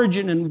the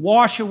origin and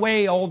wash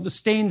away all the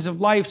stains of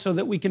life so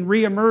that we can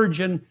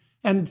reemerge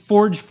and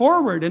forge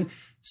forward. And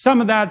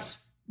some of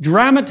that's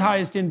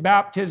dramatized in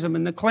baptism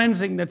and the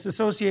cleansing that's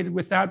associated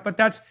with that, but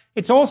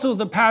it's also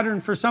the pattern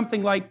for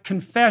something like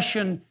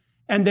confession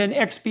and then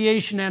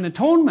expiation and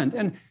atonement.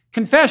 And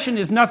confession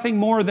is nothing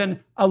more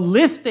than a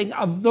listing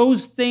of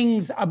those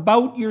things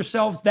about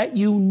yourself that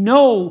you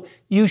know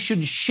you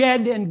should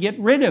shed and get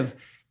rid of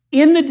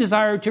in the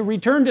desire to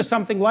return to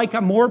something like a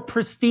more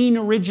pristine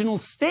original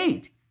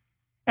state.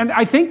 And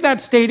I think that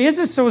state is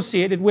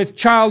associated with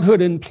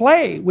childhood and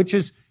play, which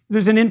is,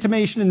 there's an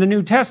intimation in the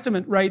New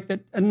Testament, right,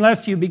 that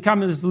unless you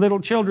become as little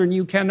children,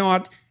 you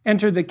cannot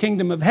enter the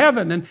kingdom of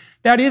heaven. And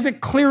that is a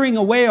clearing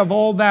away of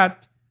all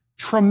that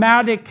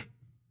traumatic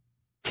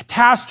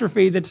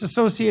catastrophe that's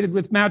associated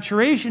with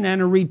maturation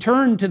and a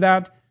return to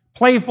that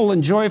playful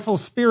and joyful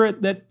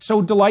spirit that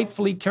so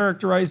delightfully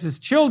characterizes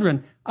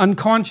children,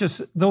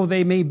 unconscious though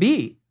they may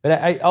be.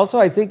 But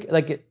I think,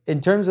 like,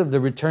 in terms of the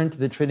return to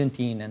the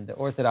Tridentine and the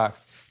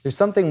Orthodox, there's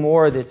something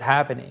more that's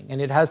happening,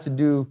 and it has to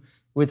do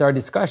with our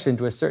discussion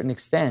to a certain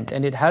extent,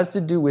 and it has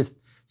to do with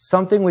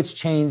something which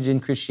changed in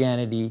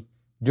Christianity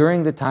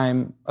during the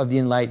time of the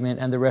Enlightenment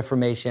and the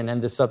Reformation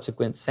and the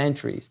subsequent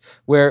centuries,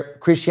 where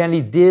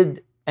Christianity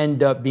did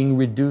end up being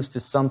reduced to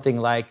something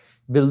like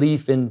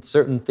belief in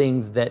certain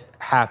things that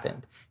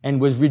happened, and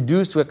was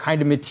reduced to a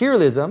kind of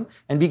materialism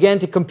and began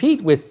to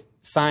compete with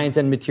science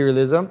and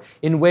materialism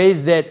in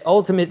ways that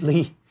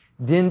ultimately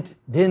didn't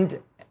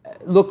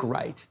look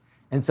right.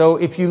 And so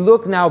if you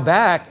look now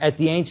back at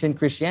the ancient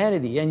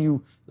Christianity,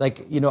 and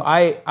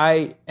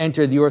I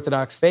entered the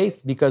Orthodox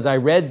faith because I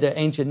read the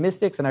ancient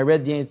mystics and I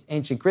read the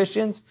ancient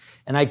Christians,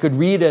 and I could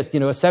read a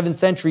 7th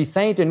century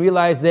saint and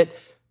realize that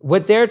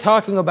what they're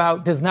talking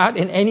about does not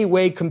in any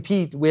way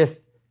compete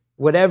with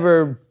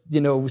whatever,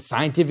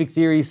 scientific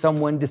theory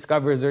someone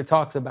discovers or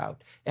talks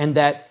about. And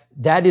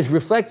that is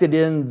reflected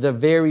in the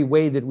very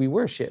way that we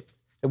worship.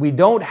 That we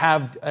don't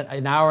have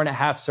an hour and a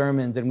half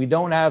sermons, and we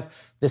don't have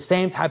the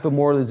same type of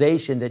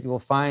moralization that you will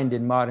find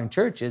in modern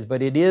churches,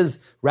 but it is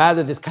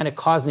rather this kind of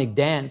cosmic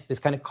dance, this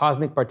kind of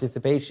cosmic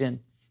participation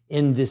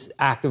in this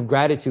act of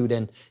gratitude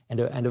and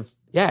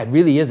it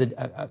really is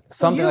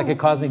something like a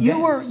cosmic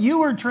dance. You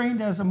were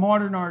trained as a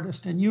modern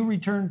artist, and you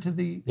returned to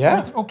the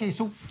Okay,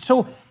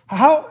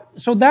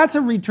 so that's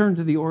a return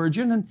to the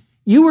origin, and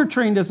you were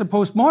trained as a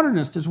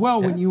postmodernist as well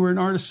when you were an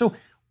artist. So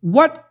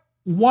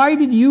why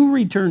did you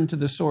return to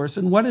the source,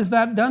 and what has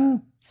that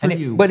done for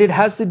you? But it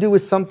has to do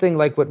with something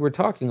like what we're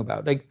talking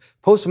about. Like,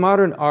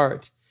 postmodern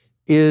art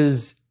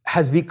has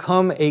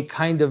become a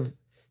kind of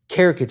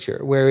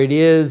caricature where it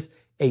is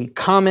a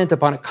comment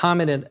upon a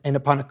comment and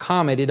upon a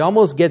comment. It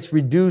almost gets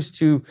reduced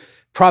to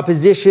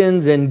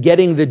propositions and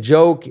getting the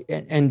joke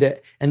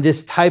and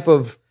this type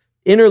of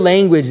inner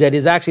language that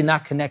is actually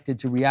not connected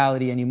to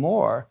reality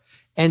anymore.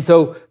 And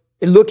so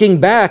looking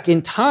back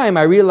in time,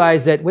 I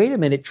realized that, wait a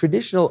minute,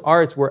 traditional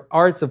arts were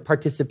arts of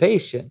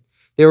participation.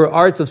 They were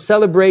arts of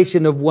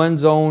celebration of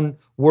one's own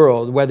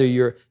world, whether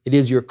it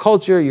is your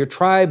culture, your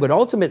tribe, but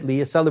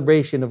ultimately a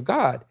celebration of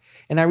God.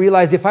 And I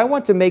realized if I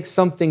want to make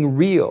something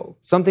real,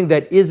 something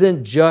that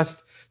isn't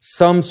just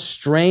some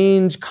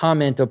strange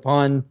comment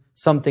upon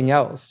something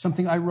else.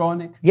 Something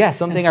ironic. Yeah,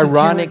 something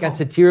ironic and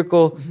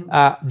satirical.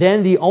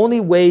 Then the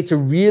only way to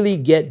really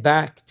get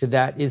back to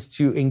that is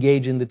to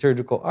engage in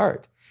liturgical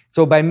art.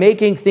 So by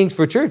making things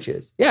for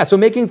churches. So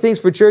making things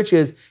for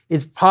churches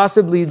is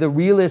possibly the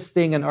realest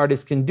thing an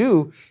artist can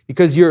do,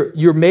 because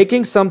you're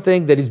making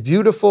something that is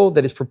beautiful,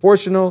 that is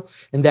proportional,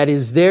 and that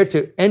is there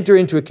to enter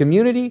into a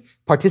community,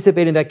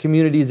 participate in that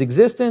community's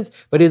existence,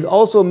 but is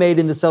also made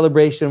in the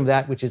celebration of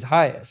that which is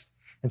highest.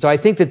 And so I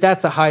think that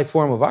that's the highest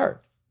form of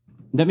art.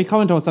 Let me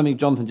comment on something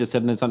Jonathan just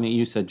said and then something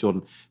you said,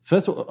 Jordan.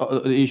 First of all,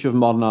 the issue of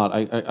modern art,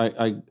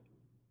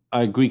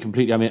 I agree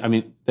completely. I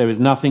mean, there is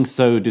nothing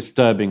so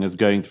disturbing as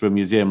going through a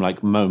museum like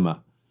MoMA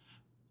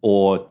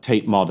or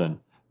Tate Modern.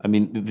 I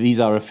mean, these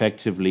are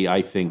effectively,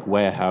 I think,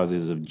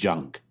 warehouses of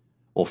junk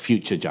or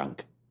future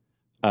junk.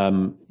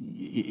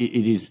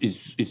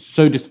 It's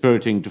so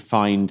dispiriting to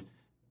find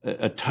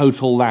a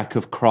total lack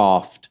of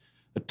craft,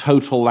 a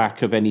total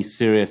lack of any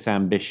serious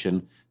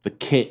ambition, the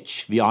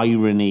kitsch, the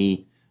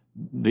irony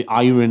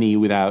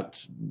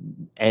without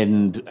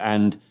end,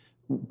 and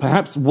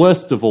perhaps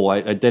worst of all,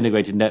 I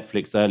denigrated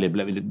Netflix earlier, but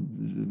let me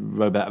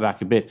roll that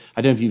back a bit.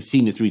 I don't know if you've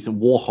seen this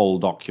recent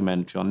Warhol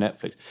documentary on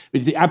Netflix,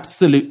 but it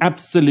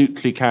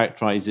absolutely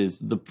characterizes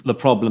the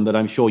problem that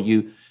I'm sure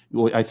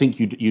I think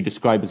you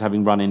describe as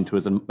having run into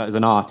as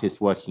an artist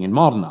working in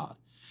modern art,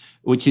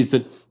 which is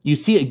that you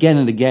see again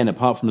and again,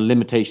 apart from the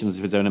limitations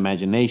of his own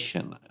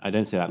imagination, I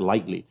don't say that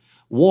lightly,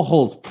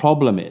 Warhol's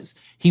problem is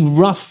he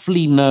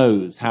roughly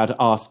knows how to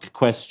ask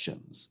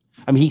questions.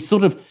 I mean, he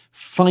sort of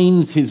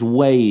finds his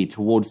way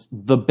towards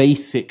the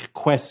basic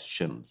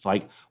questions,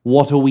 like,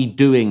 what are we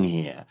doing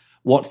here?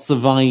 What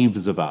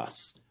survives of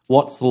us?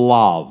 What's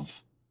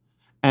love?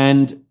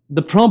 And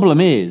the problem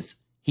is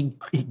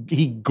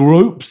he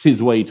gropes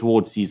his way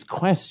towards these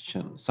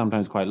questions,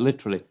 sometimes quite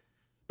literally,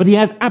 but he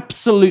has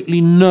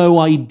absolutely no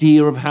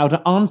idea of how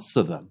to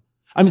answer them.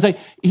 I mean,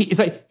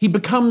 he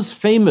becomes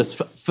famous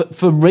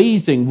for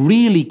raising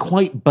really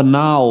quite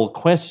banal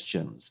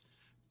questions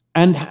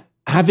and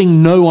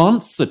having no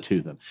answer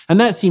to them. And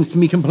that seems to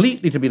me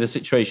completely to be the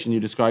situation you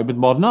describe with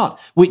modern art,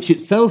 which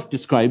itself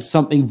describes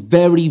something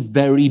very,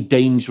 very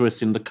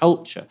dangerous in the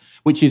culture,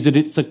 which is that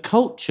it's a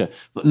culture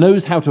that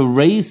knows how to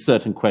raise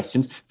certain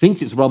questions,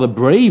 thinks it's rather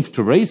brave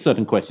to raise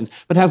certain questions,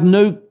 but has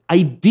no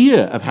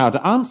idea of how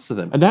to answer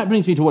them. And that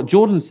brings me to what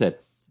Jordan said,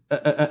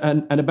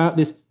 and about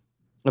this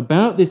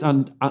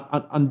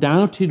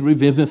undoubted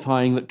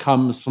revivifying that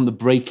comes from the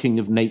breaking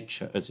of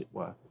nature, as it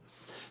were.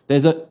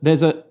 There's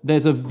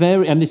a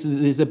very, and this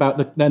is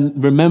about then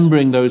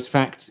remembering those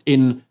facts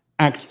in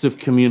acts of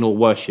communal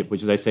worship,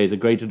 which, as I say, is a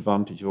great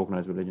advantage of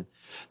organized religion.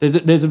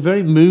 There's a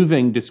very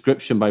moving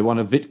description by one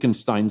of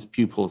Wittgenstein's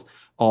pupils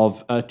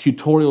of a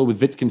tutorial with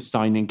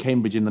Wittgenstein in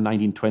Cambridge in the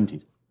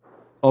 1920s.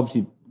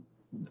 Obviously,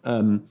 I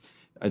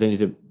don't need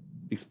to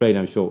explain,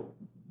 I'm sure,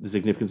 the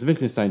significance of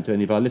Wittgenstein to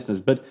any of our listeners,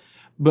 but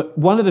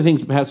one of the things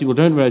that perhaps people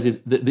don't realize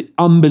is the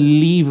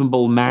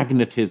unbelievable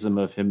magnetism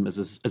of him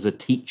as a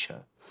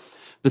teacher.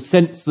 The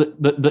sense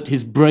that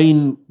his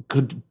brain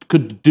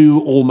could do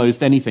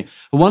almost anything.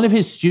 One of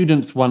his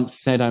students once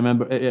said, I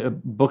remember a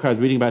book I was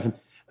reading about him,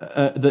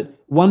 that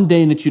one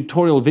day in a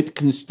tutorial,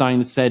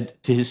 Wittgenstein said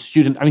to his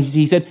student, I mean,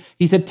 he said,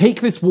 take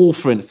this wall,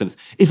 for instance.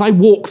 If I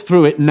walk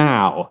through it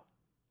now,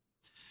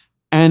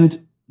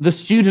 and the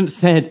student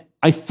said,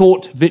 I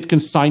thought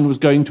Wittgenstein was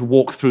going to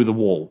walk through the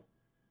wall.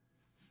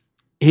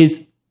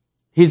 His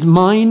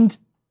mind,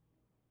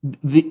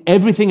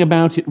 everything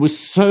about it was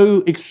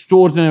so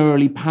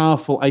extraordinarily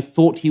powerful, I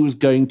thought he was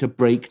going to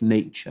break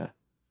nature.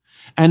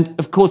 And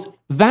of course,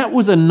 that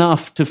was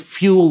enough to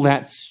fuel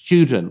that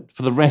student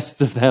for the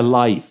rest of their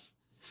life.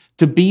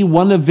 To be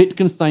one of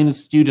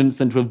Wittgenstein's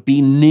students and to have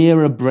been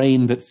near a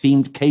brain that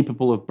seemed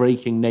capable of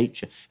breaking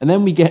nature. And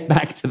then we get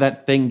back to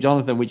that thing,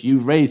 Jonathan, which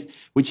you've raised,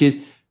 which is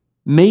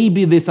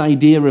maybe this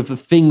idea of a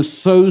thing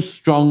so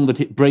strong that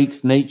it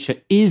breaks nature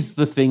is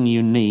the thing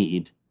you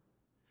need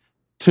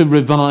to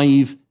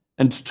revive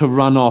and to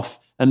run off,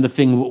 and the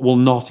thing will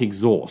not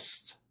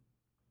exhaust.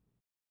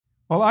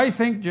 Well, I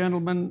think,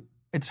 gentlemen,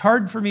 it's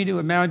hard for me to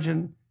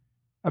imagine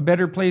a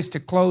better place to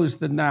close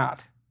than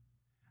that.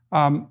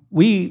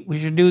 We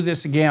should do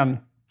this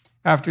again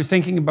after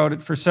thinking about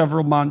it for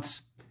several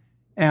months,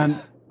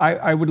 and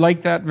I would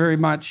like that very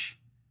much.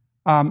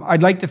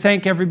 I'd like to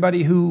thank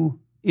everybody who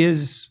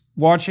is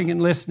watching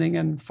and listening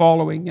and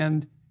following,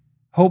 and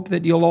hope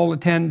that you'll all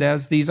attend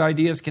as these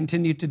ideas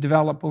continue to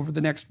develop over the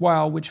next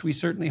while, which we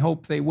certainly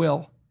hope they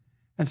will.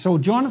 And so,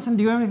 Jonathan,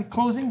 do you have any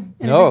closing?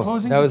 No,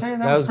 closing that to was say?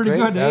 that was pretty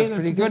great. good.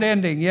 That's a good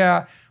ending.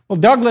 Yeah. Well,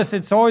 Douglas,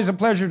 it's always a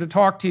pleasure to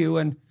talk to you,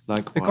 and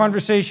Likewise. The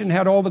conversation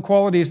had all the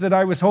qualities that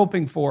I was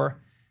hoping for.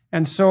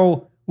 And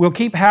so we'll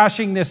keep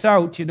hashing this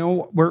out. You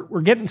know,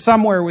 we're getting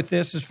somewhere with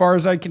this, as far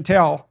as I can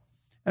tell.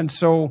 And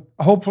so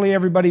hopefully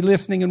everybody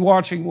listening and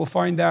watching will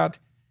find that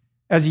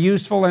as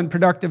useful and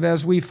productive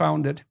as we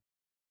found it.